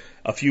freezer,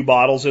 a few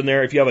bottles in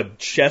there. If you have a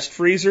chest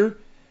freezer,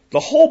 the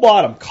whole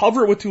bottom,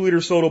 cover it with 2-liter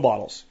soda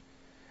bottles.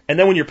 And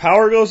then when your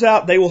power goes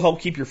out, they will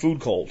help keep your food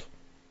cold.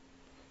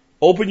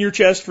 Open your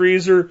chest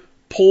freezer,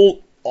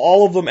 pull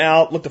all of them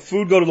out, let the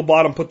food go to the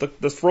bottom, put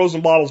the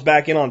frozen bottles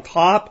back in on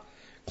top,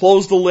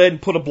 close the lid,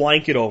 and put a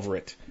blanket over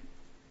it.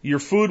 Your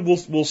food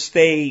will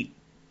stay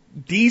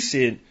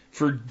decent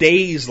for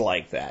days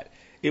like that.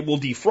 It will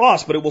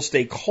defrost, but it will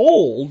stay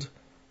cold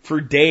for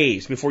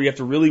days before you have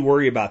to really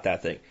worry about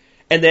that thing.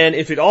 And then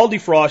if it all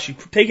defrosts, you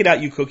take it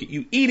out, you cook it,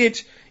 you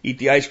eat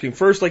the ice cream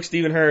first, like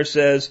Stephen Harris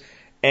says,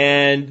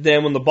 and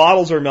then when the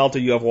bottles are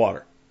melted, you have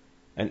water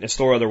and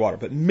store other water.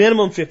 But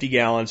minimum 50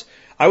 gallons.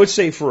 I would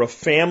say for a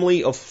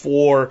family of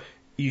 4,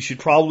 you should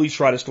probably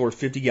try to store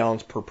 50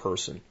 gallons per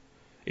person.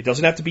 It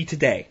doesn't have to be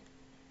today,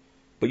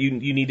 but you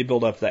need to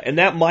build up that. And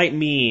that might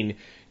mean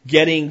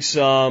getting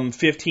some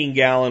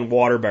 15-gallon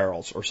water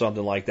barrels or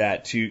something like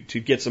that to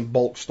get some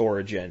bulk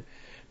storage in.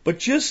 But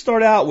just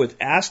start out with,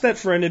 ask that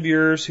friend of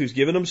yours who's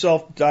given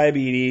himself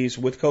diabetes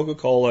with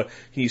Coca-Cola,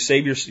 can you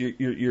save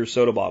your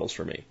soda bottles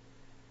for me?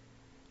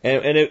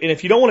 And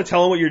if you don't want to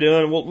tell them what you're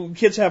doing, well,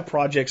 kids have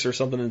projects or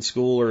something in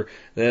school, or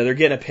they're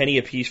getting a penny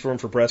a piece for them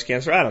for breast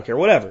cancer. I don't care,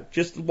 whatever.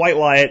 Just white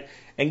lie it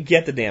and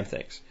get the damn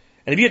things.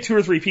 And if you get 2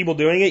 or 3 people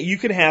doing it, you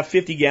can have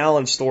 50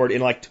 gallons stored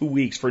in like 2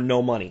 weeks for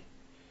no money.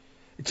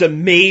 It's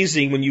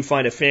amazing when you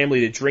find a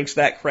family that drinks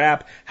that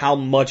crap, how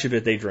much of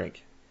it they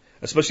drink.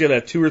 Especially if they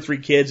have 2 or 3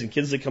 kids and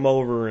kids that come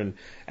over and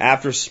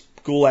after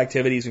school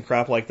activities and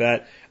crap like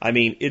that. I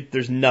mean,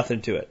 there's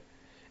nothing to it.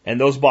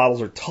 And those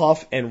bottles are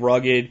tough and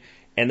rugged,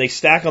 and they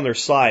stack on their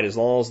side as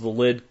long as the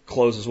lid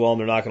closes well and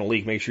they're not going to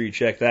leak. Make sure you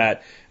check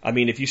that. I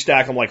mean, if you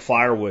stack them like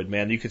firewood,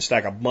 man, you can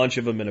stack a bunch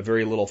of them in a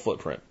very little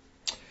footprint.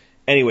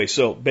 Anyway,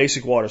 so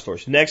basic water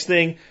storage. Next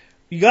thing,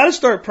 you got to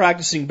start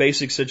practicing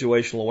basic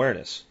situational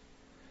awareness.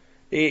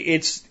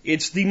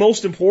 It's the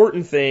most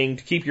important thing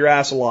to keep your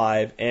ass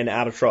alive and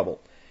out of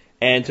trouble,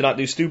 and to not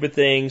do stupid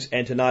things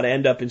and to not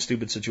end up in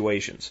stupid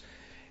situations.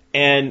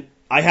 And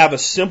I have a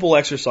simple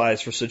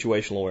exercise for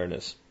situational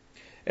awareness.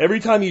 Every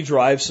time you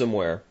drive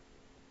somewhere,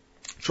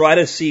 try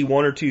to see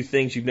 1 or 2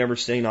 things you've never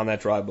seen on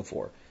that drive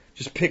before.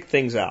 Just pick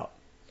things out.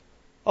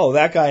 Oh,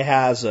 that guy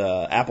has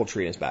an apple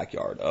tree in his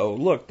backyard. Oh,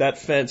 look, that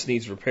fence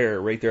needs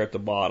repair right there at the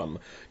bottom.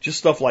 Just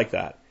stuff like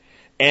that.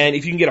 And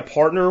if you can get a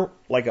partner,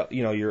 like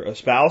you're a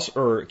spouse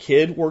or a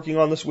kid working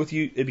on this with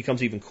you, it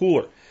becomes even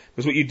cooler.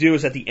 Because what you do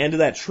is at the end of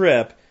that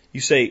trip,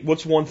 you say,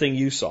 what's one thing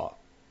you saw?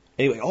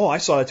 And you're like, oh, I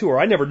saw that too, or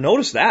I never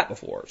noticed that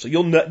before. So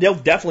they'll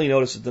definitely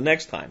notice it the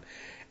next time.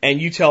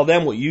 And you tell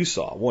them what you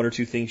saw, 1 or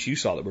 2 things you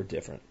saw that were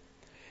different.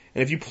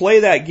 And if you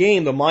play that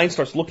game, the mind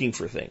starts looking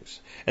for things.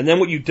 And then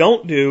what you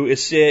don't do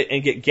is sit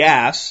and get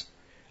gas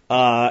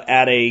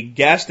at a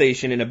gas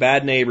station in a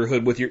bad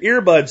neighborhood with your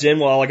earbuds in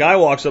while a guy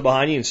walks up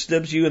behind you and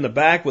stabs you in the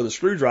back with a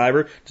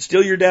screwdriver to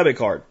steal your debit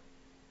card.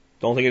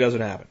 Don't think it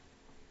doesn't happen.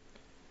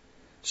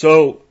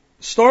 So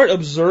start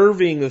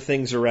observing the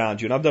things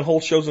around you. And I've done whole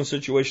shows on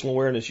situational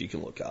awareness you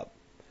can look up.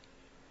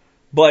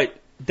 But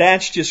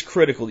that's just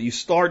critical. You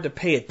start to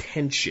pay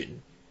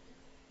attention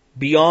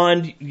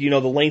beyond, the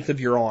length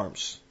of your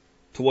arms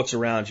to what's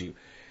around you.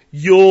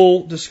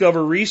 You'll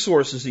discover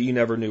resources that you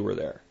never knew were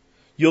there.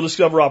 You'll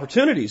discover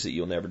opportunities that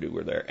you'll never knew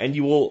were there. And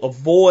you will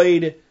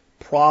avoid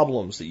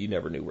problems that you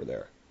never knew were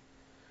there.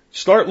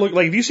 Start looking,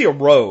 like if you see a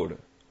road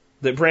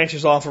that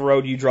branches off a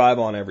road you drive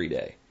on every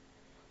day,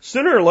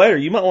 sooner or later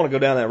you might want to go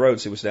down that road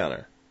and see what's down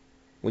there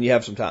when you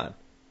have some time.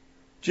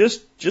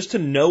 Just to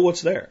know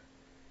what's there.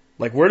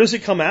 Like, where does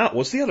it come out?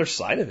 What's the other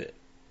side of it?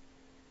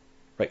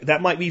 Right?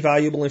 That might be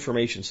valuable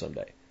information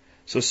someday.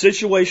 So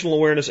situational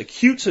awareness,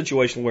 acute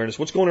situational awareness,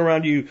 what's going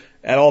around you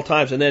at all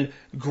times, and then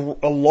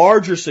a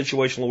larger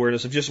situational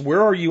awareness of just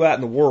where are you at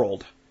in the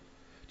world.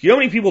 Do you know how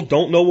many people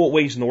don't know what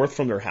ways north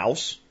from their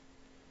house?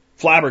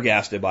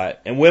 Flabbergasted by it.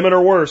 And women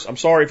are worse. I'm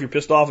sorry if you're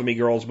pissed off at me,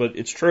 girls, but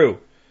it's true.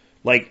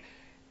 Like,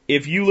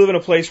 if you live in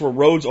a place where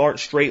roads aren't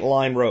straight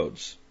line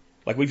roads,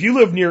 like if you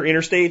live near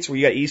interstates where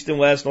you got east and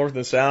west, north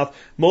and south,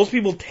 most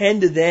people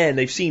tend to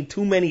they've seen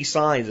too many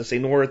signs that say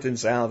north and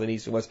south and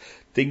east and west.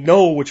 They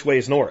know which way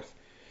is north.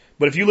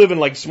 But if you live in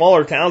like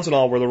smaller towns and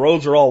all where the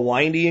roads are all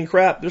windy and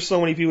crap, there's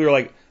so many people who are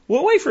like,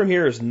 what way from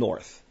here is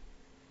north?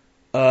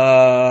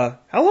 How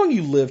long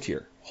you lived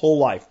here? Whole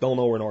life, don't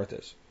know where north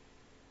is.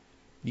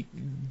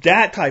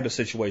 That type of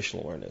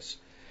situational awareness.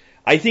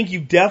 I think you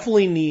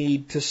definitely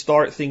need to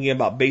start thinking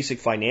about basic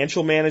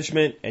financial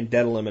management and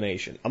debt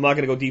elimination. I'm not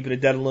going to go deep into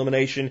debt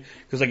elimination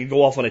because I could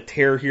go off on a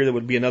tear here that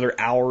would be another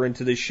hour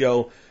into this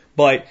show.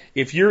 But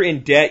if you're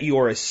in debt, you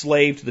are a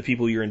slave to the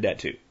people you're in debt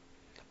to.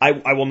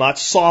 I will not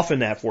soften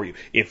that for you.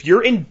 If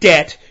you're in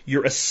debt,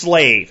 you're a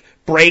slave.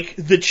 Break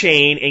the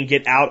chain and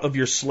get out of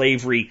your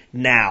slavery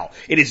now.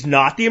 It is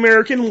not the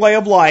American way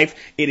of life.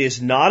 It is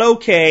not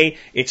okay.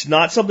 It's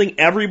not something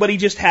everybody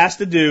just has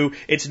to do.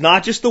 It's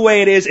not just the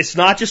way it is. It's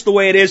not just the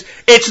way it is.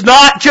 It's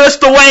not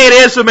just the way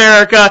it is,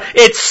 America.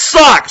 It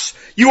sucks.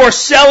 You are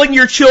selling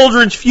your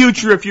children's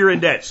future if you're in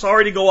debt.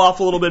 Sorry to go off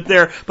a little bit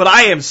there, but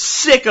I am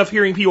sick of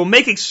hearing people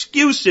make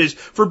excuses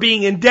for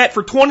being in debt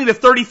for $20,000 to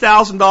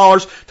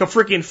 $30,000 to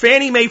freaking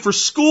Fannie Mae for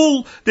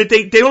school that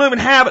they don't even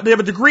have. They have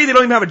a degree they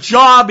don't even have a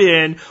job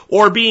in,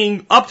 or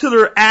being up to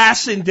their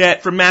ass in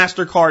debt from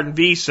MasterCard and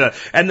Visa,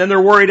 and then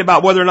they're worried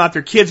about whether or not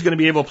their kid's going to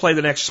be able to play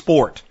the next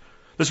sport.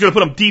 That's going to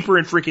put them deeper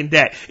in freaking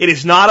debt. It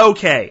is not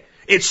okay.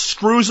 It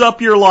screws up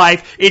your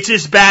life. It's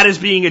as bad as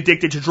being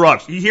addicted to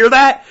drugs. You hear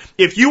that?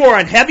 If you are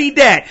in heavy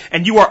debt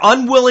and you are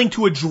unwilling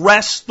to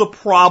address the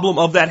problem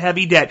of that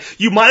heavy debt,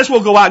 you might as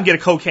well go out and get a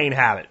cocaine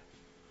habit.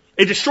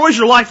 It destroys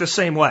your life the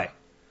same way.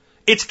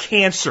 It's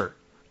cancer.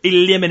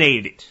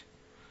 Eliminate it.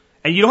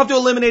 And you don't have to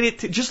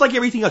eliminate it just like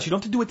everything else. You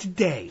don't have to do it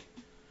today.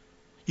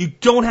 You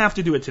don't have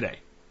to do it today.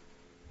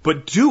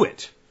 But do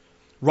it.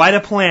 Write a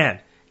plan.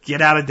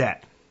 Get out of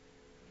debt.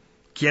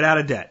 Get out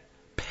of debt.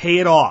 Pay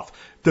it off.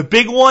 The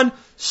big one,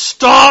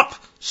 stop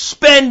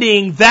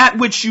spending that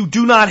which you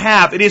do not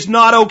have. It is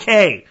not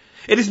okay.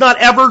 It is not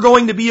ever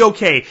going to be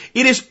okay.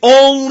 It is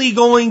only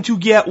going to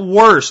get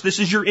worse. This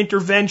is your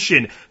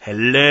intervention.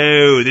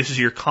 Hello, this is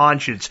your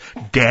conscience.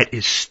 Debt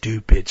is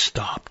stupid.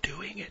 Stop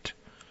doing it.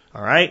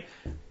 All right?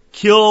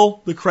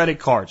 Kill the credit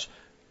cards.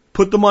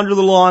 Put them under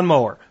the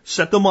lawnmower.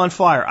 Set them on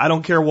fire. I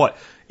don't care what.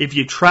 If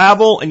you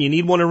travel and you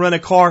need one to rent a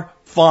car,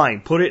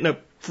 fine. Put it in a,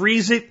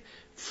 freeze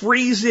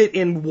it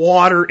in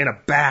water in a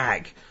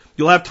bag.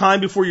 You'll have time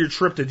before your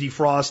trip to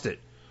defrost it.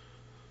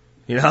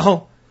 You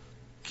know?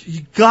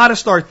 You gotta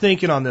start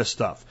thinking on this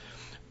stuff.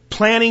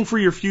 Planning for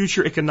your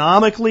future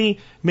economically,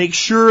 make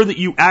sure that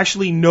you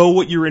actually know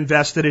what you're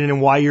invested in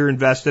and why you're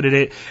invested in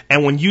it.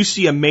 And when you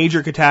see a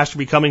major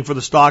catastrophe coming for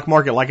the stock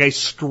market, like I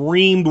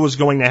screamed was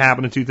going to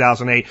happen in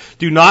 2008,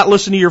 do not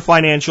listen to your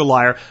financial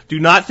liar. Do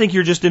not think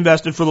you're just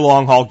invested for the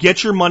long haul.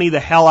 Get your money the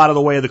hell out of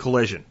the way of the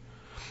collision.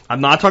 I'm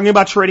not talking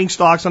about trading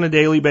stocks on a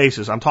daily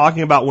basis. I'm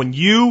talking about when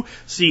you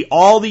see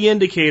all the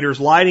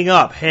indicators lighting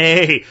up.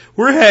 Hey,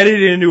 we're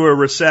headed into a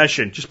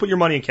recession. Just put your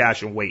money in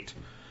cash and wait.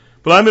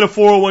 But I'm in a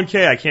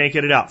 401k. I can't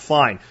get it out.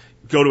 Fine.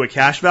 Go to a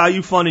cash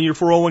value fund in your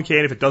 401k,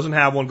 and if it doesn't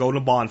have one, go to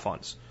bond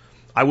funds.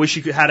 I wish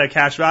you could had a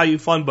cash value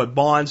fund, but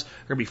bonds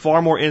are going to be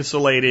far more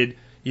insulated.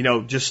 You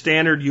know, just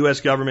standard U.S.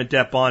 government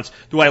debt bonds.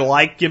 Do I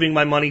like giving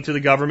my money to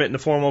the government in the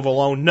form of a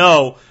loan?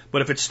 No.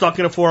 But if it's stuck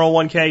in a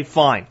 401k,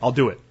 fine. I'll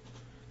do it.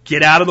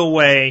 Get out of the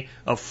way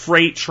of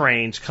freight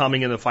trains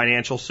coming in the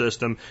financial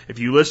system. If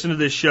you listen to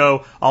this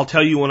show, I'll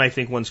tell you when I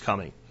think one's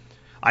coming.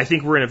 I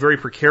think we're in a very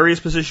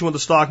precarious position with the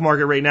stock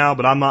market right now,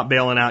 but I'm not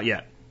bailing out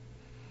yet.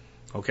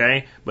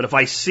 Okay? But if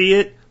I see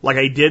it like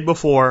I did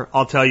before,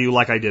 I'll tell you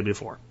like I did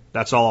before.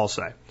 That's all I'll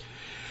say.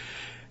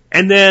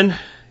 And then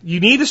you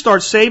need to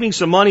start saving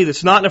some money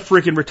that's not in a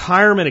freaking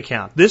retirement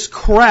account. This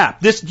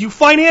crap, you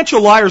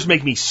financial liars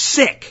make me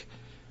sick.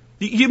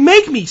 You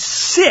make me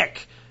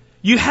sick.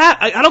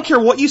 I don't care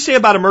what you say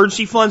about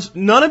emergency funds.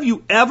 None of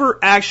you ever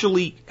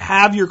actually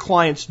have your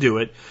clients do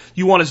it.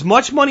 You want as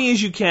much money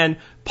as you can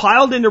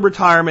piled into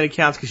retirement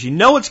accounts because you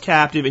know it's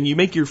captive and you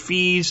make your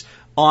fees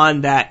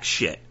on that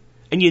shit.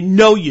 And you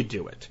know you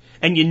do it.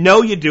 And you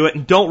know you do it,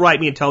 and don't write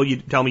me and tell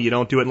me you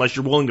don't do it unless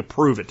you're willing to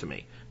prove it to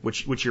me,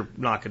 which you're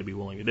not going to be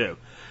willing to do.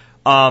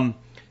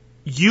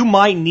 You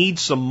might need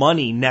some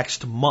money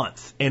next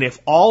month. And if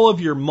all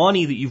of your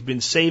money that you've been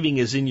saving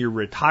is in your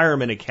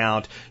retirement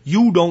account,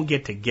 you don't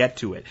get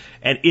to it.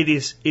 And it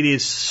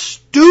is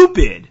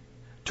stupid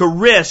to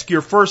risk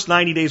your first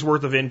 90 days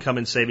worth of income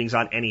and savings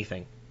on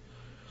anything.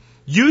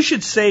 You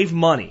should save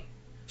money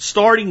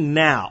starting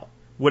now.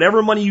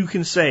 Whatever money you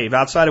can save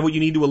outside of what you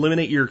need to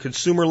eliminate your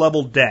consumer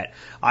level debt.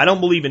 I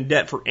don't believe in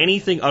debt for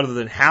anything other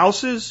than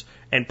houses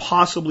and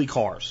possibly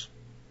cars.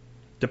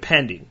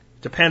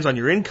 Depends on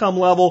your income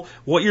level,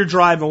 what you're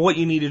driving, what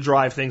you need to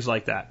drive, things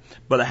like that.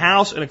 But a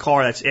house and a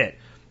car, that's it.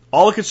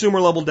 All the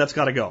consumer level debt's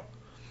got to go.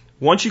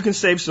 Once you can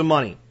save some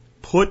money,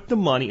 put the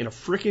money in a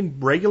freaking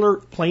regular,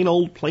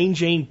 plain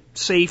Jane,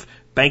 safe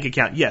bank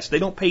account. Yes, they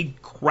don't pay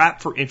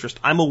crap for interest.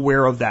 I'm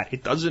aware of that.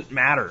 It doesn't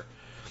matter.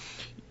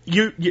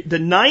 The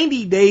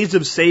 90 days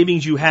of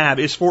savings you have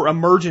is for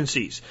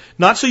emergencies,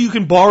 not so you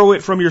can borrow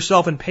it from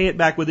yourself and pay it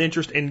back with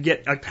interest and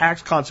get a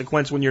tax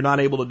consequence when you're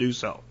not able to do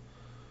so.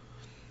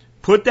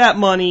 Put that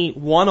money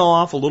one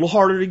off, a little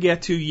harder to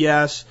get to,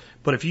 yes,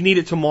 but if you need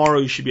it tomorrow,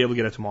 you should be able to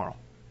get it tomorrow.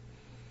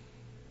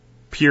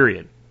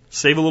 Period.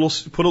 Put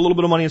a little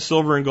bit of money in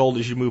silver and gold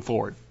as you move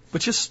forward.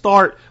 But just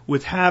start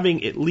with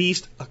having at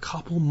least a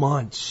couple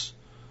months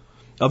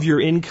of your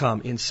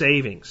income in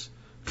savings.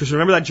 Because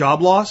remember that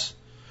job loss?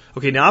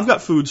 Okay, now I've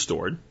got food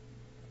stored.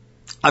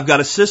 I've got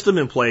a system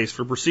in place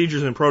for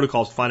procedures and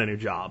protocols to find a new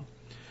job.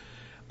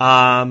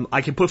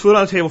 I can put food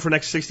on the table for the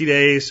next 60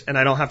 days, and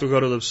I don't have to go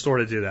to the store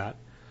to do that.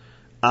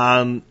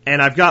 And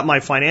I've got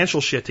my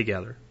financial shit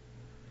together.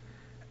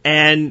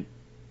 And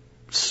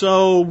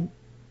so,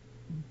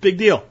 big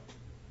deal.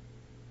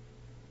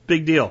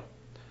 Big deal.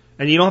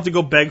 And you don't have to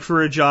go beg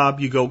for a job,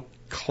 you go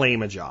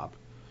claim a job.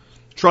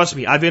 Trust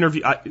me, I've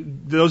interviewed,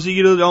 those of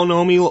you that don't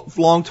know me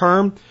long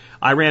term,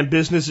 I ran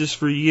businesses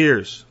for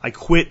years. I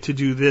quit to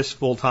do this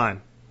full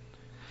time.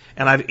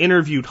 And I've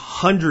interviewed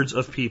hundreds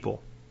of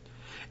people.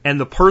 And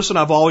the person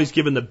I've always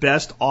given the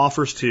best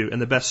offers to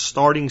and the best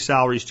starting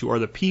salaries to are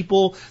the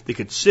people that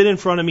could sit in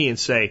front of me and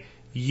say,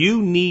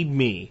 you need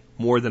me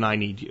more than I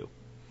need you.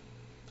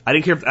 I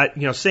didn't care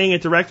if, saying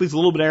it directly is a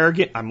little bit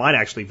arrogant. I might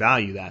actually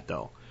value that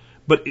though.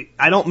 But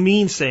I don't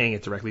mean saying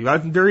it directly.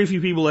 Very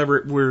few people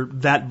ever were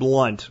that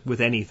blunt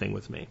with anything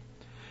with me.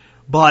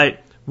 But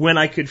when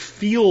I could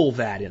feel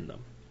that in them,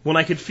 when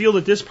I could feel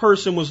that this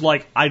person was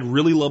like, I'd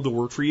really love to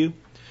work for you,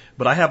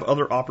 but I have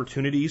other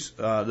opportunities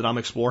that I'm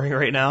exploring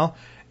right now,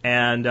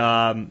 and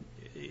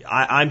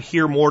I'm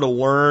here more to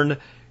learn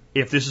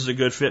if this is a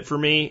good fit for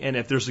me, and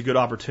if there's a good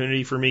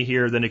opportunity for me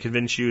here, than to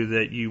convince you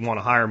that you want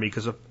to hire me,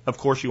 because of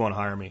course you want to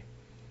hire me.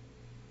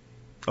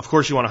 Of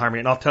course you want to hire me,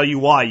 and I'll tell you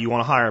why you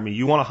want to hire me.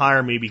 You want to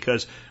hire me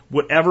because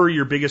whatever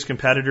your biggest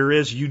competitor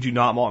is, you do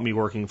not want me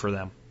working for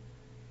them.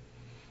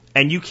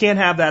 And you can't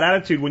have that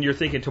attitude when you're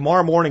thinking,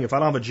 tomorrow morning, if I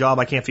don't have a job,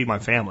 I can't feed my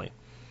family.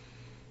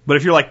 But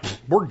if you're like,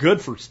 we're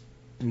good for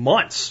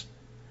months,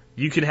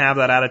 you can have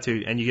that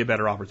attitude and you get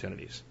better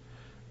opportunities.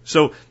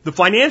 So the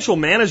financial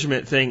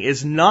management thing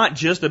is not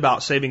just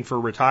about saving for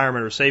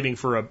retirement or saving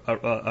for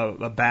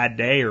a bad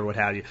day or what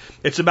have you.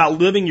 It's about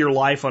living your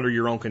life under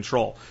your own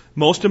control.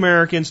 Most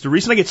Americans, the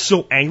reason I get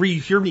so angry, you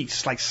hear me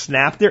like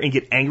snap there and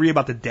get angry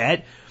about the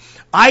debt,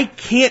 I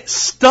can't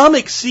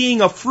stomach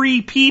seeing a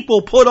free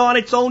people put on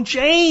its own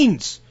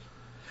chains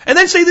and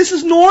then say this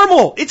is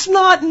normal. It's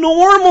not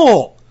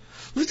normal.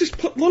 Let's just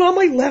put one on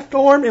my left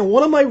arm and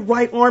one on my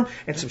right arm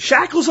and some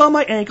shackles on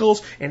my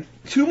ankles and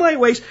to my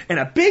waist and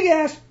a big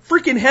ass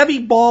freaking heavy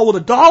ball with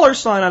a dollar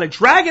sign on it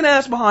dragging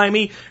ass behind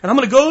me, and I'm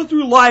going to go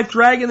through life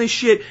dragging this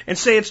shit and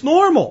say it's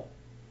normal.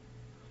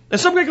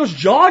 And some guy goes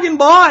jogging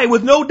by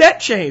with no debt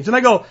chains and I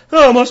go,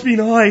 oh, it must be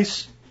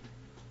nice.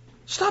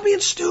 Stop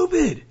being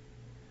stupid.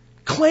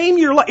 Claim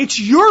your life. It's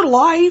your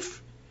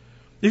life.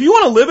 If you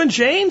want to live in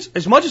chains,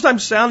 as much as I'm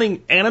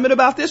sounding animate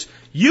about this,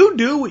 you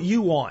do what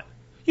you want.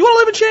 You want to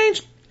live in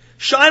chains?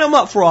 Shine them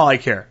up for all I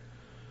care.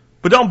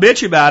 But don't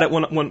bitch about it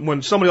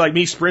when somebody like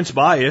me sprints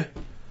by you.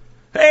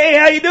 Hey,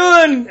 how you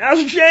doing?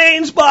 How's the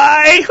chains?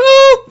 Bye.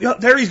 Whoo!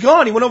 There he's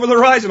gone. He went over the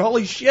horizon.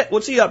 Holy shit,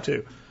 what's he up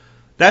to?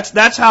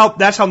 That's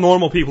how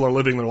normal people are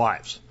living their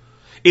lives.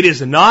 It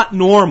is not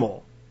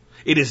normal.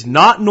 It is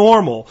not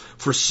normal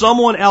for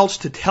someone else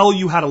to tell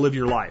you how to live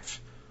your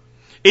life.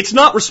 It's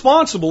not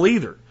responsible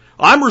either.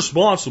 I'm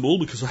responsible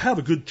because I have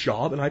a good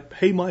job and I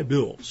pay my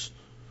bills.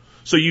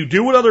 So you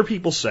do what other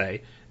people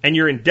say, and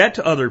you're in debt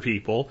to other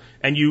people,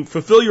 and you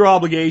fulfill your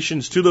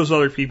obligations to those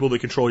other people that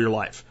control your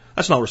life.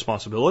 That's not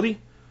responsibility.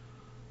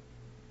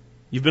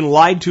 You've been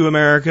lied to,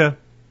 America.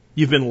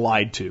 You've been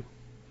lied to.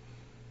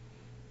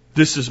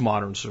 This is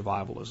modern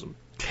survivalism.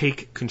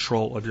 Take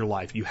control of your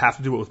life. You have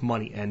to do it with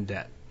money and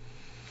debt.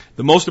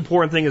 The most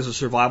important thing is a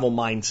survival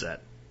mindset.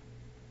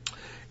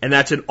 And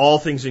that's in all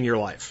things in your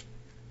life.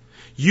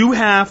 You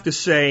have to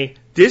say,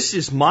 this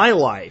is my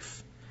life.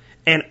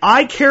 And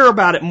I care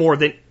about it more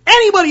than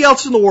anybody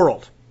else in the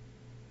world.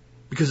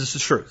 Because it's the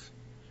truth.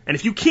 And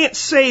if you can't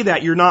say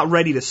that, you're not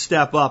ready to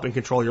step up and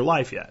control your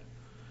life yet.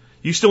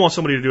 You still want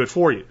somebody to do it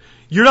for you.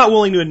 You're not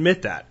willing to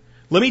admit that.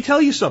 Let me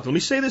tell you something. Let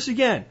me say this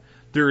again.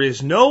 There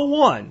is no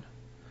one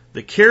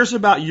that cares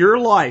about your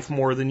life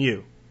more than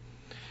you.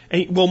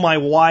 And, well, my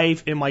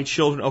wife and my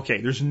children.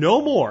 Okay, there's no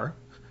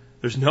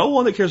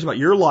one that cares about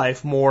your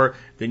life more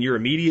than your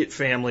immediate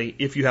family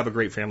if you have a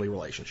great family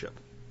relationship.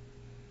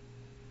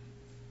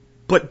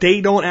 but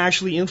they don't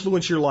actually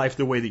influence your life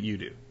the way that you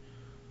do.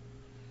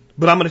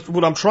 But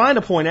what I'm trying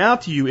to point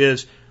out to you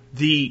is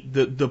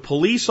the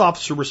police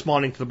officer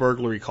responding to the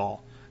burglary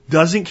call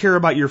doesn't care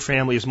about your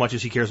family as much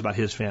as he cares about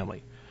his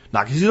family.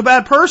 Not because he's a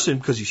bad person,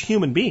 because he's a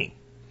human being.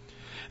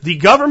 The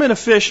government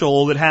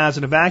official that has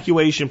an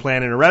evacuation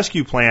plan and a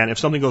rescue plan, if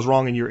something goes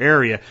wrong in your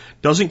area,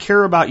 doesn't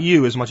care about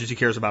you as much as he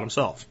cares about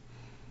himself.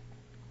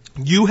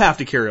 You have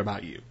to care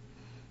about you.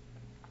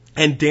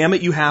 And damn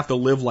it, you have to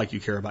live like you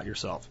care about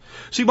yourself.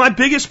 See, my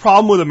biggest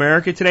problem with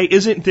America today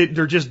isn't that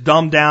they're just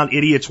dumbed down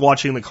idiots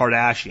watching the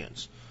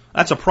Kardashians.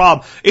 That's a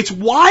problem. It's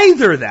why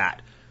they're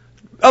that.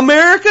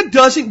 America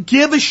doesn't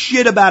give a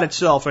shit about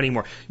itself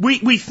anymore.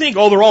 We think,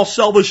 oh, they're all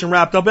selfish and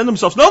wrapped up in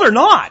themselves. No, they're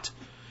not.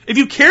 If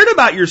you cared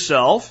about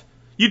yourself,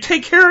 you'd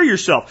take care of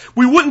yourself.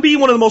 We wouldn't be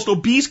one of the most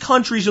obese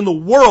countries in the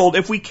world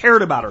if we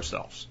cared about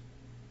ourselves.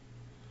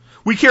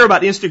 We care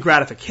about instant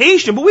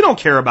gratification, but we don't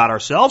care about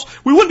ourselves.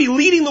 We wouldn't be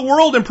leading the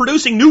world in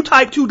producing new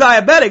type 2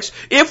 diabetics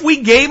if we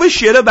gave a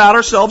shit about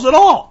ourselves at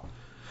all.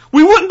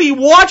 We wouldn't be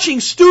watching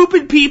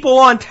stupid people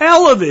on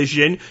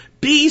television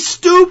be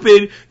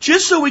stupid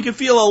just so we could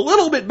feel a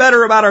little bit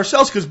better about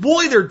ourselves, because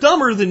boy, they're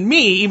dumber than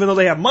me, even though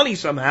they have money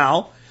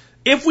somehow,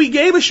 if we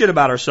gave a shit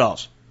about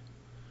ourselves.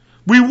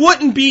 We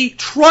wouldn't be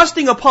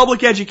trusting a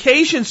public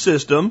education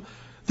system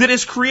that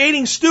is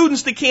creating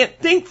students that can't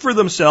think for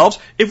themselves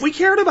if we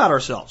cared about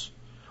ourselves.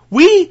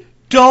 We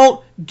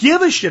don't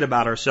give a shit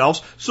about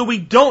ourselves, so we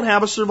don't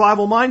have a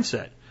survival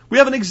mindset. We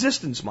have an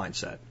existence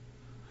mindset.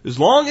 As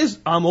long as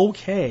I'm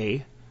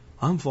okay,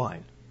 I'm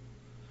fine.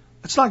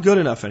 It's not good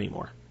enough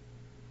anymore.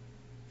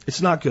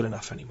 It's not good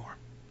enough anymore.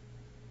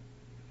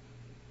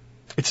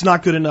 It's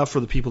not good enough for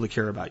the people that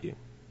care about you.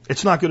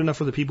 It's not good enough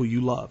for the people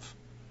you love.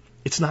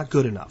 It's not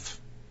good enough.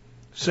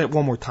 Say it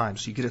one more time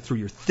so you get it through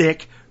your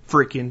thick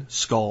freaking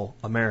skull,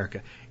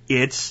 America.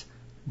 It's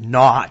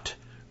not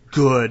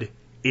good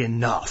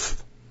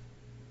enough.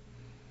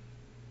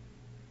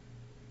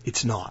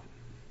 It's not.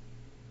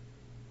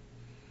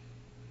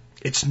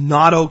 It's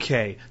not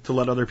okay to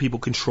let other people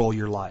control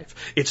your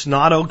life. It's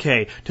not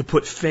okay to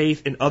put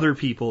faith in other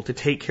people to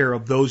take care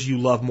of those you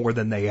love more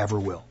than they ever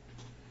will.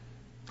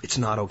 It's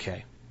not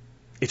okay.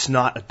 It's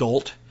not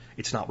adult.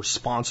 It's not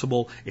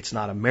responsible. It's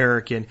not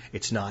American.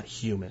 It's not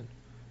human.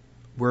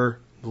 We're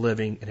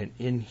living in an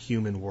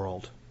inhuman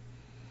world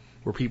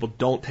where people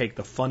don't take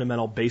the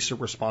fundamental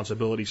basic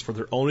responsibilities for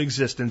their own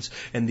existence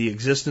and the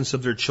existence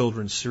of their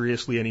children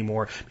seriously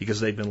anymore, because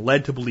they've been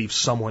led to believe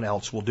someone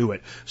else will do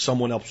it.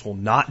 Someone else will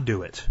not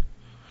do it.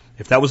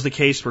 If that was the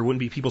case, there wouldn't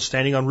be people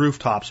standing on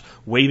rooftops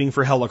waiting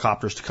for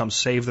helicopters to come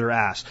save their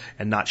ass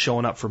and not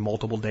showing up for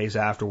multiple days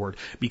afterward,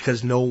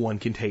 because no one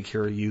can take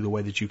care of you the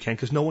way that you can,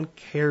 because no one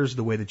cares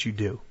the way that you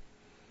do.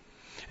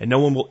 And no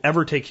one will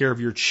ever take care of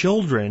your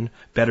children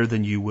better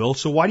than you will.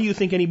 So why do you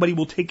think anybody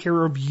will take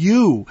care of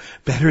you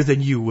better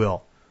than you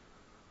will?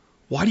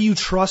 Why do you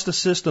trust a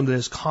system that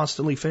has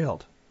constantly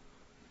failed?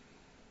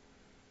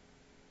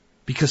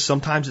 Because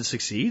sometimes it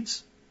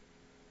succeeds?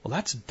 Well,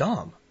 that's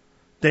dumb.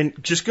 Then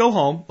just go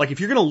home. Like if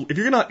you're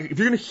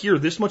gonna hear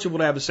this much of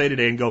what I have to say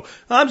today and go,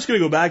 I'm just gonna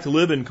go back to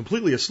living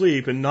completely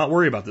asleep and not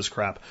worry about this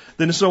crap,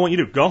 then this is what I want you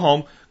to do. Go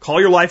home, call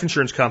your life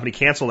insurance company,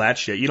 cancel that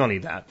shit. You don't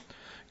need that.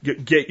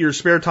 Get your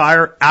spare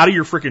tire out of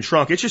your freaking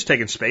trunk. It's just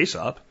taking space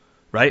up,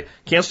 right?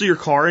 Cancel your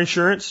car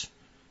insurance.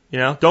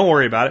 Don't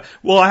worry about it.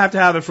 Well, I have to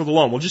have it for the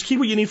loan. Well, just keep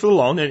what you need for the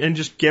loan and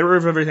just get rid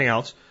of everything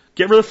else.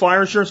 Get rid of fire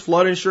insurance,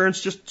 flood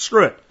insurance. Just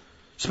screw it.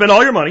 Spend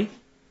all your money.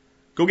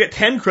 Go get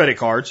 10 credit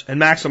cards and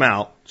max them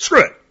out. Screw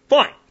it.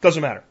 Fine.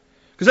 Doesn't matter.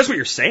 Because that's what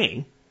you're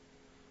saying.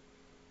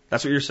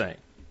 That's what you're saying.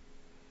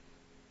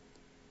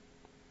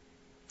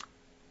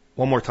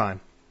 One more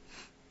time.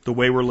 The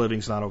way we're living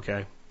is not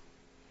okay.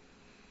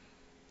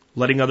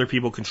 Letting other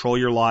people control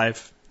your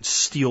life,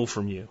 steal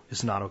from you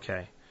is not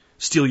okay.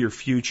 Steal your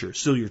future,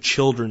 steal your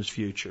children's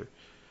future,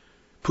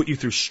 put you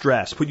through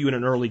stress, put you in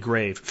an early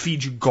grave,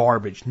 feed you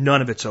garbage.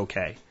 None of it's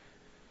okay.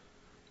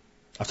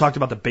 I've talked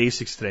about the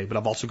basics today, but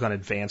I've also gone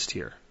advanced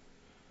here.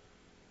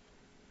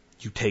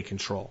 You take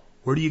control.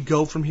 Where do you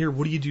go from here?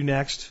 What do you do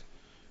next?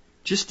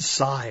 Just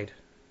decide.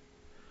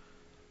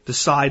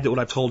 Decide that what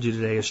I've told you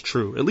today is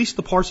true. At least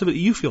the parts of it that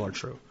you feel are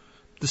true.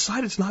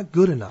 Decide it's not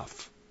good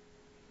enough.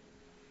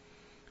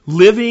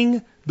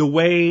 Living the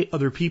way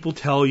other people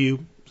tell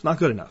you is not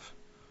good enough.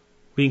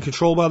 Being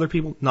controlled by other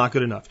people, not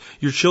good enough.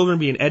 Your children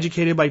being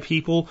educated by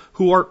people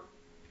who are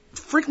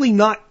frankly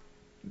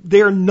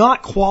they are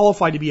not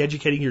qualified to be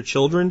educating your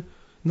children,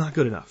 not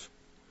good enough.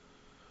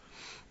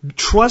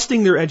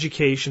 Trusting their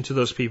education to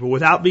those people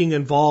without being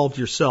involved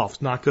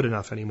yourself, not good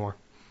enough anymore.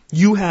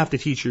 You have to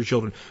teach your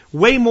children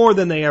way more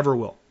than they ever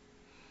will.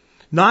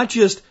 Not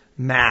just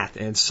math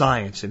and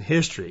science and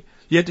history.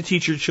 You have to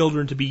teach your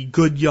children to be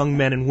good young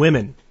men and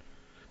women,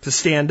 to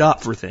stand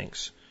up for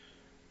things.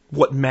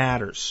 What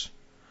matters.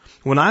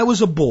 When I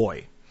was a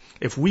boy,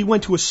 if we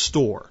went to a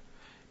store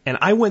and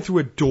I went through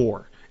a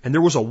door and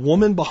there was a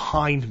woman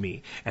behind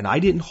me and I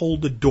didn't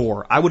hold the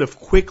door, I would have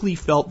quickly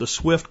felt the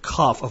swift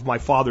cuff of my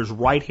father's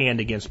right hand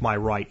against my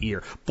right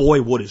ear.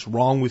 Boy, what is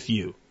wrong with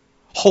you?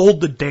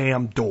 Hold the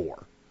damn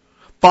door.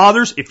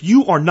 Fathers, if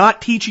you are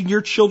not teaching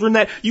your children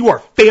that, you are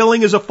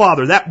failing as a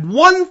father. That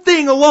one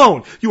thing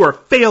alone, you are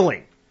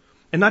failing.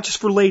 And not just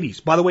for ladies.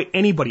 By the way,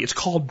 anybody. It's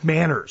called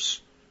manners.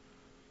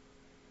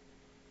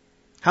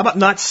 How about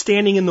not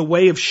standing in the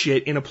way of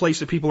shit in a place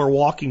that people are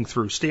walking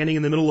through, standing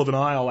in the middle of an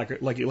aisle like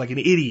an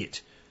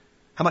idiot?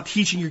 How about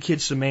teaching your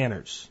kids some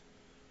manners?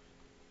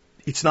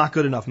 It's not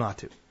good enough not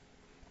to.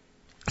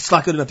 It's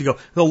not good enough to go,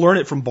 they'll learn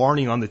it from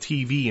Barney on the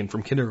TV and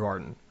from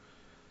kindergarten.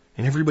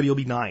 And everybody will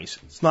be nice.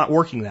 It's not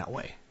working that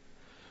way.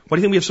 Why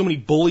do you think we have so many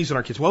bullies in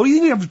our kids? Why do you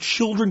think we have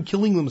children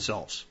killing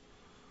themselves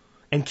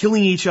and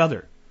killing each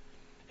other?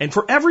 And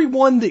for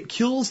everyone that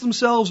kills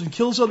themselves and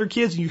kills other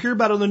kids, and you hear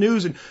about it on the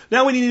news, and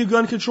now we need a new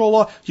gun control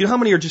law, do you know how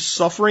many are just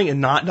suffering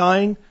and not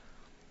dying?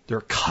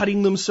 They're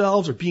cutting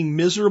themselves or being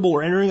miserable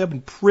or ending up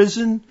in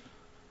prison.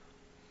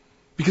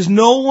 Because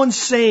no one's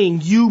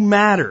saying you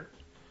matter.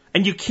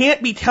 And you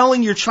can't be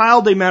telling your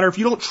child they matter if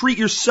you don't treat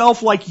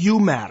yourself like you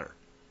matter.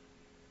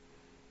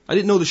 I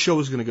didn't know the show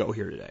was going to go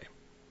here today.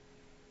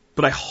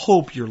 But I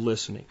hope you're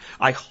listening.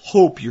 I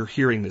hope you're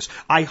hearing this.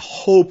 I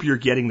hope you're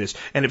getting this.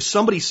 And if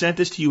somebody sent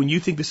this to you and you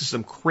think this is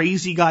some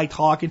crazy guy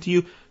talking to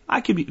you,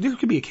 there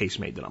could be a case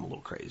made that I'm a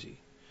little crazy.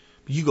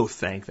 But you go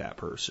thank that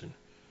person.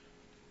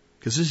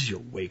 Because this is your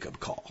wake-up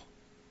call.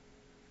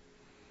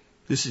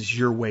 This is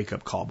your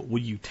wake-up call. But will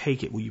you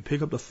take it? Will you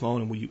pick up the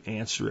phone and will you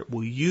answer it?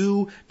 Will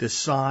you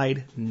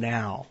decide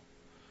now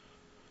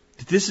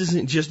that this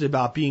isn't just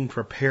about being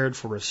prepared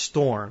for a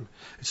storm.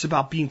 It's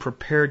about being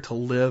prepared to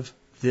live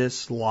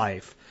this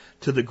life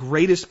to the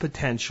greatest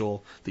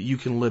potential that you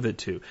can live it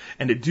to.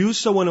 And to do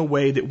so in a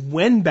way that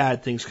when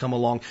bad things come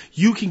along,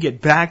 you can get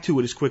back to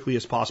it as quickly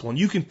as possible. And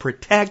you can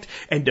protect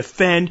and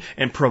defend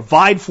and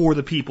provide for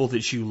the people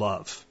that you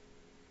love.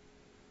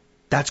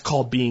 That's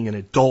called being an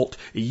adult.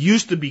 It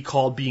used to be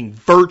called being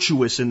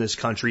virtuous in this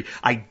country.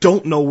 I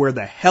don't know where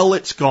the hell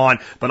it's gone,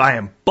 but I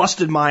am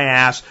busted my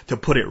ass to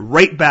put it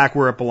right back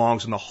where it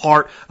belongs, in the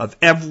heart of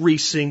every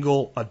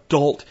single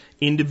adult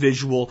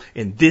individual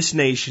in this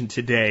nation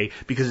today,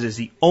 because it is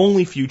the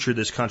only future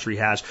this country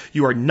has.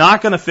 You are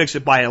not going to fix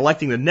it by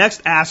electing the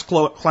next ass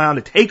clown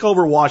to take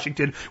over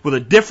Washington with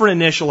a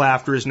different initial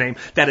after his name.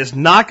 That is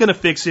not going to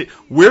fix it.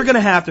 We're going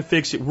to have to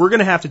fix it. We're going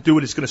to have to do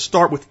it. It's going to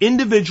start with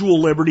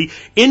individual liberty,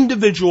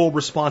 individual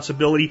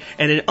responsibility,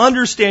 and an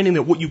understanding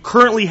that what you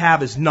currently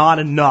have is not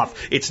enough.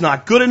 It's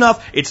not good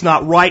enough. It's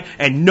not right.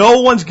 And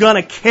no one's going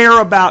to care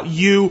about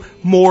you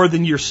more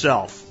than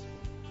yourself.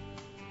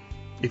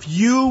 If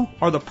you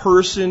are the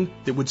person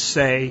that would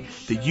say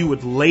that you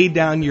would lay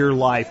down your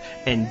life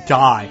and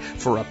die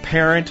for a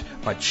parent,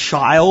 a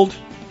child,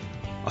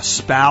 a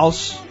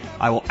spouse,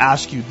 I will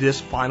ask you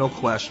this final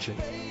question.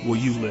 Will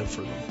you live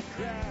for them?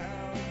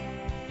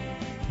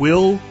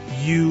 Will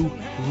you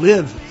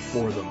live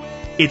for them?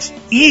 It's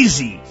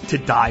easy to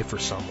die for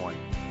someone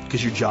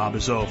because your job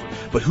is over.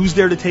 But who's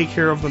there to take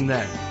care of them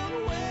then?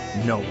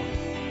 No one.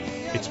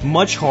 It's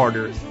much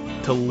harder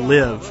to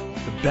live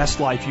the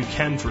best life you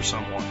can for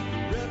someone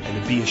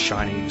and to be a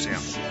shining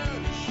example.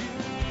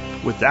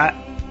 With that,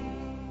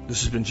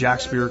 this has been Jack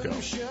Spirko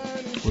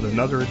with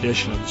another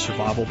edition of the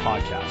Survival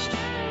Podcast,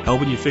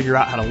 helping you figure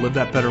out how to live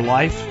that better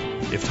life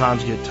if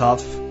times get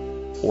tough,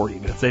 or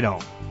even if they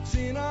don't.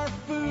 Seeing our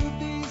food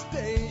these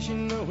days, you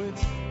know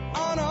it's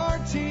on our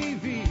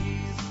TVs.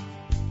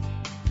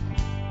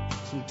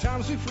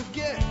 Sometimes we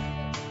forget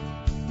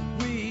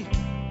that we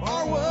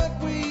are what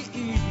we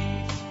eat.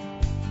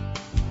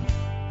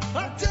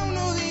 I don't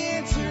know the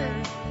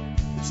answer.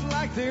 It's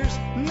like there's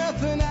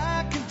nothing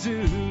I can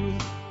do.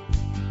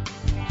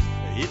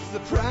 It's the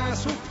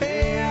price we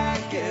pay, I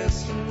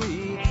guess, and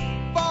we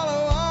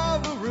follow all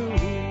the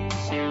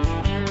rules.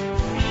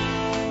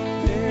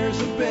 There's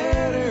a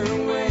better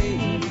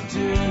way to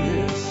do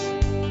this.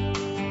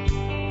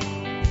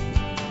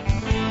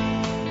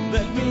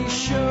 Let me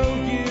show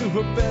you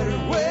a better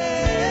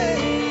way.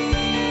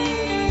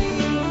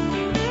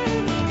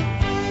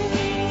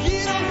 You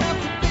don't have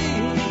to be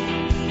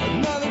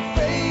another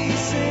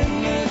face in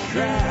the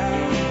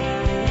crowd.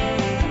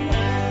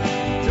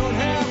 Don't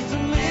have to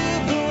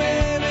live the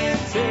way they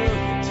tell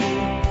you to.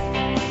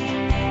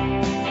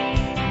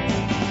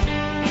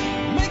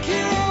 Make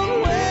your own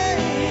way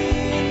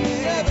and the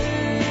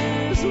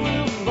others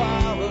will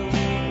follow.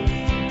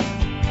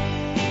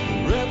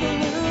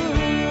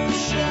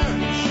 Revolution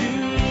is you.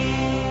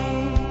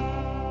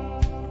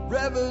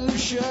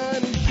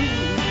 Revolution is you.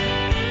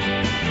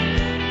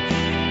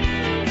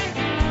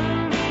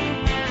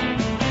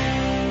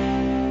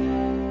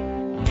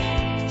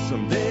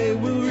 Someday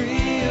we'll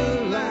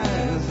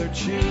realize our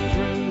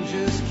children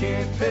just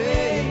can't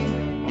pay,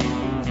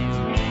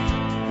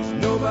 'cause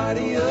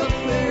nobody else